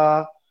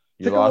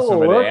you lost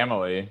them to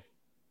Emily.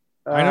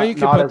 I know you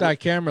can put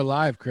that camera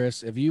live,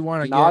 Chris. If you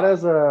want to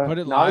put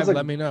it live,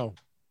 let me know.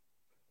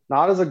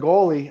 Not as a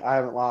goalie, I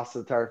haven't lost to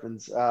the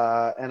Tarpons.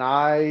 And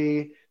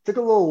I took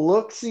a little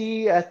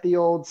look-see at the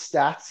old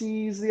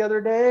Statsies the other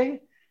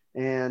day,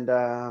 And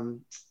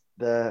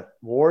the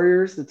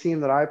Warriors, the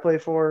team that I play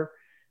for,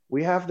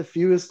 we have the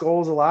fewest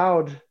goals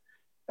allowed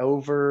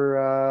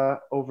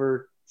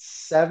over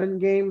 7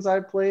 games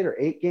I've played, or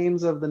 8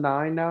 games of the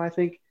 9 now, I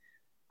think.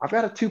 I've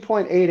got a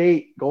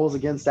 2.88 goals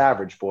against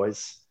average,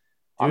 boys.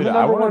 Dude,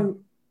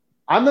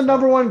 I'm the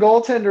number one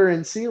goaltender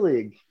in C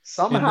League.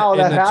 Somehow in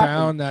that the happened.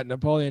 town that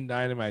Napoleon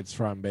Dynamite's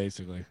from,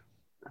 basically.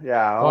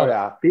 Yeah. But,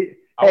 yeah.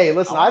 Hey,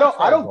 listen, I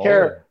don't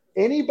care.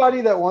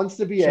 Anybody that wants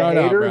to be Shout a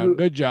out, hater, bro.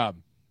 Good job.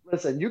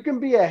 Listen, you can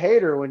be a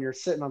hater when you're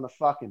sitting on the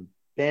fucking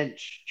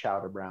bench,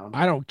 Chowda Brown.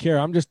 I don't care.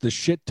 I'm just the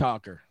shit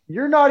talker.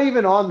 You're not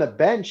even on the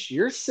bench.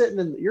 You're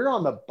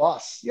on the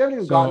bus. You haven't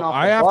even gotten off the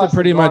bus. I have to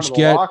pretty much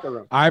get. Locker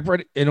room.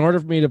 In order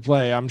for me to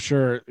play, I'm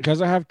sure,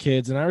 because I have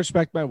kids and I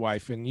respect my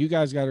wife, and you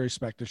guys got to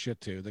respect the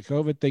shit too. The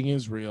COVID thing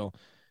is real,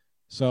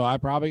 so I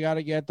probably got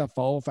to get the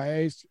full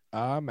face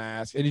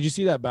mask. And did you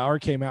see that Bauer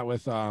came out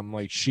with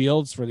like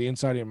shields for the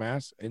inside of your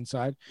mask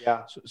inside?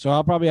 Yeah. So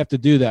I'll probably have to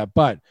do that,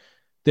 but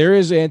there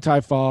is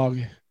anti-fog.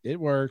 It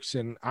works,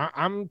 and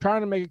I'm trying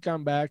to make it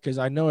come back because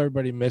I know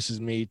everybody misses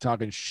me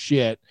talking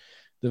shit.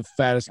 The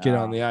fattest kid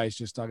on the ice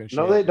just talking shit.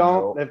 No, they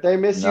don't. If they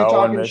miss you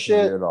talking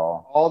shit,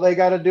 all they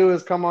got to do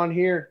is come on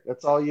here.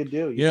 That's all you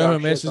do. You know who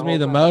misses me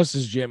the most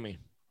is Jimmy.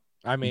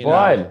 I mean,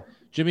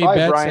 Jimmy Probably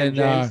Betts Brian and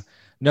James.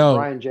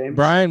 no, James.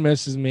 Brian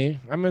misses me.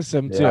 I miss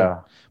him too. Yeah.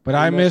 But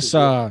I miss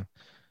the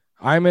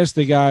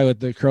guy with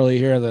the curly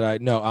hair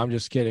I'm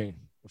just kidding.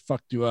 I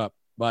fucked you up.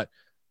 But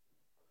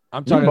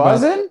I'm talking about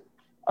Buzzin?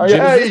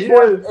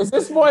 Is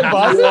this boy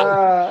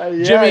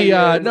Buzzin? Jimmy.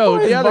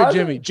 The other Buzzin?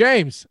 Jimmy.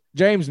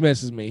 James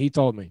misses me. He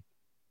told me.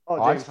 Oh,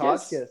 James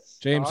Hodgkiss.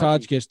 James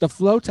Hodgkiss, the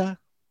floater.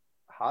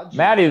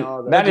 Matty,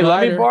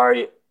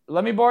 glider.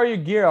 let me borrow your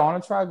gear. I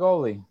want to try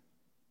goalie.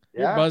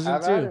 You're buzzing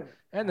too.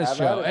 And the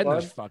show. And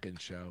the fucking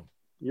show.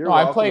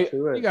 I played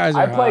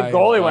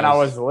goalie when I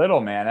was little,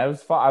 man. It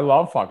was fun. I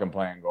love fucking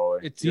playing goalie.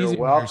 It's easy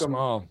when you're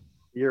small.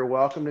 You're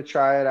welcome to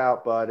try it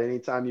out, bud,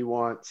 anytime you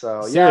want.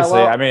 So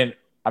seriously, I mean,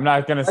 I'm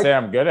not going to say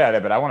I'm good at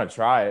it, but I want to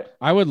try it.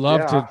 I would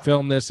love to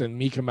film this and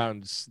me come out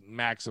and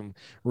smack some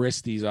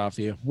wristies off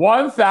you.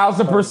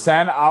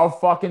 1,000%. I'll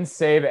fucking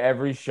save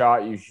every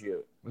shot you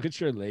shoot. Look at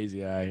your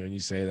lazy eye when you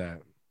say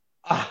that.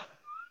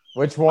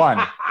 Which one?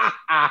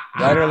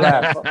 Right or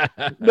left?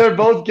 They're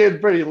both getting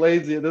pretty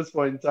lazy at this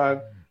point in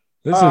time.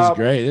 This is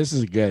great. This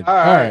is good. All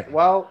right.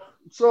 Well,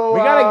 so we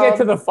got to get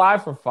to the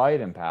 5 for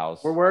fighting,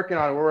 pals. We're working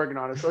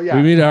on it. So, yeah.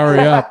 We need to hurry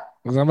up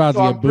because I'm about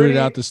to get booted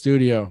out the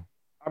studio.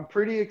 I'm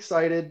pretty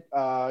excited.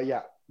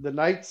 The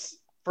Knights,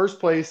 first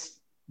place,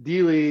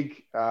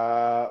 D-League.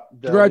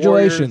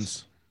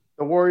 Congratulations.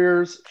 The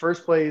Warriors,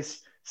 first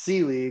place,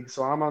 C-League.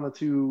 So I'm on the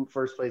 2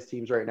 first place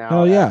teams right now.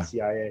 Hell yeah.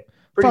 CIA.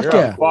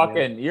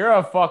 You're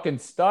a fucking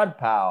stud,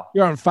 pal.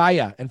 You're on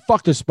fire. And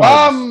fuck the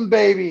Spartans.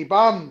 Baby.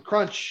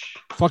 Crunch.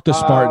 Fuck the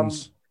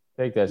Spartans.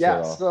 Take that shit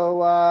off. So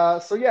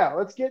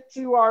let's get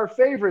to our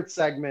favorite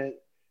segment.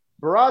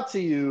 Brought to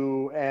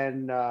you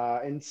and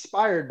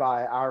inspired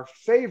by our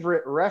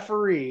favorite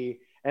referee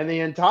and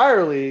the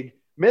entire league,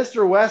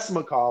 Mr. Wes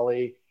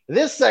McCauley.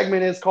 This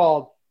segment is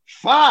called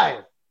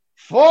 5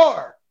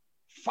 for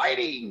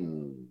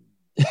Fighting.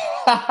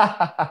 All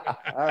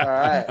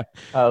right.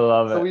 I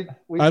love it.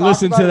 We I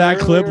listened to that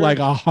clip like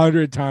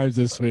 100 times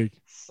this week.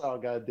 So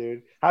good,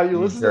 dude. How you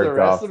listen to the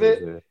rest of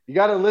it? You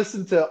got to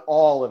listen to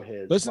all of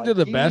his. Listen to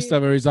the best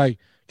of it. He's like,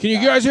 can you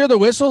guys hear the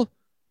whistle?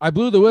 I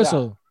blew the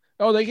whistle. Yeah.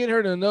 Oh, they can hear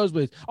it in the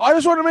nosebleeds. Oh, I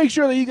just want to make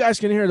sure that you guys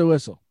can hear the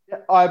whistle. Yeah,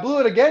 I blew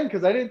it again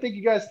because I didn't think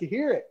you guys could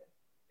hear it.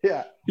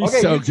 Yeah.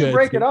 He's so good.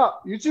 Break it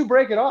up. You two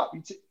break it up.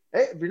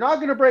 Hey, if you're not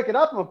going to break it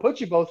up, I'm going to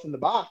put you both in the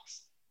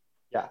box.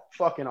 Yeah,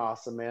 fucking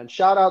awesome, man.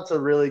 Shout out to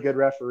really good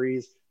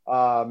referees.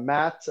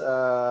 Matt,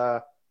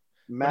 but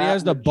he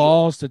has the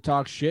balls to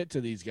talk shit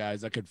to these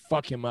guys that could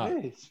fuck him up.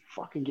 Hey,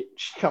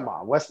 come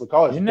on, Wes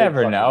McCall. You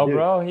never know,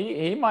 bro.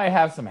 He might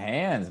have some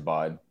hands,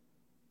 bud.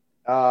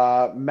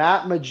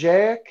 Matt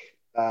Majek.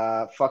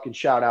 Fucking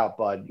shout out,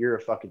 bud. You're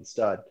a fucking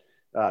stud.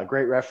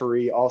 Great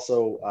referee.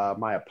 Also,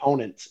 my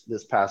opponent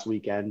this past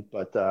weekend,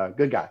 but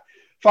good guy.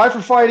 5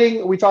 for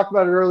Fighting. We talked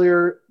about it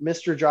earlier.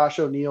 Mr. Josh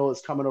O'Neill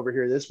is coming over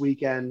here this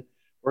weekend.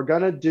 We're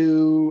gonna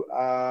do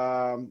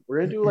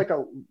like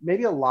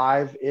maybe a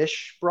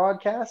live-ish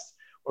broadcast,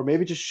 or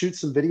maybe just shoot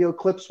some video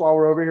clips while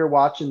we're over here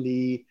watching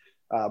the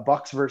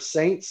Bucs versus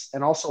Saints,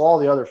 and also all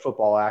the other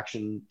football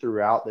action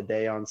throughout the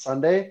day on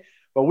Sunday.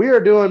 But we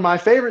are doing my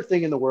favorite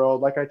thing in the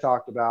world, like I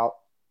talked about.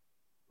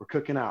 We're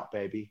cooking out,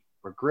 baby.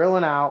 We're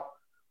grilling out.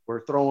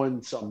 We're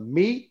throwing some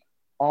meat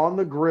on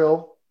the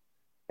grill.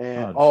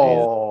 And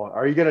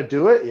are you gonna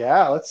do it?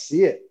 Yeah, let's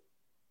see it.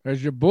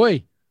 There's your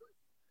boy.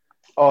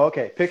 Oh,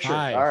 okay. Picture.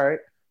 5. All right.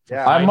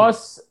 Yeah.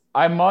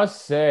 I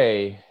must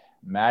say,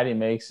 Matty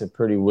makes a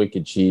pretty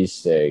wicked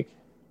cheesesteak.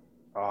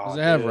 Does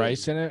it have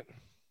rice in it?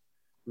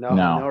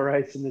 No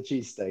rice in the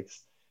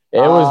cheesesteaks. It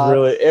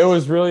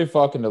was really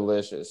fucking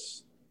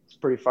delicious.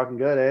 Pretty fucking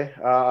good, eh?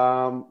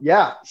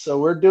 Yeah, so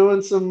we're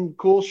doing some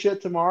cool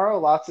shit tomorrow.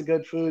 Lots of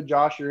good food.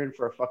 Josh, you're in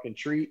for a fucking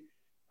treat.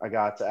 I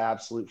got the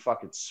absolute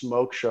fucking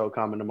smoke show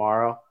coming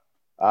tomorrow.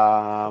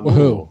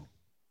 Woohoo.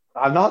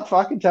 I'm not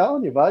fucking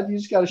telling you, bud. You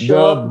just got to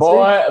show up.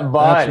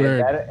 Bud.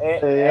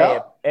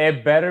 That's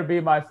It better be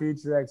my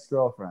future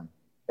ex-girlfriend.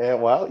 Yeah,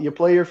 well, you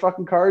play your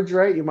fucking cards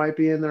right, you might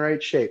be in the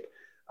right shape.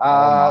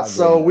 Oh,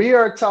 So we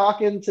are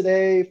talking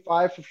today,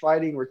 5 for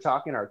Fighting. We're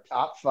talking our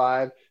top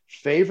 5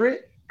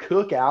 favorite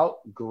cookout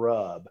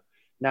grub.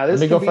 Now, this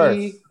can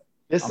be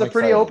 – this is a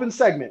pretty open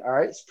segment, all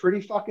right? It's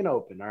pretty fucking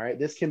open, all right?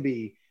 This can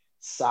be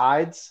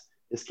sides.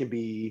 This can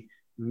be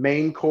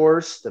main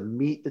course, the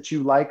meat that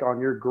you like on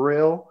your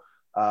grill.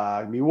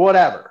 I mean,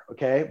 whatever,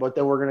 okay? But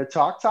then we're going to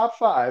talk top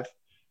 5,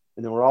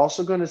 and then we're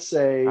also going to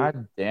say –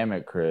 God damn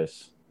it,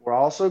 Chris. We're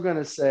also going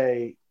to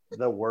say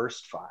the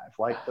worst 5,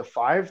 like the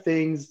 5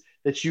 things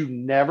that you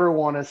never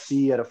want to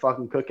see at a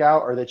fucking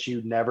cookout or that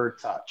you never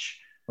touch.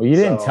 Well, you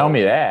didn't tell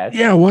me that.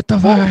 Yeah, what the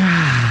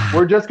fuck?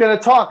 We're just going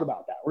to talk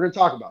about that. We're going to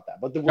talk about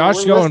that. But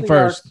Josh going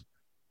first.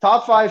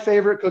 Top 5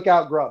 favorite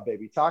cookout grub,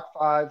 baby. Top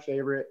 5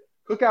 favorite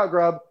cookout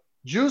grub.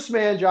 Juice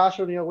Man, Josh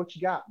O'Neill, what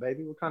you got,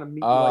 baby? What kind of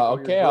meat you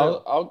like? Okay,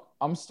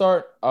 I'm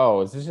start.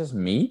 Oh, is this just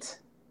meat?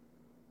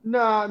 No,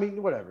 I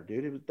mean, whatever,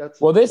 dude.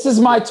 Well, this is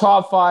my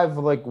top 5,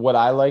 like what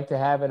I like to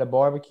have at a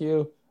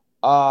barbecue.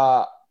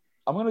 I'm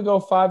gonna go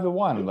 5 to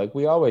 1, like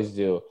we always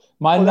do.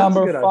 My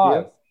number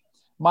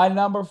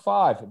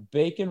 5,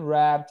 bacon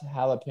wrapped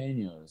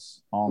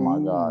jalapenos. Oh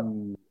my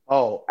god.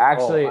 Oh,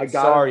 actually,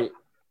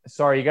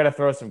 sorry, you got to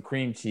throw some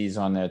cream cheese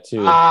on there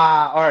too.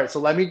 All right.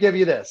 So let me give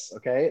you this.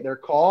 Okay, they're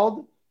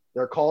called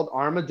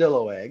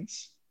armadillo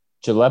eggs.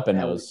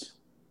 Jalapenos.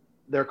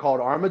 They're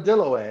called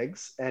armadillo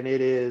eggs, and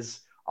it is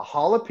a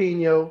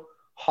jalapeno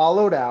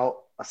hollowed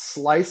out, a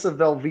slice of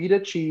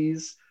Velveeta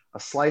cheese, a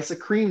slice of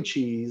cream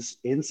cheese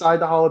inside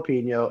the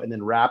jalapeno, and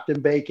then wrapped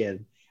in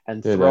bacon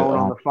and thrown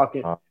on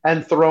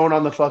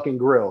the fucking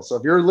grill. So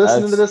if you're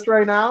listening to this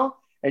right now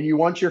and you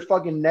want your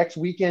fucking next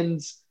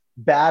weekend's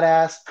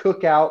badass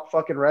cookout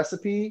fucking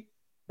recipe,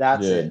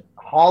 that's it.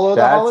 Hollow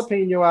the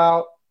jalapeno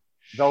out,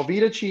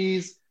 Velveeta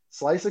cheese,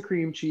 slice of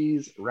cream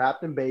cheese,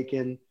 wrapped in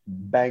bacon,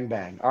 bang,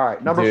 bang. All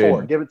right, number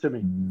 4, give it to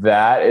me.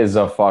 That is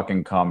a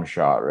fucking cum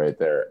shot right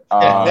there.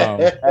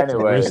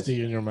 Anyway,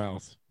 Wristy in your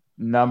mouth.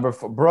 Number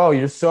 4. Bro,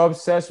 you're so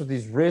obsessed with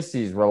these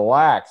Wristies.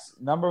 Relax.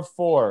 Number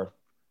 4,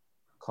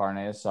 carne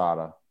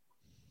asada.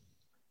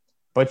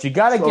 But you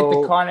got to get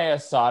the carne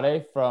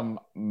asada from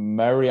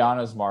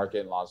Mariana's Market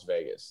in Las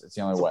Vegas. It's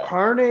the only way.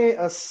 Carne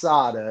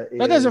asada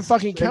that doesn't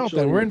fucking count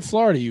then. We're in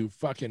Florida, you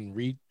fucking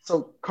read.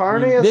 So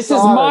carne asada. This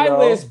is my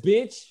list,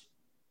 bitch.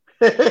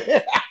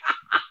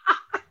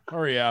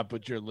 Hurry up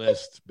with your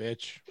list,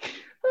 bitch.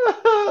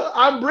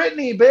 I'm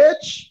Brittany,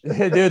 bitch.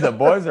 Dude, the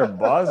boys are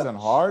buzzing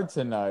hard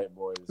tonight,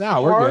 boys.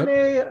 No, we're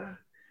good.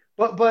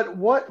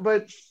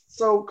 But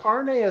so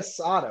carne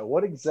asada,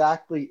 what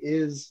exactly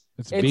is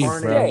it's beef,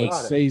 bro.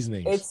 It's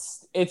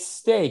seasonings. It's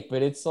steak,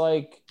 but it's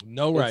like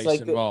no rice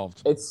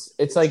involved.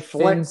 It's like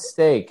thin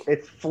steak.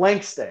 It's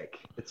flank steak.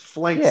 It's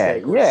flank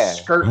steak. Yeah.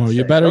 Skirt you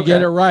steak. better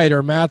get it right,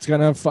 or Matt's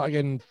gonna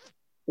fucking.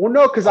 Well,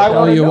 no, because I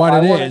want to tell you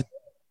what it is.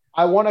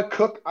 I want to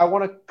cook. I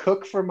want to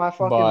cook for my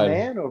fucking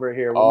man over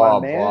here.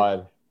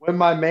 When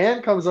my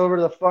man comes over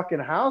to the fucking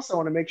house, I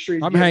want to make sure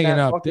he's. I'm hanging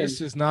up. This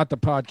is not the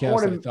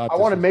podcast. I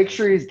want to make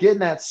sure he's getting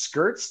that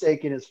skirt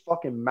steak in his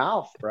fucking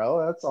mouth,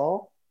 bro. That's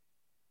all.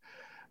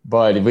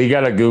 But we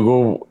gotta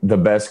Google the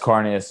best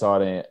carne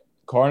asada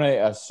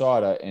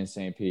in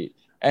St. Pete.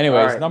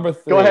 Anyways, number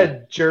 3. Go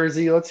ahead,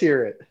 Jersey. Let's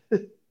hear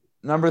it.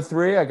 Number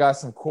 3, I got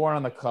some corn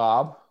on the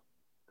cob.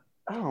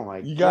 Oh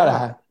my god! You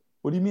gotta.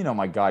 What do you mean? Oh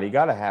my god! You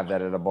gotta have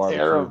that at a barbecue.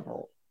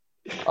 Terrible.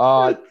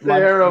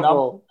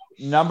 Terrible.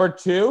 Number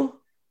 2,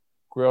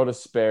 grilled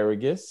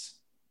asparagus.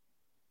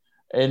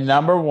 And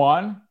number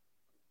one,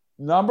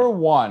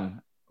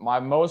 my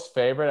most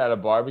favorite at a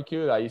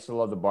barbecue. I used to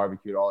love the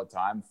barbecue all the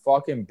time.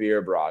 Fucking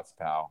beer brats,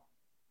 pal.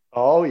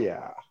 Oh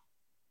yeah.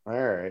 All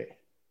right.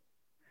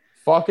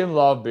 Fucking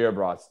love beer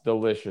brats.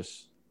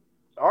 Delicious.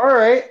 All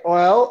right.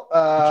 Well,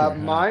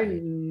 my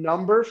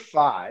number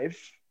 5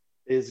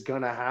 is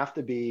gonna have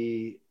to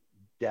be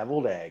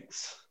deviled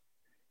eggs.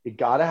 You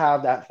gotta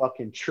have that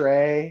fucking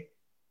tray,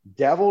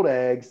 deviled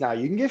eggs. Now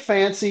you can get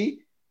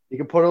fancy. You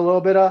can put a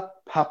little bit of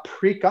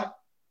paprika,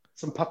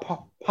 some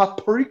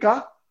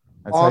paprika.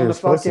 That's on how you're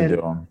supposed to do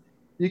them.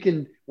 You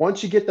can,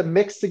 once you get the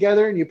mix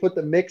together and you put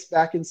the mix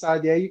back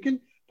inside the egg, you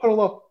can put a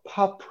little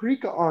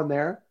paprika on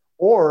there.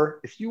 Or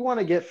if you want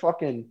to get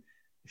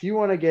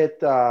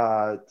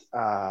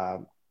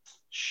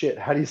shit,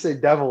 how do you say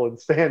devil in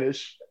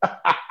Spanish?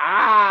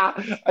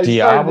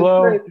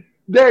 Diablo.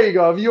 There you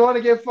go. If you want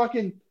to get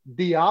fucking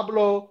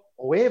Diablo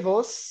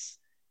huevos,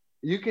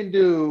 you can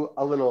do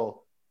a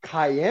little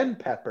cayenne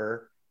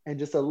pepper and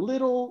just a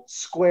little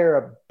square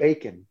of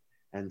bacon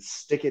and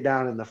stick it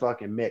down in the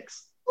fucking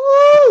mix.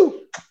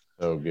 Woo!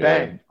 So good.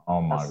 Bang.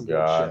 Oh my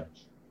god.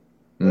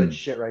 Good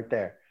shit right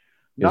there.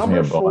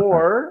 Number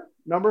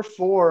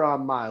 4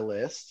 on my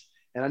list,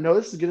 and I know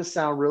this is going to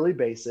sound really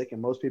basic,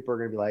 and most people are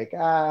going to be like,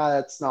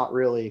 that's not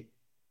really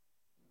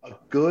a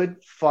good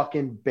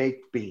fucking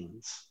baked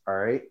beans. All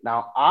right.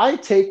 Now, I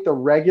take the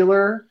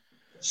regular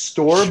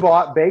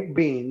store-bought baked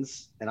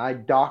beans, and I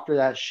doctor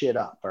that shit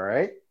up. All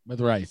right. With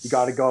rice. You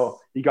got to go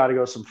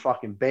some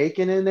fucking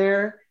bacon in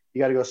there.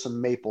 You got to go some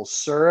maple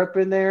syrup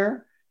in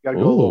there. You got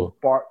to go a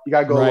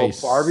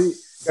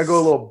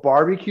little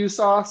barbecue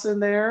sauce in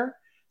there.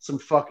 Some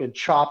fucking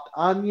chopped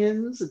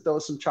onions, and throw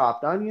some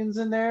chopped onions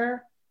in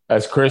there.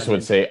 As Chris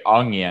would say,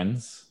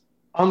 onions.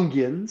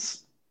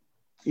 Onions.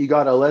 You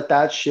got to let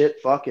that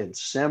shit fucking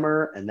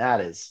simmer, and that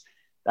is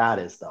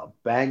the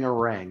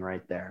bangarang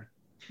right there.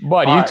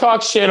 But you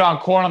talk shit on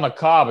corn on the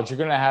cob, but you're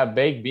going to have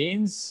baked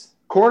beans?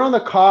 Corn on the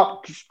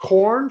cob,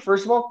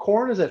 first of all,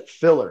 corn is a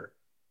filler.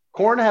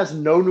 Corn has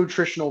no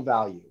nutritional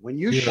value. When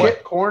you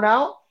shit corn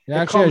out,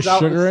 it comes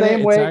out the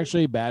same way. It's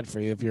actually bad for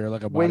you if you're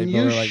like a bodybuilder. When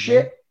you like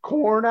shit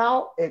corn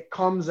out, it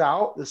comes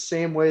out the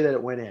same way that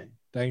it went in.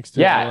 Thanks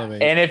to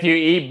Elevate. And if you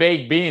eat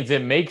baked beans,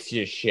 it makes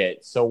you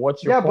shit. So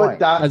what's your point?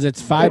 Because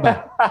it's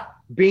fiber.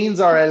 Beans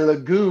are a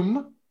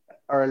legume.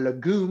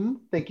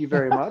 Thank you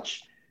very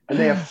much. And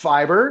they have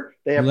fiber.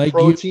 They have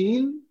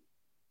protein.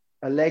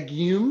 A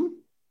legume.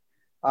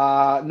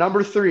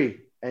 Number 3,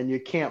 and you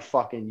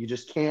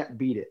just can't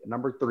beat it.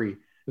 Number 3.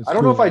 I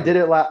don't know if I did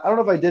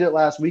it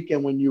last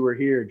weekend when you were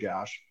here,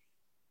 Josh.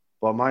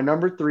 But my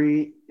number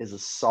 3 is a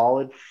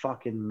solid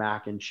fucking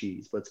mac and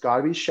cheese, but it's got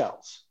to be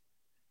shells.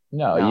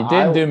 No, you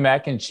didn't do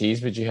mac and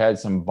cheese, but you had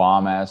some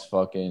bomb ass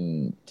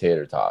fucking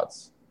tater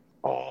tots.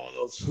 Oh,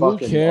 those Who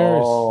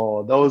cares?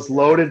 Oh, those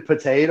loaded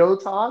potato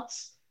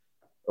tots.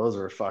 Those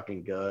are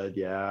fucking good,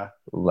 yeah.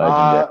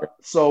 Legendary.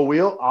 So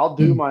I'll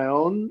do my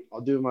own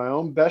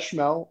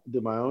bechamel,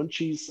 do my own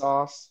cheese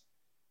sauce,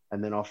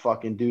 and then I'll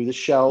fucking do the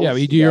shells. Yeah,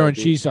 but you do your own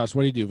cheese sauce.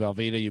 What do you do,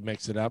 Velveeta? You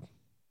mix it up?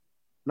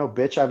 No,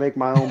 bitch, I make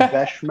my own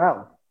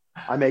bechamel.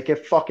 I make a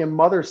fucking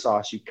mother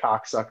sauce, you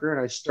cocksucker,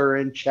 and I stir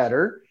in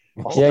cheddar.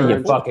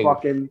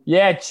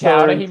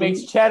 Chowda. He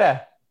makes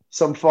cheddar.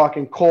 Some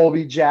fucking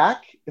Colby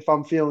Jack if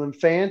I'm feeling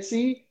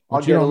fancy.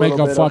 But you don't make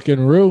a fucking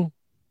roux.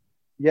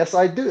 Yes,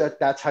 I do.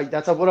 That's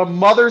what a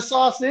mother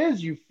sauce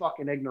is, you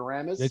fucking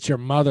ignoramus. That your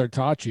mother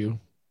taught you.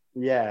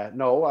 Yeah,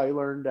 no, I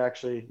learned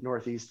actually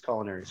Northeast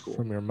Culinary School.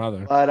 From your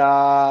mother. But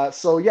but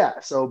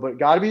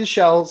gotta be the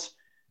shells.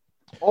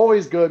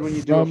 Always good when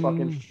you do a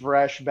fucking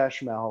fresh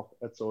bechamel.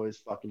 That's always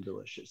fucking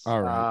delicious.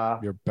 All right,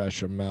 your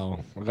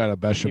bechamel. I got a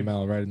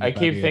bechamel right in the I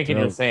keep thinking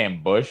you're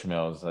saying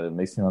Bushmills. It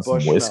makes me want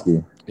some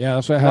whiskey. Yeah,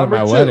 that's what I had at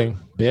my wedding,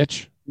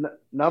 bitch.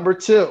 Number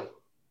 2,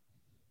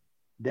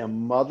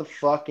 them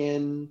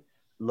motherfucking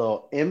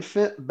little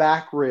infant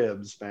back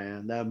ribs,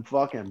 man. Them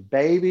fucking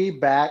baby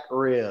back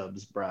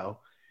ribs, bro.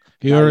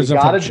 He orders them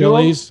from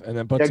Chili's and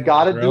then puts them. You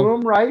gotta do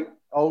them right.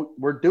 Oh,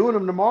 we're doing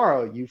them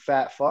tomorrow, you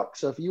fat fuck.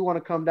 So if you want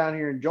to come down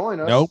here and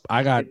join us. Nope,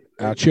 I got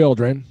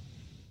children.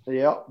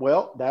 Yeah,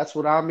 well, that's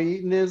what I'm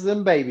eating is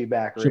them baby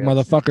back ribs. Should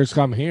motherfuckers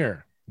come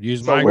here?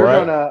 Use my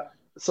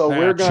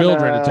children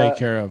to take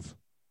care of.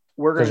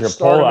 We're gonna your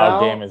start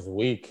pull-out game is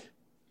weak.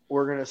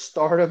 We're gonna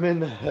start them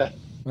in the.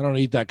 I don't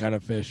eat that kind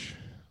of fish.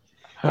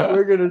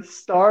 We're gonna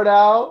start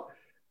out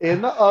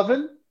in the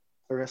oven.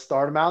 We're going to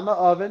start them out in the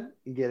oven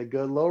and get a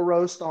good little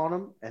roast on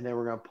them. And then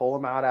we're going to pull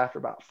them out after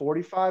about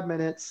 45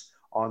 minutes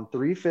on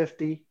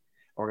 350.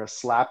 We're going to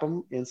slap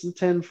them in some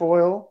tin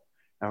foil.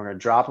 And we're going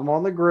to drop them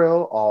on the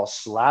grill, all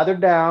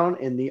slathered down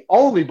in the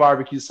only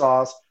barbecue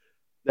sauce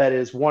that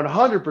is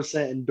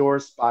 100%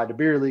 endorsed by the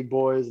Beer League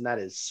boys. And that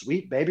is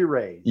Sweet Baby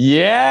Ray's.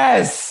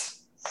 Yes.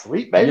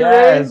 Sweet Baby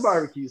Ray's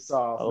barbecue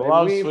sauce. I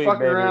love we ain't Sweet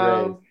fucking Baby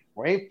around. Ray's.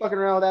 We ain't fucking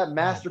around with that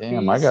masterpiece.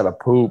 Damn, I got to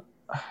poop.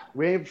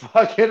 We ain't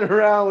fucking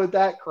around with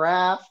that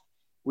craft.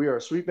 We are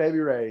Sweet Baby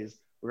Ray's.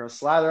 We're going to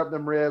slather up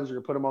them ribs. We're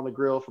going to put them on the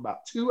grill for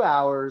about 2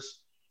 hours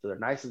so they're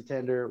nice and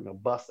tender. We're going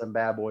to bust them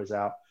bad boys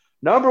out.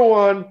 Number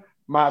 1,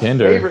 my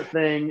favorite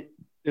thing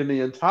in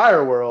the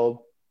entire world,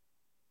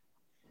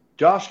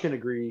 Josh can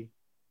agree,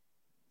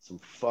 some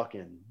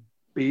fucking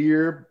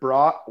beer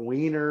brought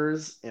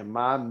wieners in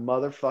my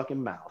motherfucking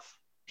mouth.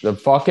 The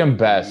fucking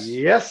best.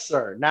 Yes,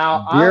 sir.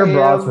 Now, beer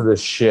brats are the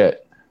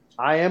shit.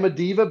 I am a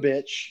diva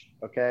bitch.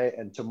 Okay,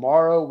 and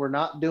tomorrow we're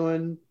not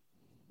doing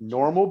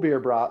normal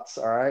beer brats,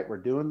 all right? We're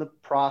doing the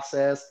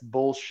processed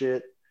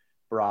bullshit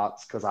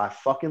brats because I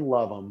fucking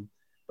love them,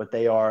 but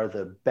they are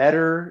the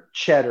better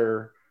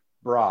cheddar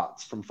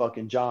brats from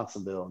fucking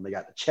Johnsonville, and they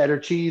got the cheddar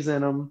cheese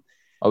in them.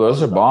 Oh,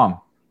 those are bomb.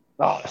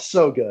 Oh,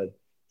 so good.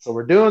 So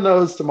we're doing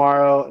those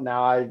tomorrow.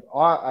 Now,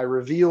 I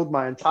revealed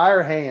my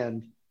entire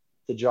hand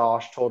to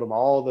Josh, told him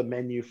all the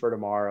menu for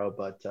tomorrow,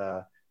 but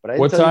I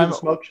didn't tell you who the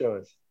smoke show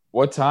is.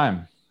 What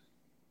time?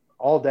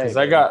 All day. Because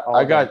I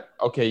got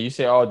okay, you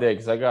say all day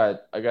because I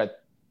got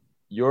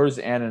yours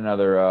and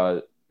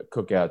another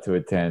cookout to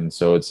attend.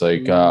 So it's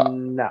like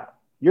no.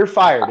 You're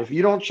fired. If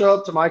you don't show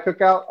up to my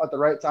cookout at the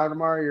right time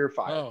tomorrow, you're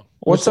fired. Oh,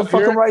 what's the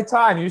fucking right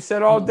time? You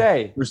said all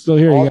day. We're still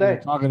here. All you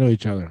day. Talking to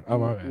each other. Oh,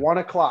 my man. 1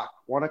 o'clock.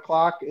 1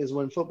 o'clock is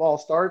when football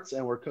starts,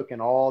 and we're cooking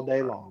all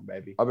day long,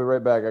 baby. I'll be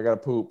right back. I got to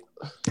poop.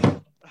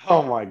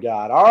 Oh, my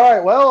God. All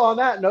right. Well, on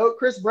that note,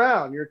 Chris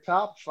Brown, your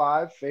top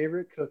 5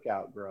 favorite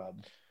cookout grub.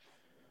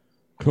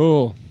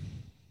 Cool.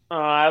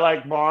 I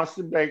like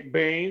Boston baked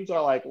beans. I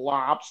like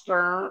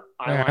lobster.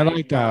 I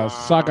like to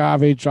suck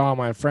off all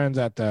my friends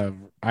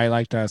I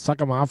like to suck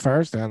them off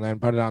first and then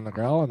put it on the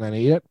grill and then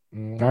eat it.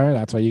 Okay,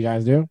 that's what you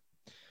guys do.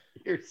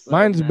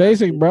 Mine's nasty.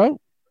 basic,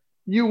 bro.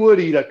 You would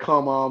eat a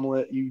cum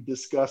omelet, you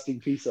disgusting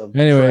piece of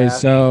Anyway,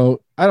 trash. so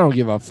I don't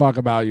give a fuck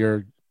about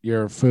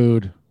your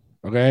food.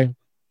 Okay,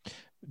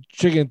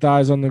 chicken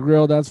thighs on the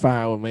grill, that's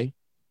fine with me.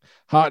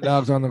 Hot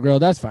dogs on the grill,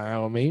 that's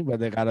fine with me,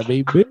 but they gotta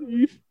be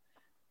beef.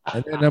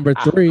 And then number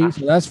 3,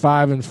 so that's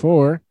 5 and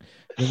 4.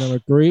 And number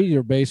 3,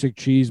 your basic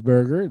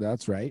cheeseburger.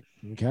 That's right.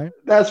 Okay.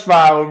 That's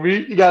fine with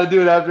me. You got to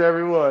do it after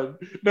every one.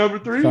 Number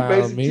 3,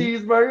 basic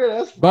cheeseburger.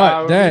 That's fine.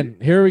 But then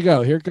here we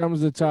go. Here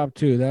comes the top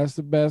 2. That's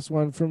the best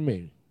one for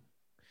me.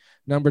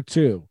 Number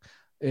 2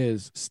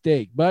 is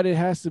steak, but it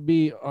has to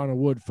be on a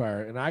wood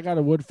fire. And I got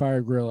a wood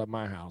fire grill at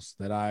my house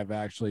that I've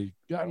actually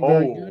gotten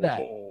very good at.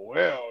 Oh,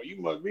 well,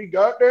 you must be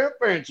goddamn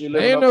fancy.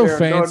 Ain't no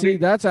fancy.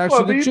 That's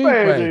actually the cheap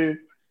way.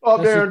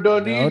 Up there in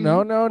Dundee.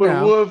 No. With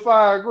a wood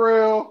fire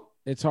grill.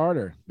 It's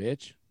harder,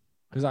 bitch.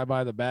 Because I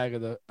buy the bag of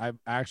the. I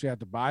actually have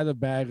to buy the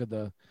bag of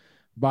the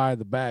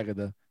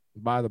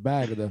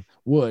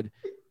wood,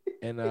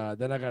 and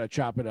then I gotta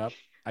chop it up.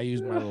 I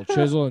use my little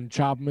chisel and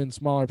chop them in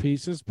smaller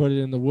pieces. Put it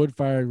in the wood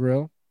fire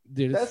grill.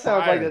 Dude, that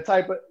sounds like the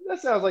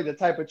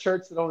type of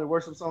church that only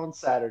worships on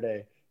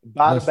Saturday.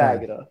 Buy the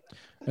bag of them.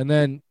 And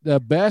then the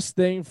best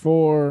thing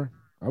for.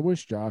 I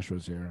wish Josh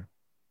was here.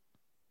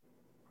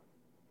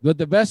 But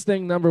the best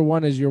thing, number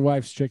 1, is your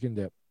wife's chicken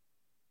dip.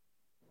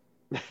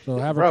 So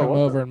have her come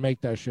over and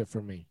make that shit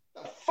for me.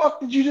 The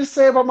fuck did you just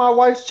say about my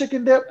wife's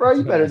chicken dip, bro?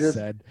 You better just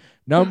said.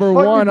 Number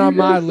 1 on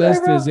my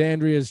list is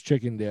Andrea's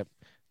chicken dip.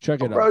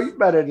 Check it out. Bro, you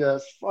better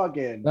just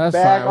fucking That's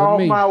bag off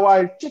my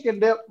wife's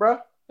chicken dip, bro.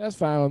 That's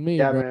fine with me,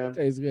 yeah, bro. man. It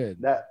tastes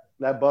good.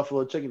 That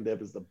buffalo chicken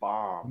dip is the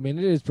bomb. I mean,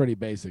 it is pretty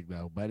basic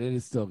though, but it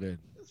is still good.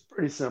 It's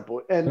pretty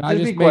simple. And I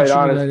just make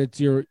sure that it's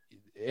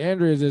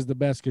Andrea's is the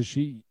best because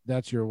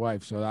that's your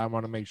wife, so I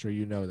want to make sure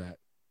you know that.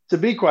 To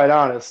be quite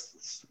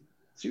honest,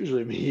 it's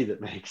usually me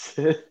that makes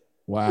it.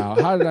 Wow,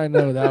 how did I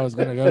know that was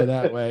going to go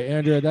that way,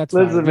 Andrea? That's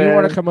fine. If you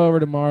want to come over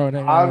tomorrow and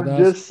hang out with us,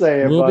 I'm just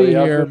saying, we'll buddy, be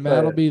here.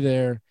 Matt will be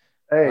there.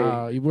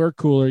 Hey, we're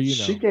cooler, you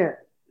know.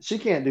 She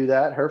can't do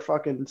that. Her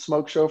fucking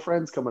smoke show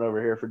friend's coming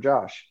over here for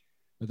Josh.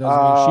 It doesn't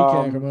mean she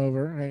can't come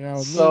over, hang out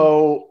with me.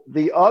 So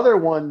the other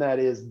one that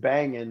is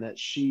banging that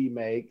she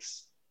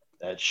makes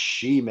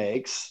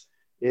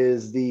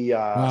is the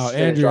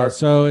Andrea.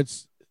 So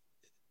it's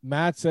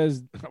Matt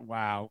says,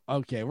 "Wow,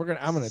 okay, I'm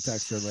gonna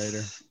text her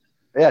later."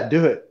 Yeah,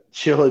 do it.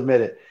 She'll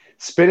admit it.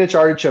 Spinach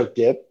artichoke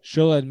dip.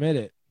 She'll admit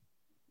it.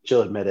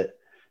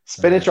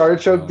 Spinach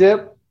artichoke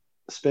dip.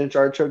 Spinach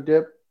artichoke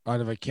dip.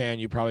 Out of a can,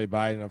 you probably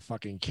buy it in a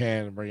fucking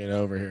can and bring it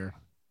over here.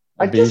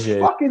 I just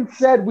fucking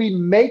said we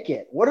make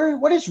it. What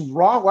is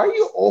wrong? Why are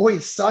you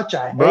always such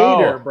a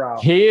hater, bro?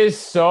 He is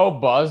so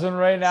buzzing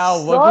right now.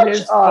 Look at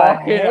his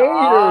fucking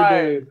hater,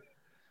 dude.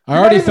 I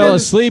already fell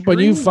asleep when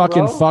you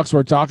fucking fucks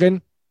were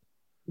talking.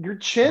 Your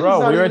chin's bro,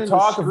 not we were even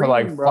talking screen, for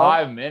like bro.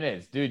 5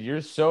 minutes, dude.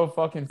 You're so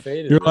fucking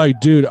faded. You're like,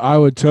 dude, I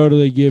would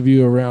totally give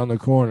you around the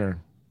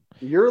corner.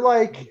 You're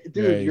like,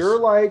 dude, you're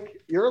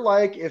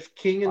like if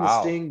King and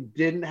the Sting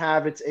didn't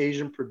have its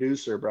Asian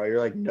producer, bro. You're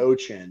like no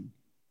chin.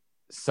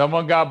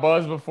 Someone got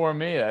buzzed before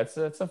me. That's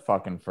a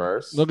fucking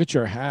first. Look at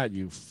your hat,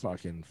 you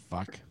fucking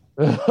fuck.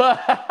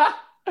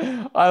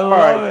 I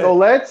love it. So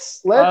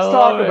let's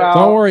talk about.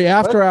 Don't worry.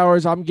 After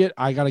hours,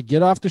 I gotta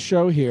get off the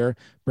show here.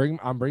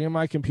 I'm bringing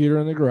my computer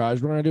in the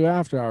garage. We're gonna do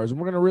after hours, and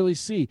we're gonna really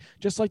see,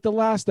 just like the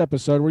last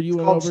episode where you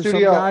went over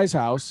some guy's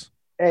house.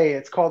 Hey,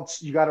 it's called.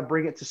 You got to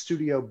bring it to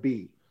Studio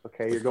B.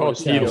 Okay, you're going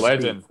to Studio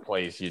Legend's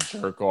place. You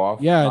jerk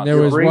off. Yeah, and there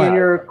was bringing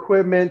your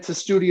equipment to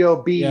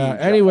Studio B. Yeah.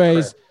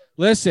 Anyways.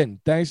 Listen,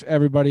 thanks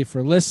everybody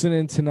for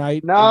listening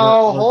tonight.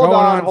 No, hold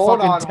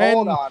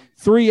on.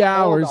 3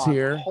 hours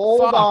here.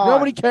 Hold on.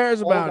 Nobody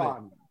cares about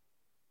it.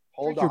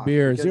 Hold on. Your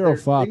beer, zero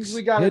fucks.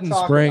 Hidden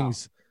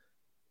Springs.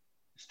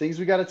 There's things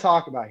we got to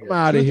talk about here. I'm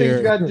out of here. Things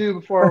we got to do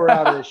before we're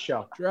out of this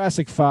show.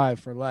 Jurassic 5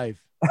 for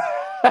life.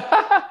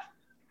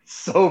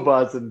 So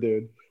buzzing,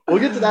 dude. We'll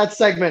get to that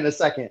segment in a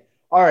second.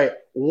 All right.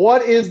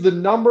 What is the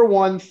number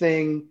one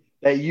thing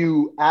that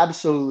you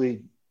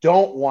absolutely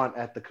don't want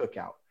at the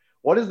cookout?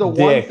 What is the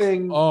one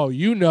thing? Oh,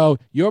 you know,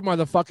 your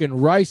motherfucking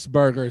rice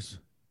burgers,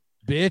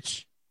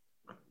 bitch.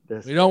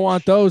 We don't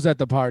want those at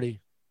the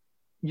party.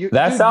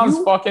 That sounds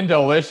fucking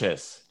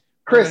delicious.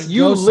 Chris,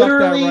 you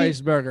literally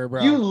rice burger,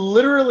 bro. You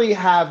literally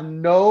have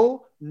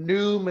no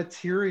new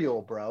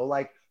material, bro.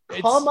 Like,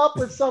 come up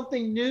with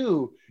something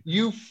new.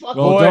 You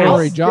fucking don't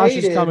worry. Josh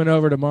is coming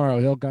over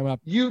tomorrow. He'll come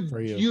up for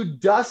you. You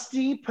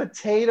dusty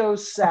potato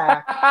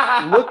sack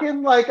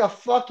looking like a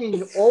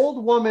fucking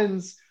old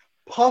woman's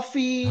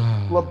puffy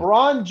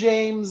LeBron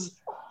James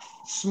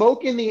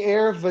smoke in the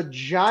air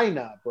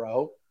vagina,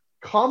 bro.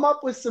 Come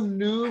up with some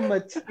new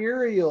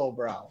material,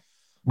 bro.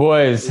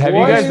 Boys, have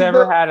you guys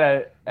ever had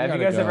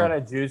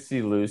a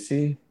Juicy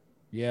Lucy?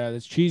 Yeah,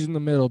 there's cheese in the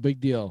middle. Big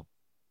deal.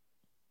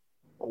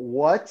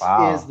 What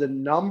Wow. is the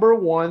number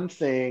one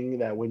thing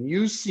that when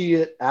you see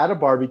it at a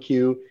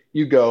barbecue,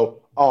 you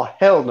go, oh,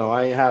 hell no,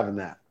 I ain't having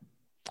that?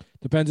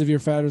 Depends if you're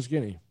fat or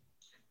skinny.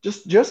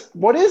 Just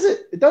what is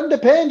it? It doesn't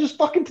depend. Just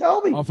fucking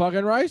tell me. A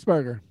fucking rice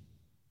burger.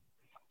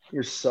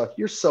 You're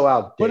so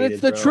outdated. But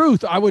it's the bro.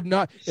 truth. I would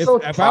not if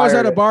So I was at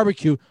a tired.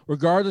 barbecue,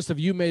 regardless if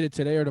you made it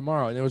today or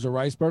tomorrow, and there was a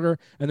rice burger,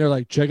 and they're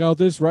like, check out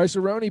this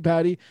rice-a-roni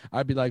patty,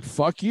 I'd be like,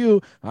 fuck you,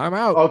 I'm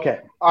out. Okay.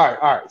 All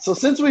right. So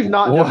since we've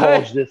not What?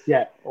 divulged this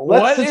yet,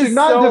 What since is we've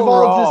not so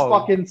divulged wrong? this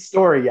fucking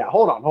story yet,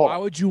 hold on. Why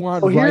would you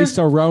want So here's-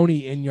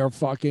 rice-a-roni in your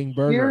fucking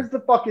burger? Here's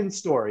the fucking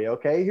story.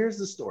 Okay. Here's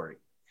the story.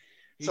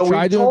 He So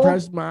tried we to told-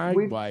 impress my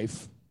we-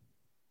 wife.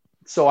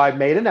 So I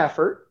made an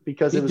effort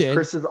because He it was did.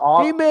 Chris's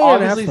He made an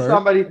obviously effort.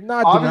 somebody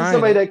Not obviously denying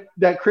somebody it.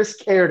 that Chris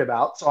cared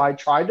about. So I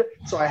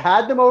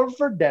had them over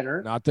for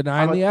dinner. Not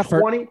denying the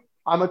effort.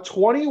 I'm a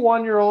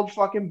 21-year-old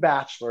fucking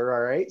bachelor.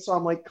 All right. So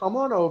I'm like, come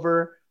on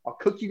over. I'll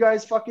cook you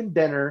guys fucking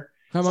dinner.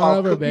 Come So on I'll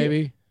over, cook you-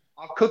 baby.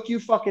 I'll cook you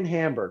fucking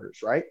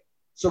hamburgers. Right.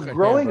 So Fucking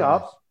growing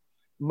hamburgers. up,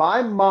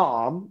 my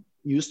mom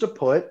used to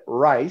put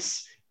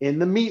rice in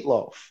the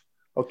meatloaf.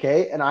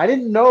 Okay. And I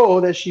didn't know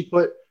that she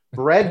put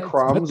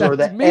breadcrumbs But or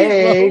the that's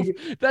meatloaf.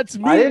 egg. That's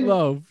I didn't-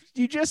 meatloaf.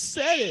 You just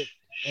said it.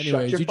 Anyways,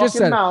 Shut your you just fucking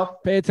said it. mouth.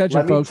 Pay attention,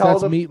 Let me folks. tell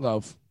That's the-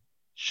 meatloaf.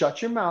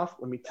 Shut your mouth.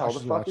 Let me tell Josh the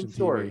is fucking watching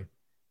story. TV.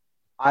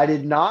 I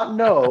did not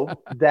know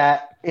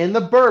that in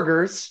the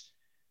burgers,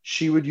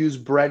 she would use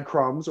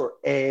breadcrumbs or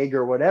egg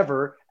or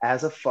whatever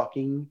as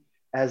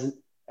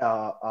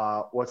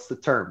what's the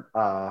term?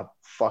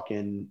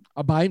 Fucking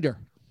A binder.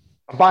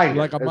 a binder.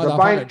 Like a As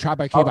motherfucking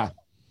Trapakiba.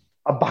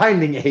 a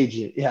binding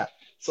agent. Yeah.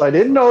 So I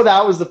didn't know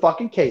that was the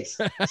fucking case.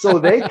 So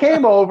they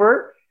came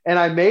over and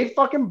I made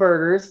fucking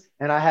burgers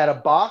and I had a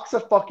box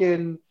of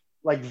fucking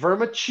like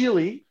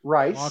vermicelli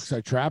rice. Box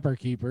of trapper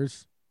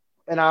keepers.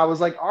 And I was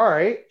like, all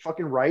right,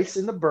 fucking rice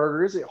in the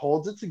burgers. It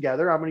holds it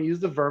together. I'm going to use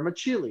the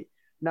vermicelli.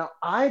 Now,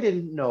 I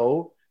didn't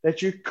know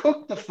that you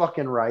cook the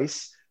fucking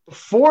rice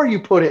before you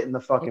put it in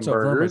the fucking What's a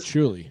burgers.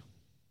 vermicelli?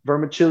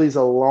 Vermicelli is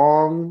a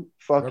long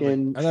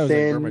fucking I thought it was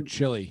thin like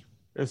vermicelli.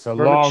 It's a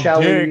long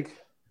vermicelli, dick.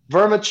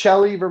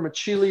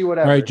 vermicelli,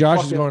 whatever. All right, Josh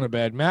is Fucking- going to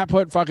bed. Matt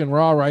put fucking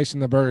raw rice in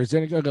the burgers.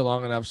 Didn't cook it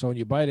long enough, so when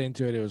you bite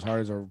into it, it was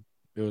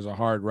a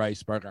hard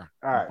rice burger.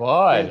 All right,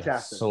 Bud,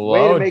 fantastic. slow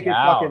Way to make down.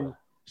 it fucking.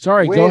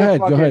 Sorry, way go to ahead.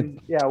 fucking- Go ahead.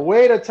 Yeah,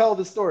 way to tell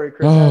the story,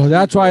 Chris. Oh,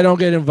 that's why I usual. don't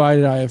get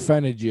invited. I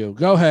offended you.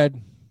 Go ahead.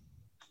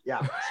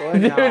 Yeah. So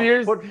anyhow,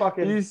 Dude, put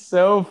fucking. He's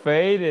so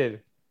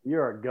faded.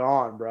 You're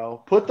gone, bro.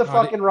 Put the Not-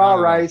 fucking raw not at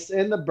all. rice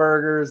in the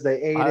burgers.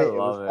 They ate I it. It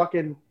love was it.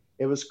 fucking.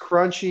 It was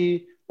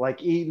crunchy,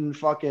 like eating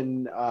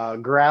fucking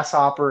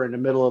grasshopper in the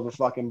middle of a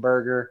fucking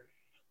burger.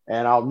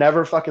 And I'll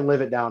never fucking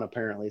live it down.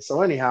 Apparently.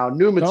 So anyhow,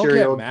 new Don't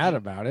material. get mad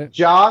about it.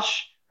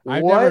 Josh,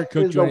 I've what never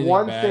cooked is you the anything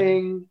one bad.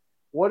 thing?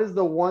 What is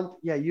the one?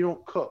 Yeah, you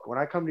don't cook. When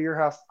I come to your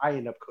house, I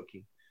end up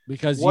cooking.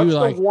 Because What's you the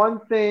like one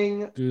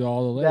thing do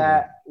all the labor.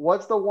 that?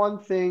 What's the one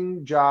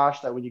thing, Josh,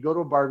 that when you go to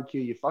a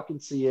barbecue, you fucking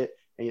see it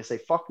and you say,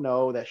 "Fuck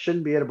no, that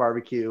shouldn't be at a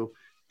barbecue.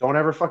 Don't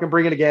ever fucking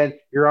bring it again.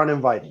 You're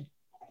uninvited."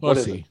 What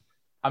is Pussy.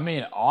 I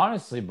mean,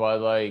 honestly,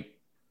 but like,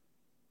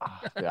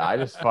 yeah, I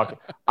just fucking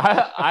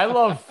I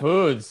love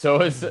food.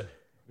 So it's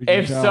You can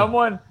if tell.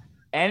 someone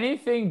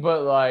anything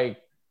but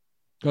like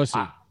Pussy.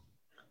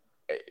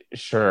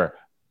 sure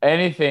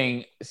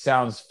anything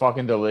sounds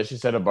fucking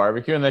delicious at a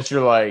barbecue unless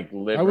you're like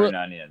liver will- and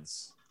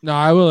onions. No,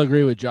 I will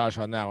agree with Josh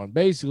on that one.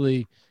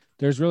 Basically,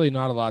 there's really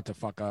not a lot to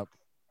fuck up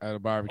at a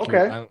barbecue.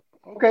 Okay.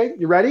 Okay,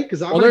 you ready?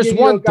 Because I'm Well, gonna there's give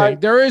you one a guy- thing.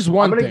 There is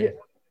one I'm gonna thing. gi-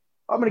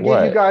 I'm gonna give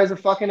What? you guys a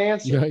fucking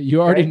answer.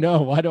 You already okay?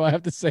 know. Why do I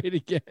have to say it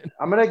again?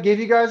 I'm gonna give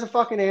you guys a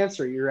fucking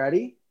answer. You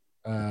ready?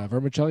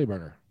 Vermicelli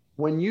burger.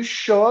 When you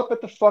show up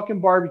at the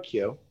fucking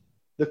barbecue,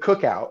 the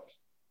cookout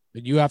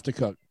That you have to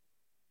cook.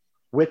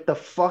 with the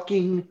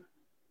fucking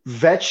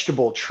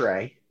vegetable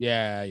tray.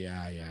 Yeah.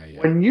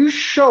 When you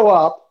show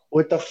up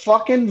with the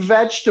fucking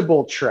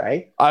vegetable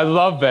tray, I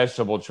love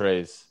vegetable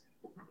trays.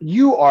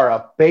 you are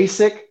a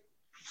basic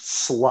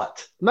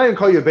slut. I'm not even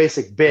call you a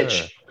basic bitch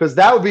Sure. because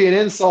that would be an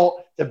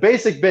insult to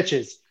basic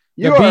bitches.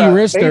 You The are a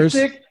B-risters.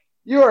 basic.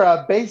 You are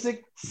a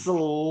basic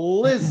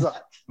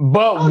slizzut.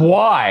 But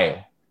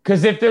why?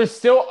 Because if there's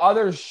still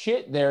other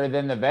shit there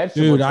than the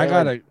vegetable Dude, tray, I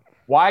gotta like,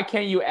 why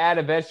can't you add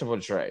a vegetable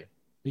tray?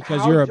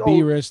 because How- you're a oh,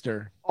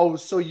 B-rister. Oh,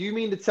 so you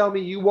mean to tell me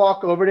you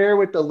walk over there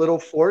with the little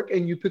fork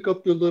and you pick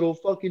up the little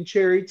fucking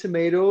cherry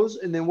tomatoes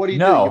and then what do you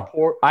do? No, You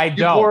pour. I You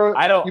don't. pour,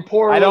 I don't. You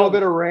pour a I little don't-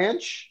 bit of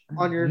ranch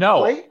on your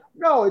No. plate.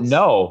 No, it's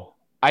No,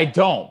 I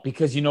don't,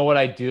 because you know what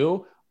I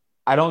do?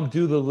 I don't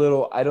do the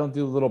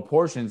little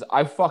portions.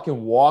 I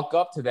fucking walk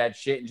up to that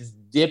shit and just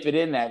dip it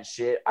in that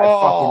shit. I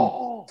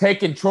fucking take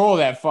control of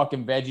that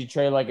fucking veggie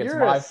tray like it's You're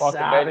my a fucking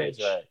savage. veggie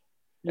tray.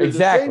 You're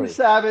Exactly. the same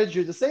savage.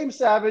 You're the same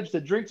savage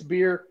that drinks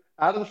beer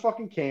out of the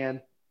fucking can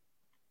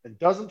and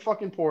doesn't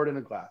fucking pour it in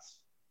a glass.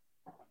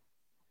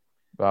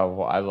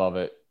 Oh, I love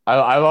it.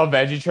 I love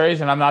veggie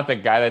trays, and I'm not the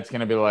guy that's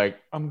gonna be like,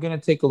 I'm gonna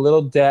take a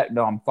little dip.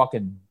 No, I'm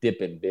fucking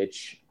dipping,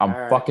 bitch. I'm All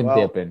right, fucking well,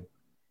 dipping.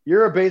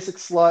 You're a basic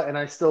slut, and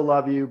I still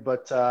love you.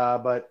 But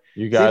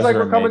You guys seems like are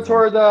we're coming amazing.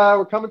 toward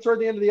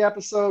the end of the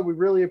episode. We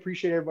really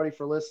appreciate everybody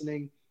for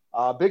listening.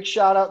 Big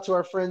shout out to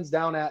our friends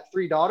down at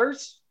Three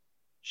Daughters.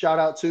 Shout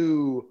out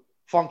to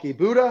Funky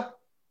Buddha.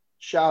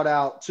 Shout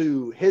out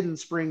to Hidden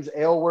Springs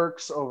Ale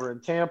Works over in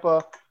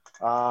Tampa.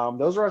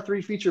 Those are our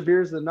 3 feature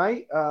beers of the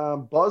night.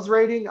 Buzz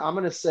rating, I'm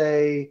going to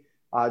say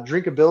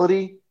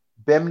drinkability.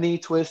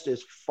 Bemney Twist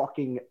is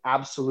fucking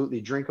absolutely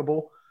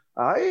drinkable.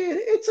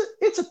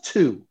 It's a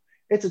 2.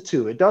 It's a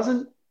 2. It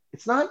doesn't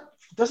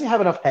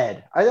have enough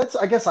head.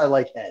 I guess I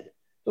like head. It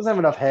doesn't have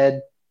enough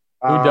head.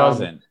 Who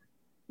doesn't?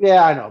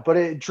 Yeah, I know,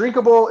 but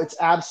drinkable. It's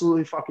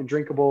absolutely fucking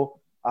drinkable.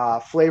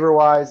 Flavor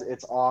wise,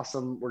 it's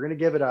awesome. I'm gonna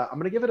give it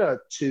a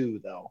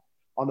 2 though.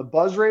 On the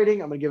Buzz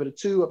rating, I'm gonna give it a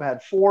 2. I've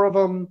had 4 of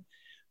them. I'm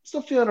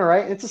still feeling all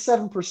right. It's a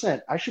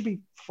 7%. I should be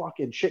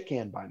fucking shit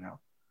canned by now.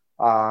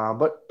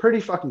 But pretty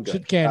fucking good.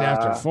 Shit canned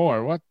after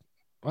 4. What?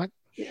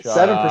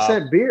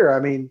 7% beer. I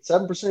mean,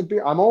 7%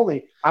 beer. I'm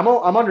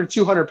under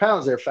 200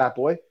 pounds there, fat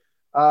boy.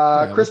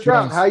 Chris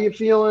Brown, how you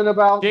feeling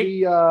about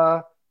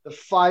the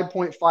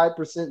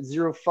 5.5%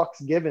 zero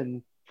fucks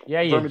given?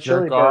 Yeah, you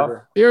vermicelli jerk off.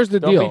 burger? Here's the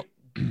deal.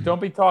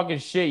 Don't be talking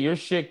shit. You're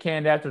shit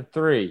canned after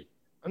 3.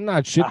 I'm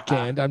not shit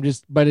canned.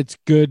 But it's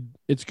good.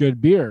 It's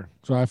good beer.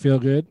 So I feel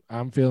good.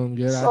 I'm feeling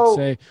good. So, I'd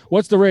say,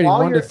 what's the rating? while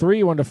 1 to you're-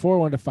 3, 1 to 4,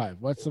 1 to 5.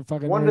 What's the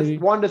fucking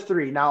rating? 1 to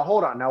 3. Now,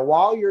 hold on. Now,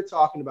 while you're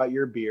talking about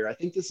your beer, I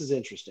think this is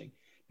interesting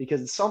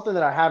because it's something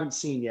that I haven't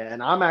seen yet,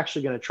 and I'm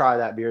actually going to try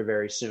that beer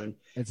very soon.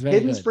 It's very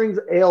Hidden good. Springs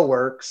Ale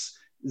Works,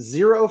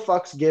 zero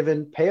fucks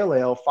given, pale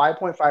ale,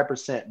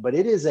 5.5%, but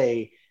it is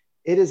a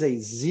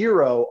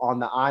 0 on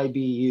the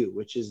IBU,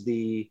 which is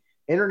the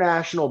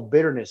International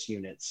Bitterness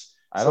Units.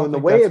 I So don't in the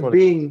think way that's of what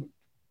being,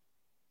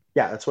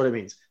 yeah, that's what it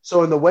means.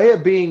 So in the way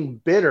of being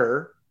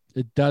bitter,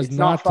 It does it's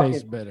not not taste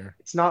fucking- bitter.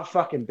 it's not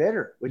fucking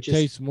bitter, which It is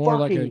tastes more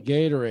like a fucking-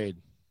 Gatorade.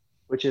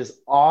 which is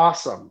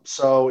awesome.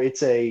 So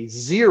it's a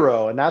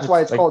 0, and that's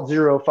why it's like- called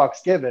zero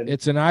fucks given.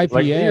 It's an like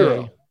IPA.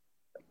 zero.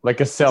 like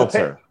a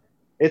seltzer.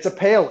 It's a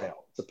pale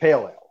ale. It's a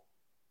pale ale,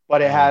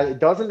 but it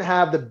doesn't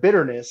have the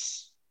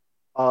bitterness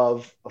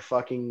of a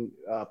fucking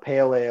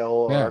pale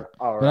ale. Yeah,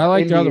 or But I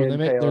like the other one. Indian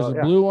They make, pale there's ale. a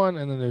Yeah. blue one,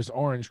 and then there's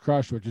Orange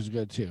Crush, which is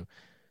good too.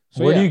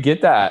 So Where yeah, do you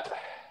get that?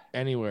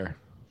 anywhere.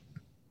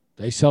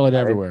 They sell it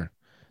everywhere. I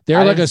They're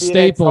like didn't a see it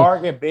at staple.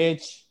 Target,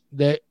 bitch.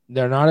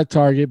 They're not at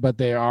Target, but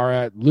they are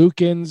at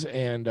Lucan's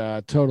and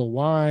Total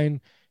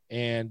Wine.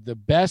 And the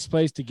best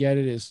place to get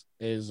it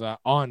is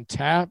on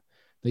tap.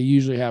 They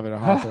usually have it at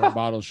Hawthorne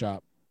Bottle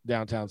Shop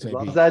downtown St.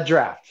 Loves Pete. that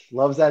draft.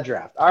 Loves that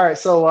draft. All right,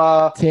 so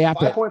Tap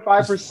it.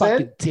 5.5%. Just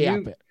fucking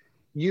tap it.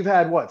 You've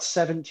had what,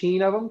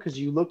 17 of them? Because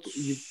you looked.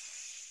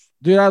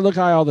 Dude, I look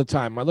high all the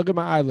time. I look at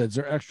my eyelids.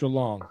 They're extra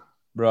long.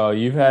 Bro,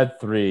 you've had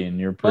 3 and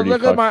you're But pretty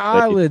look at my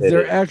fucking eyelids. fitted.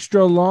 They're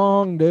extra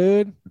long,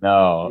 dude.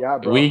 No. Yeah,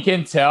 bro. We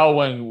can tell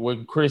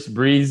when Chris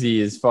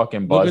Breezy is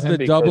fucking Look buzzing. at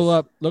the double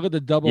up. Look at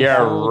the double You're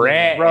fold.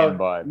 red. Bro,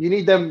 bud. you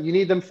need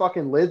them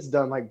fucking lids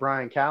done like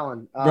Brian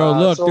Callen. Bro,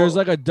 look, So there's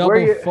like a double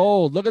where you-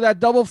 fold. Look at that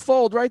double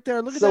fold right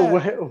there. Look at So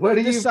that. what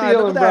are This you side,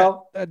 feeling, look at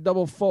bro? that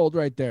double fold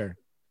right there.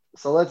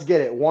 So let's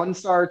get it. 1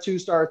 star, 2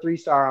 star, 3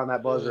 star on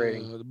that Buzz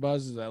rating. The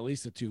Buzz is at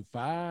least a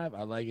 2.5.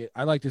 I like it.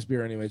 I like this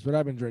beer anyways, but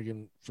I've been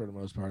drinking for the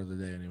most part of the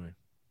day anyway.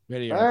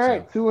 Video All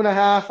right,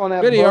 2.5 on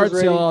that Video Buzz art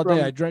rating sale all from,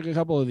 day. I drank a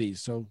couple of these,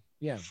 so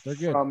yeah, they're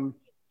good. from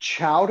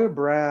Chowda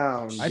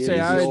Brown. I Get say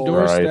his I old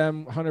endorse Right.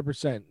 them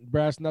 100%.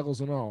 Brass knuckles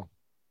and all.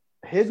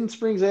 Hidden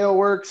Springs Ale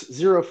Works,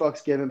 zero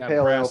fucks given, That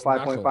pale ale, brass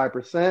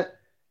 5.5%.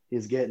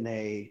 He's getting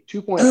a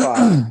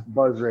 2.5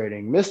 Buzz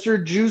rating.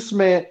 Mr. Juice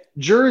Man,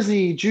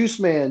 Jersey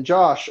Juice Man,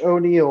 Josh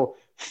O'Neill,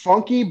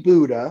 Funky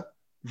Buddha,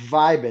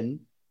 Vibin,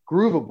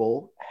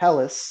 Groovable,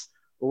 Hellas,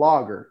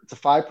 Lager. It's a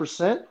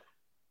 5%.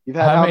 You've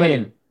had how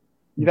many?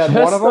 You've had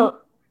one of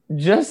them?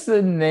 Just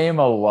the name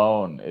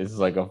alone is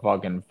like a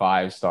fucking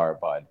 5-star,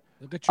 bud.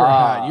 Look at your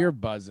hat. You're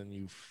buzzing,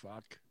 you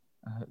fuck.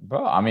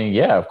 Bro, I mean,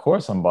 yeah, of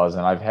course I'm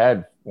buzzing. I've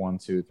had 1,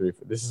 2, 3,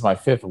 4. This is my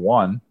 5th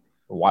one.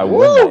 Why Woo!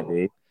 wouldn't I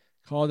be?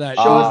 Call that.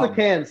 Show us the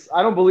cans.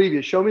 I don't believe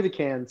you. Show me the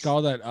cans.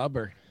 Call that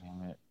ubber.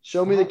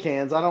 Show me the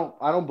cans. I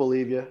don't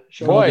believe you.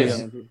 Show Boys,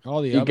 me the cans.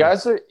 Call the You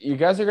ubber.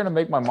 guys are gonna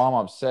make my mom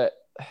upset.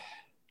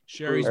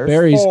 Sherry's There's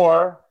berries.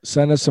 4.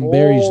 Send us some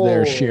berries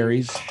there, Oh,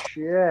 Sherry's.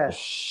 Shit.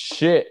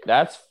 Shit,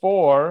 that's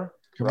 4.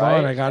 Come right?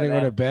 on, I gotta And go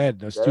to then bed.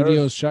 The there's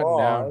studio's shutting 5.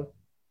 down.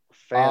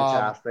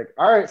 Fantastic.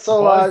 All right.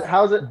 So Buzz-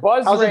 how's it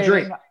Buzz how's it rating-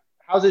 drink?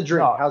 How's it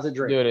drink? No, How's it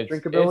drink? Dude,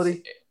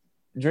 Drinkability?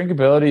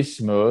 Drinkability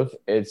smooth.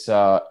 It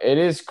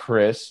is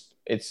crisp.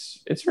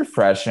 It's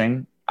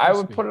refreshing. I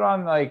would Crispy. put it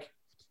on like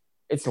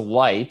it's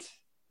light. It's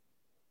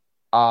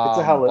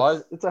a Hellas.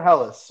 Buzz- It's a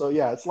Hellas. So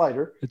yeah, it's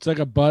lighter. It's like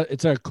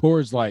it's a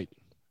Coors Light.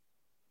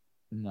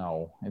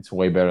 No, it's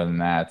way better than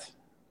that.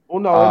 Well,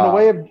 no,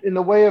 in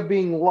the way of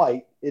being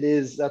light, it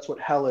is. That's what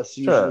Hellas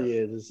Sure. usually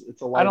is.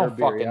 It's a I lighter don't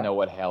beer. fucking Yeah? know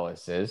what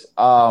Hellas is. Those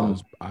I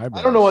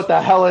eyebrows. don't know what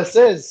the Hellas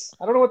is.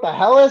 I don't know what the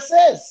Hellas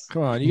is.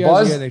 Come on, you guys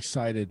Buzz- are getting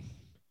excited.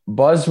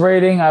 Buzz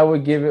rating, I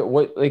would give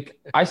it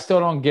I still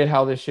don't get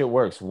how this shit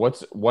works.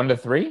 What's 1 to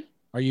 3?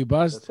 Are you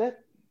buzzed? That's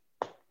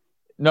it.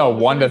 No,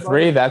 1 to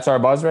 3. That's our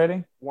buzz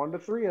rating. 1 to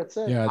 3. That's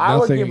it. Yeah, I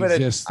would nothing give it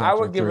exists. I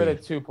would after give it a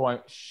 3. 2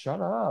 point. Shut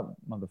up,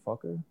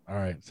 motherfucker. All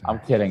right. I'm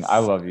kidding. I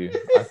love you.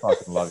 I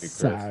fucking love you, Chris.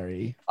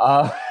 Sorry.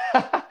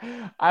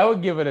 I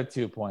would give it a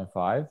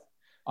 2.5.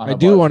 I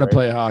do want to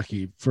play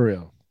hockey for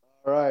real.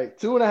 All right,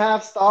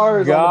 2.5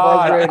 stars God,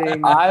 on the buzz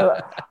rating.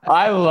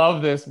 I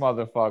love this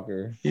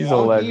motherfucker. He's a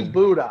legend.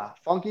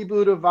 Funky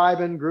Buddha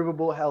vibin'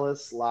 groovable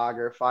Hellas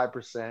lager,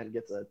 5%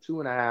 gets a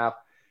 2.5.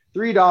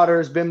 Three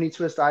Daughters Bimini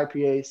Twist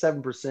IPA,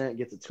 7%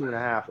 gets a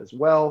 2.5 as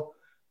well.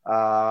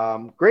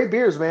 Great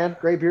beers, man.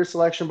 Great beer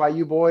selection by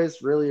you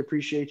boys. Really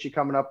appreciate you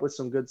coming up with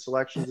some good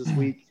selections this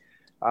week.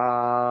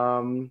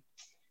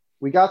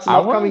 We got some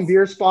upcoming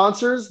beer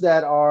sponsors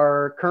that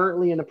are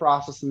currently in the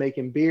process of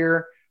making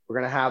beer. We're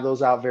going to have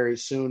those out very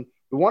soon.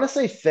 We want to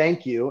say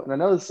thank you, and I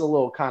know this is a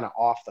little kind of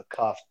off the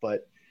cuff,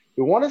 but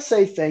we want to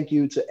say thank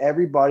you to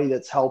everybody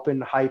that's helping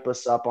hype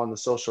us up on the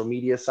social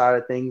media side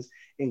of things,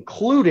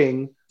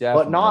 including,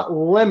 but not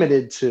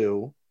limited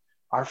to,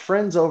 our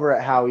friends over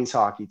at Howie's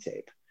Hockey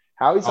Tape.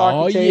 Howie's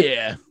Hockey Tape.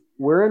 Yeah.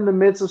 We're in the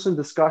midst of some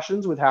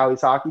discussions with Howie's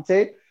Hockey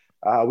Tape.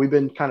 We've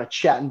been kind of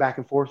chatting back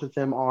and forth with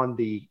him on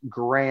the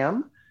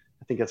gram.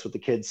 I think that's what the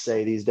kids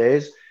say these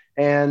days.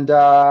 And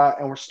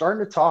we're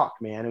starting to talk,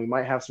 man. And we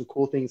might have some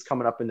cool things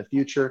coming up in the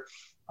future.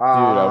 Dude,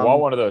 I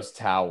want one of those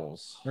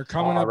towels. They're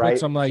coming up with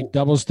some like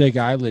double stick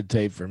eyelid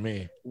tape for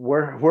me.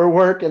 We're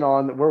working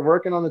on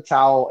the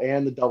towel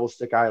and the double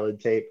stick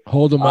eyelid tape.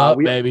 Hold them up,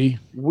 baby.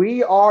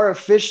 We are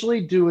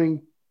officially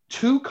doing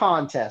 2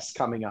 contests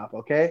coming up.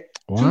 Okay,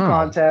 wow. 2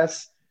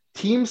 contests.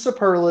 Team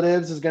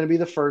Superlatives is going to be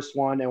the first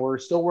one, and we're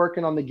still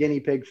working on the guinea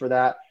pig for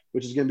that,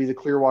 which is going to be the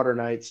Clearwater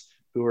Knights,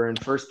 who are in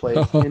first place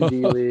in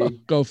D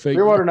League. Go figure.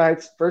 Clearwater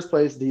Knights, first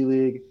place D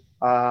League.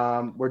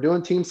 We're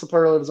doing Team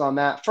Superlatives on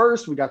that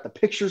first. We got the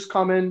pictures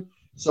coming.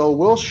 So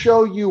we'll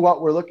show you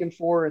what we're looking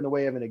for in the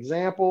way of an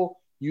example.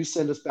 You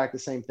send us back the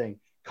same thing.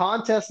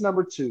 Contest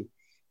number 2.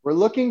 We're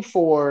looking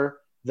for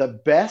the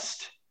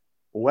best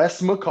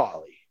Wes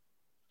McCauley.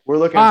 We're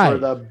looking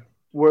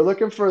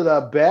for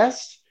the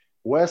best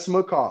Wes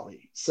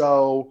McCauley.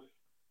 So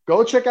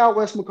go check out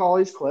Wes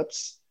McCauley's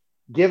clips.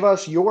 Give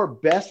us your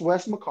best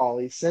Wes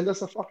McCauley. Send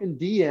us a fucking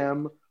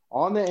DM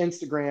on the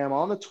Instagram,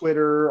 on the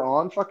Twitter,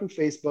 on fucking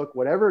Facebook,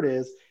 whatever it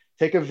is.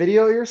 Take a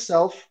video of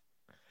yourself.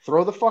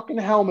 Throw the fucking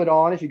helmet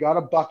on if you got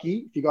a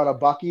Bucky. If you got a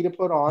Bucky to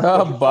put on.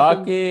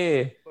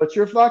 Put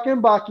your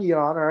fucking Bucky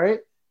on, all right?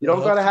 You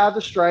don't got to have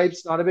the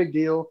stripes. Not a big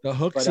deal. The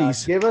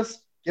hooksies. But,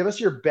 give us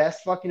your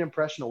best fucking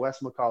impression of Wes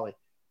McCauley.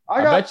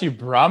 I bet you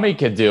Brummy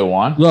could do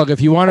one. Look, if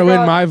you want to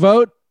win my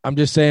vote, I'm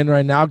just saying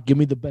right now, give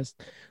me the best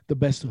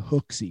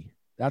hooksy.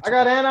 I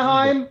got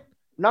Anaheim,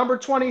 number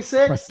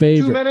 26,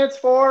 2 minutes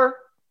for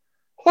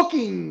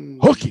hooking.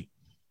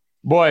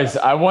 Boys,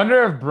 I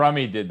wonder if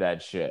Brummy did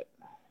that shit.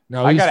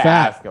 No, he's fat.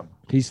 Ask him.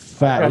 He's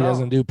fat. He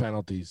doesn't do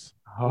penalties.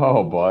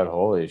 Oh, bud,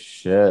 holy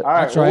shit. All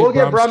right, that's right, we'll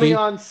get Brummy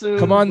on soon.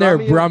 Come on there,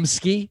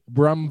 Brumski,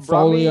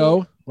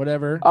 Brumfolio,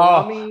 whatever.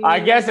 Oh, I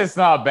guess it's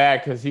not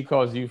bad because he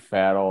calls you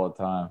fat all the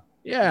time.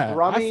 Yeah,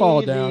 I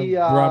fall down.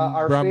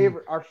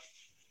 Our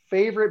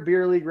favorite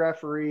beer league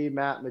referee,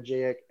 Matt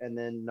Majic, and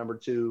then number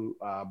 2,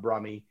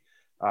 Brummy.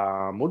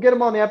 We'll get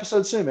him on the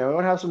episode soon, man. We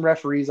want to have some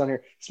referees on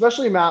here,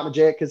 especially Matt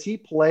Majic, because he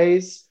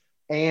plays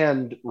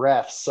and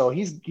refs, so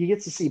he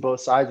gets to see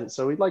both sides of it.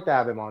 So we'd like to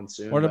have him on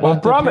soon. What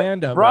about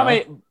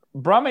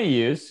Brummy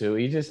used to?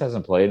 He just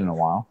hasn't played in a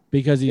while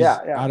because he's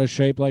out of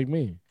shape like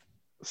me.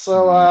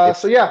 So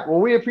well,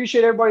 we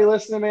appreciate everybody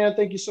listening, man.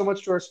 Thank you so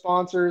much to our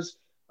sponsors.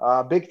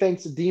 Big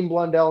thanks to Dean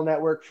Blundell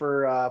Network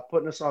for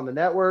putting us on the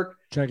network.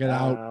 Check it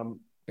out.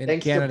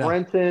 Thanks to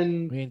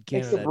Brenton.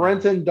 Thanks to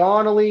Brenton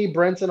Donnelly,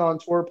 Brenton on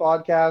Tour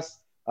podcast.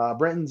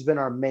 Brenton's been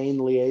our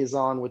main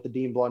liaison with the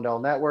Dean Blundell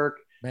Network.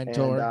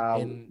 Mentor.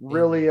 And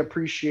really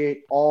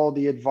appreciate all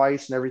the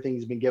advice and everything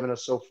he's been giving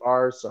us so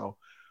far. So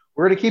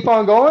we're going to keep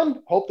on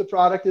going. Hope the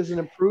product isn't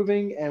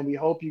improving, and we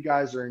hope you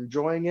guys are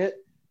enjoying it.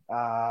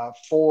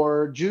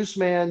 For Juice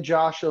Man,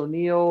 Josh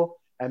O'Neill,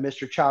 and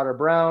Mr. Chowda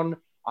Brown,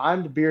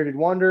 I'm the Bearded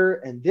Wonder,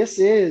 and this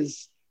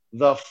is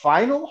the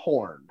Final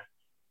Horn.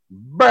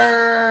 Burn!